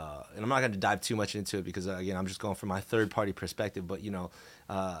 and I'm not going to dive too much into it because again, I'm just going from my third party perspective, but you know,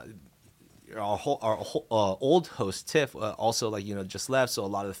 our old host Tiff also like, you know, just left, so a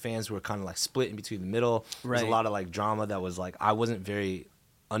lot of the fans were kind of like split in between the middle. There's a lot of like drama that was like I wasn't very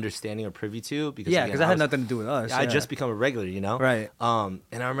understanding or privy to because because that had nothing to do with us. I just become a regular, you know, right? And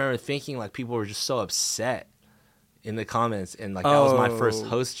I remember thinking like people were just so upset in the comments, and like that was my first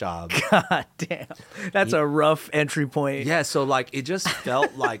host job. God damn, that's a rough entry point. Yeah, so like it just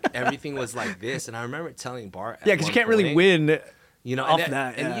felt like everything was like this, and I remember telling Bart, because you can't really win. You know, off and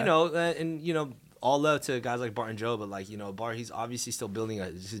that, and you know, all love to guys like Bart and Joe, but like, you know, Bart, he's obviously still building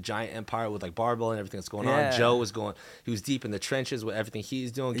his giant empire with like barbell and everything that's going on. Joe he was deep in the trenches with everything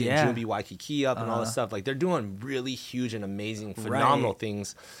he's doing, getting Jumbi Waikiki up and all this stuff. Like they're doing really huge and amazing, phenomenal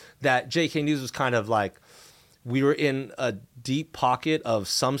things that JK News was kind of like, we were in a deep pocket of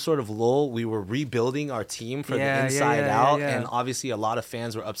some sort of lull. We were rebuilding our team from the inside out. And obviously a lot of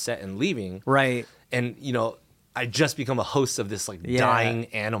fans were upset and leaving. Right. And, you know, I just become a host of this like dying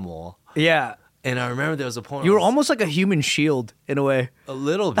animal. Yeah. And I remember there was a point you were almost like a human shield in a way. A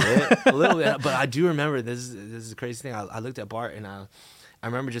little bit. But I do remember this is the crazy thing. I looked at Bart and I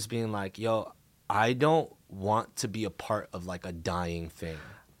remember just being like, yo, I don't want to be a part of like a dying thing.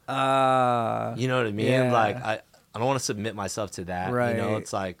 You know what I mean? Yeah. Like I don't want to submit myself to that. Right. You know,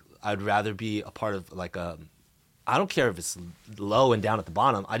 it's like I'd rather be a part of like I don't care if it's low and down at the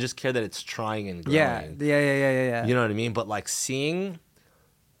bottom. I just care that it's trying and growing. Yeah. You know what I mean? But like seeing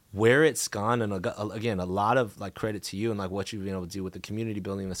where it's gone, and again, a lot of like credit to you and like what you've been able to do with the community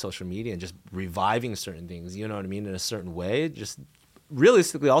building and the social media and just reviving certain things, you know what I mean, in a certain way, just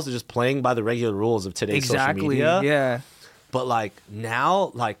realistically also just playing by the regular rules of today's social media. Yeah. But like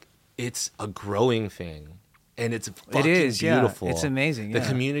now, like it's a growing thing. And it's fucking beautiful. Yeah. It's amazing. The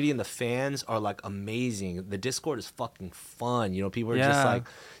community and the fans are like amazing. The Discord is fucking fun. You know, people are just like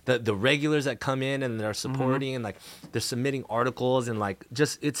the regulars that come in and they're supporting and like they're submitting articles and like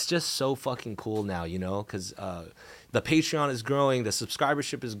it's just so fucking cool now, you know, because the Patreon is growing, the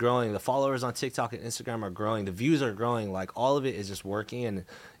subscribership is growing, the followers on TikTok and Instagram are growing, the views are growing. Like all of it is just working, and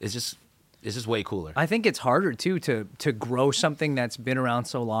it's just way cooler. I think it's harder too to grow something that's been around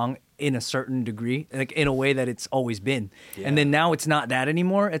so long in a certain degree, like in a way that it's always been. Yeah. And then now it's not that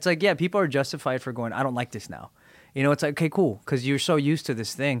anymore. It's like, yeah, people are justified for going, I don't like this now. You know, it's like, okay, cool, because you're so used to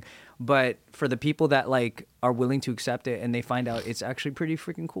this thing. But for the people that like are willing to accept it and they find out it's actually pretty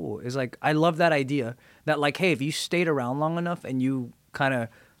freaking cool, it's like, I love that idea that like, hey, if you stayed around long enough and you kind of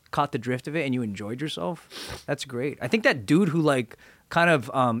caught the drift of it and you enjoyed yourself, that's great. I think that dude who like kind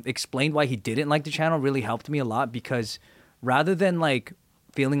of explained why he didn't like the channel really helped me a lot, because rather than like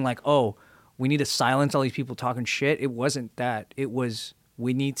feeling like, oh, we need to silence all these people talking shit, it wasn't that. It was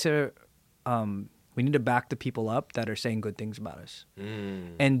we need to back the people up that are saying good things about us.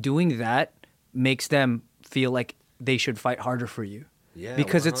 And doing that makes them feel like they should fight harder for you. Yeah,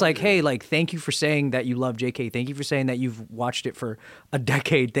 because 100. It's like, hey, like, thank you for saying that you love JK. Thank you for saying that you've watched it for a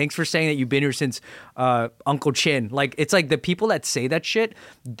decade. Thanks for saying that you've been here since Uncle Chin. Like, it's like the people that say that shit,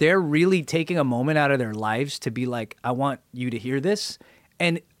 they're really taking a moment out of their lives to be like, I want you to hear this.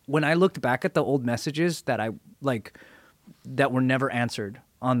 And when I looked back at the old messages that I like that were never answered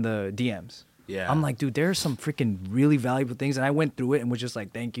on the DMs, I'm like, dude, there's some freaking really valuable things. And I went through it and was just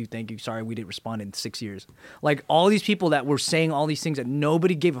like, thank you. Sorry, we didn't respond in 6 years. Like all these people that were saying all these things that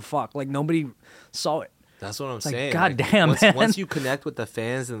nobody gave a fuck. Like nobody saw it. That's what I'm saying. God damn, man. Once you connect with the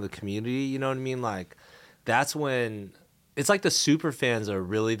fans and the community, you know what I mean? Like that's when it's like the super fans are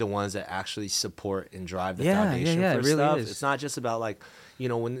really the ones that actually support and drive the foundation for it really stuff. is. It's not just about like, you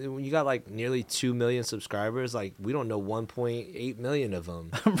know, when you got like nearly 2 million subscribers, like we don't know 1.8 million of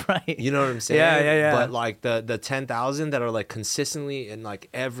them. Right. You know what I'm saying? Yeah. But like the 10,000 that are like consistently in like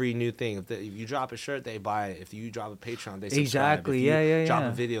every new thing. If you drop a shirt, they buy it. If you drop a Patreon, they subscribe. Exactly. If you drop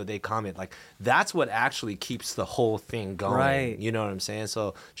a video, they comment. Like that's what actually keeps the whole thing going. Right. You know what I'm saying?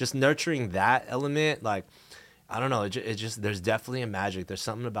 So just nurturing that element, like, I don't know. It just there's definitely a magic. There's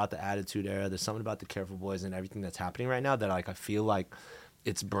something about the Attitude Era. There's something about the Careful Boys and everything that's happening right now that like I feel like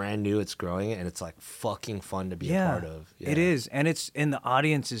it's brand new, it's growing, and it's like fucking fun to be a part of. Yeah. It is, and the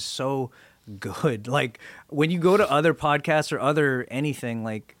audience is so good. Like when you go to other podcasts or other anything,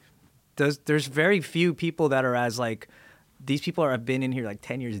 like there's very few people that are as like these people have been in here like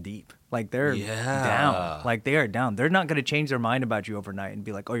 10 years deep. Like they're down. Like they are down. They're not gonna change their mind about you overnight and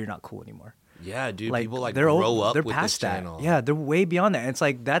be like, oh, you're not cool anymore. Yeah, dude. Like, people like they're grow up they're with past this channel. That. Yeah, they're way beyond that. And it's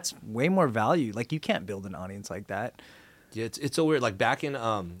like that's way more value. Like you can't build an audience like that. Yeah, it's so weird. Like back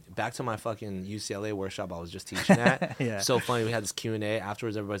to my fucking UCLA workshop I was just teaching at. Yeah. So funny. We had this Q&A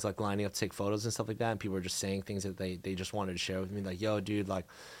afterwards. Everybody's like lining up to take photos and stuff like that. And people were just saying things that they just wanted to share with me. Like, yo, dude, like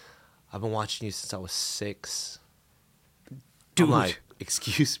I've been watching you since I was 6. Dude. I'm like,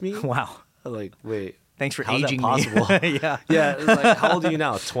 excuse me? Wow. I'm like, wait. Thanks for how's aging that possible? me. Yeah. Yeah. Like, how old are you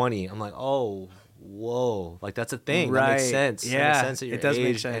now? 20. I'm like, oh, whoa. Like that's a thing. Right. That makes sense. Yeah. That makes sense at your it does age.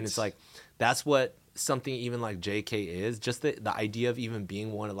 make sense. And it's like, that's what something even like JK is. Just the idea of even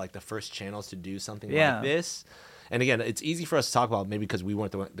being one of like the first channels to do something like this. And again, it's easy for us to talk about maybe because we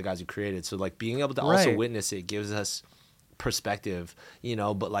weren't the guys who created. So like being able to also witness it gives us perspective, you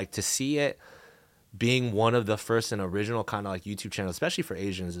know, but like to see it being one of the first and original kind of like YouTube channels, especially for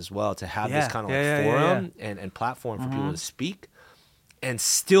Asians as well, to have this kind of like forum and platform for people to speak and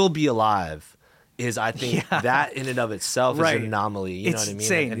still be alive is, I think, that in and of itself is an anomaly. You know what I mean?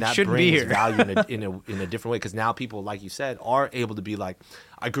 Insane. And that brings be here. Value in a different way, because now people, like you said, are able to be like,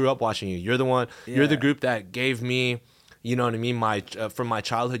 I grew up watching you. You're the one. You're the group that gave me, you know what I mean? From my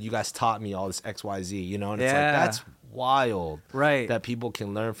childhood, you guys taught me all this X, Y, Z. You know, and it's like that's wild. Right. That people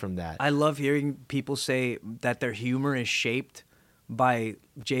can learn from that. I love hearing people say that their humor is shaped by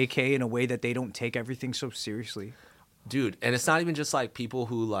JK in a way that they don't take everything so seriously. Dude, and it's not even just like people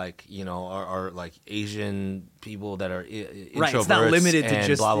who like, you know, are like Asian people that are introverts. Right, it's not limited to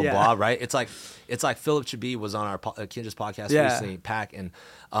just blah blah blah. Right? It's like Philip Chabi was on our Kinja's podcast recently, Pack, and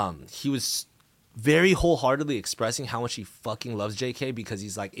he was very wholeheartedly expressing how much he fucking loves JK because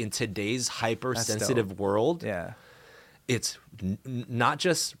he's like, in today's hypersensitive world, it's not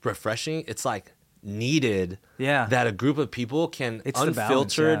just refreshing. It's like needed Yeah. that a group of people can It's the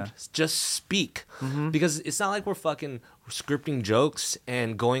balance, unfiltered just speak. Because it's not like we're fucking scripting jokes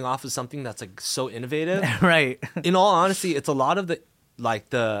and going off of something that's like so innovative. Right. In all honesty, it's a lot of the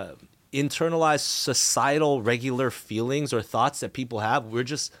internalized societal regular feelings or thoughts that people have. We're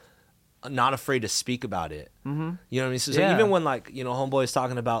just not afraid to speak about it. You know what I mean? So Yeah. even when like, you know, homeboy is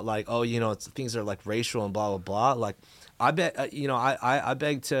talking about like, oh, you know, things are like racial and blah, blah, blah. Like I bet, you know, I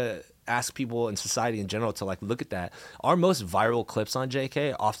beg to ask people in society in general to like look at that. Our most viral clips on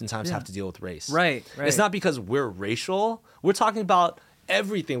JK oftentimes have to deal with race. Right. It's not because we're racial. We're talking about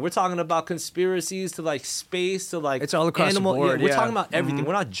everything. We're talking about conspiracies to like space to like It's all across the animal. board, We're yeah. talking about everything.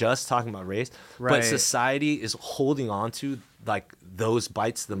 We're not just talking about race. Right. But society is holding on to like those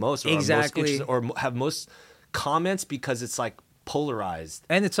bites the most, or Exactly. are most interested, or have most comments because it's like polarized.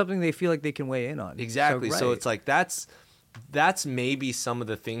 And it's something they feel like they can weigh in on. Exactly. So right. it's like that's maybe some of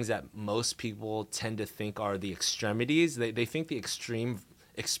the things that most people tend to think are the extremities. They think the extreme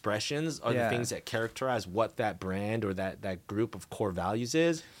expressions are the things that characterize what that brand or that group of core values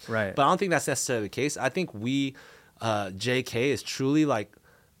is. Right. But I don't think that's necessarily the case. I think we, JK is truly like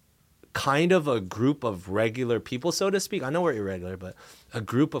kind of a group of regular people, so to speak. I know we're irregular, but a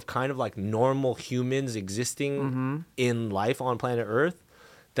group of kind of like normal humans existing in life on planet Earth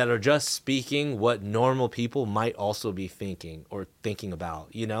that are just speaking what normal people might also be thinking or thinking about,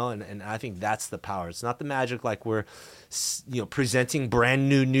 you know? And I think that's the power. It's not the magic like we're, you know, presenting brand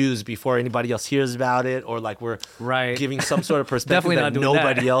new news before anybody else hears about it, or like we're giving some sort of perspective Definitely that not doing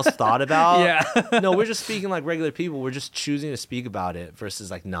nobody that. else thought about. Yeah. No, we're just speaking like regular people. We're just choosing to speak about it versus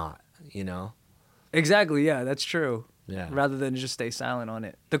like not, you know? Exactly. Yeah, that's true. Yeah. Rather than just stay silent on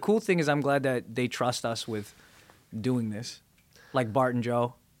it. The cool thing is I'm glad that they trust us with doing this. Like Bart and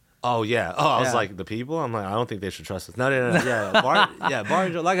Joe. Oh yeah. Oh, I was Yeah. like the people. I'm like, I don't think they should trust us. No. Yeah, Bart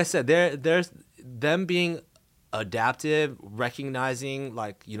and Joe. Like I said, there's them being adaptive, recognizing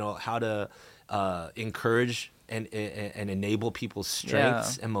like, you know, how to encourage and enable people's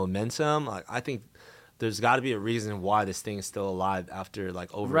strengths and momentum. Like I think there's got to be a reason why this thing is still alive after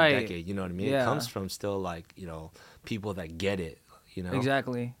like over a decade. You know what I mean? Yeah. It comes from still like, you know, people that get it. You know?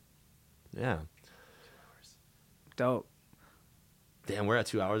 Exactly. Yeah. Dope. Damn, we're at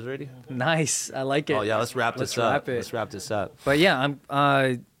 2 hours already. Nice. I like it. Oh yeah, let's wrap this Let's up. wrap it. Let's wrap this up. But yeah,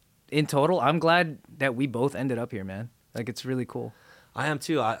 I'm in total, I'm glad that we both ended up here, man. Like it's really cool. I am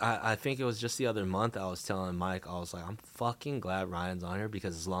too. I think it was just the other month I was telling Mike, I was like, I'm fucking glad Ryan's on here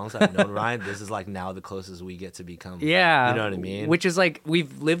because as long as I've known Ryan, this is like now the closest we get to become. Yeah. You know what I mean? Which is like,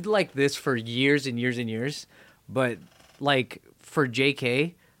 we've lived like this for years and years and years. But like for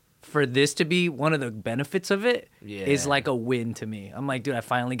JK, for this to be one of the benefits of it is like a win to me. I'm like, dude, I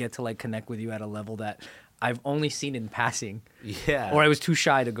finally get to like connect with you at a level that I've only seen in passing. Yeah. Or I was too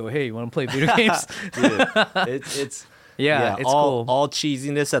shy to go, hey, you want to play video games? Dude, it's it's all, cool. all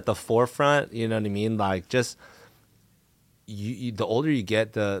cheesiness at the forefront. You know what I mean? Like just you the older you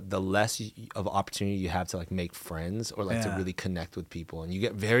get, the less of opportunity you have to like make friends or like to really connect with people, and you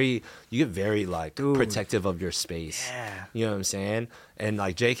get very like protective of your space. Yeah. You know what I'm saying? And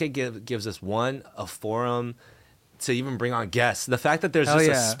like JK gives us a forum to even bring on guests. The fact that there's just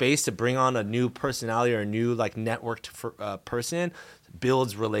a space to bring on a new personality or a new like networked person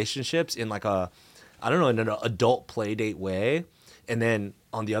builds relationships in like in an adult play date way. And then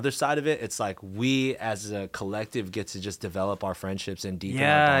on the other side of it, it's like we as a collective get to just develop our friendships and deepen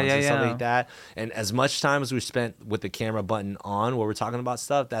our bonds and stuff like that. And as much time as we spent with the camera button on where we're talking about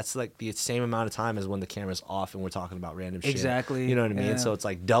stuff, that's like the same amount of time as when the camera's off and we're talking about random shit. Exactly. You know what I mean? Yeah. So it's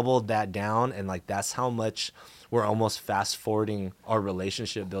like doubled that down, and like that's how much we're almost fast forwarding our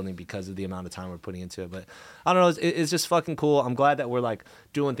relationship building because of the amount of time we're putting into it. But I don't know, it's just fucking cool. I'm glad that we're like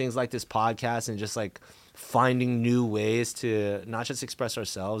doing things like this podcast and just like finding new ways to not just express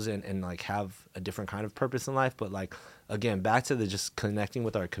ourselves and like have a different kind of purpose in life, but like again back to the just connecting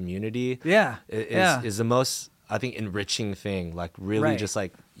with our community is the most, I think, enriching thing. Like really just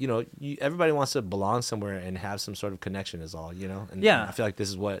like, you know, everybody wants to belong somewhere and have some sort of connection is all, you know. And I feel like this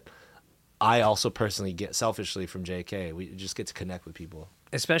is what I also personally get selfishly from JK. We just get to connect with people,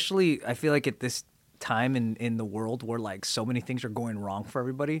 especially I feel like at this time in the world where like so many things are going wrong for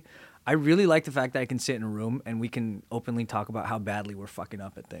everybody. I really like the fact that I can sit in a room and we can openly talk about how badly we're fucking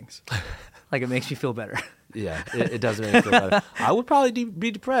up at things. Like it makes me feel better. Yeah, it does make me feel better. I would probably be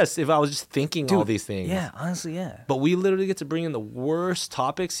depressed if I was just thinking all these things. Yeah, honestly, yeah. But we literally get to bring in the worst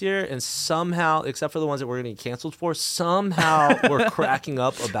topics here, and somehow, except for the ones that we're going to get canceled for, somehow we're cracking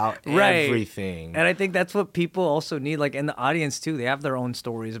up about everything. And I think that's what people also need. Like in the audience too, they have their own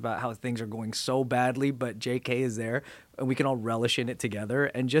stories about how things are going so badly, but JK is there, and we can all relish in it together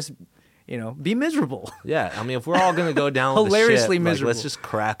and just be miserable. Yeah, I mean, if we're all gonna go down with Hilariously the ship, miserable. let's just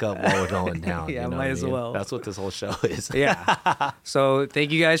crack up while we're going down. Yeah, you know might what I as mean? well. That's what this whole show is. Yeah. So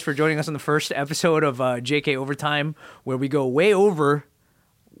thank you guys for joining us on the first episode of JK Overtime, where we go way over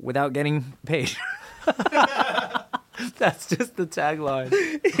without getting paid. That's just the tagline.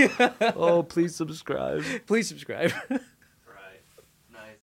 Oh, please subscribe. Please subscribe.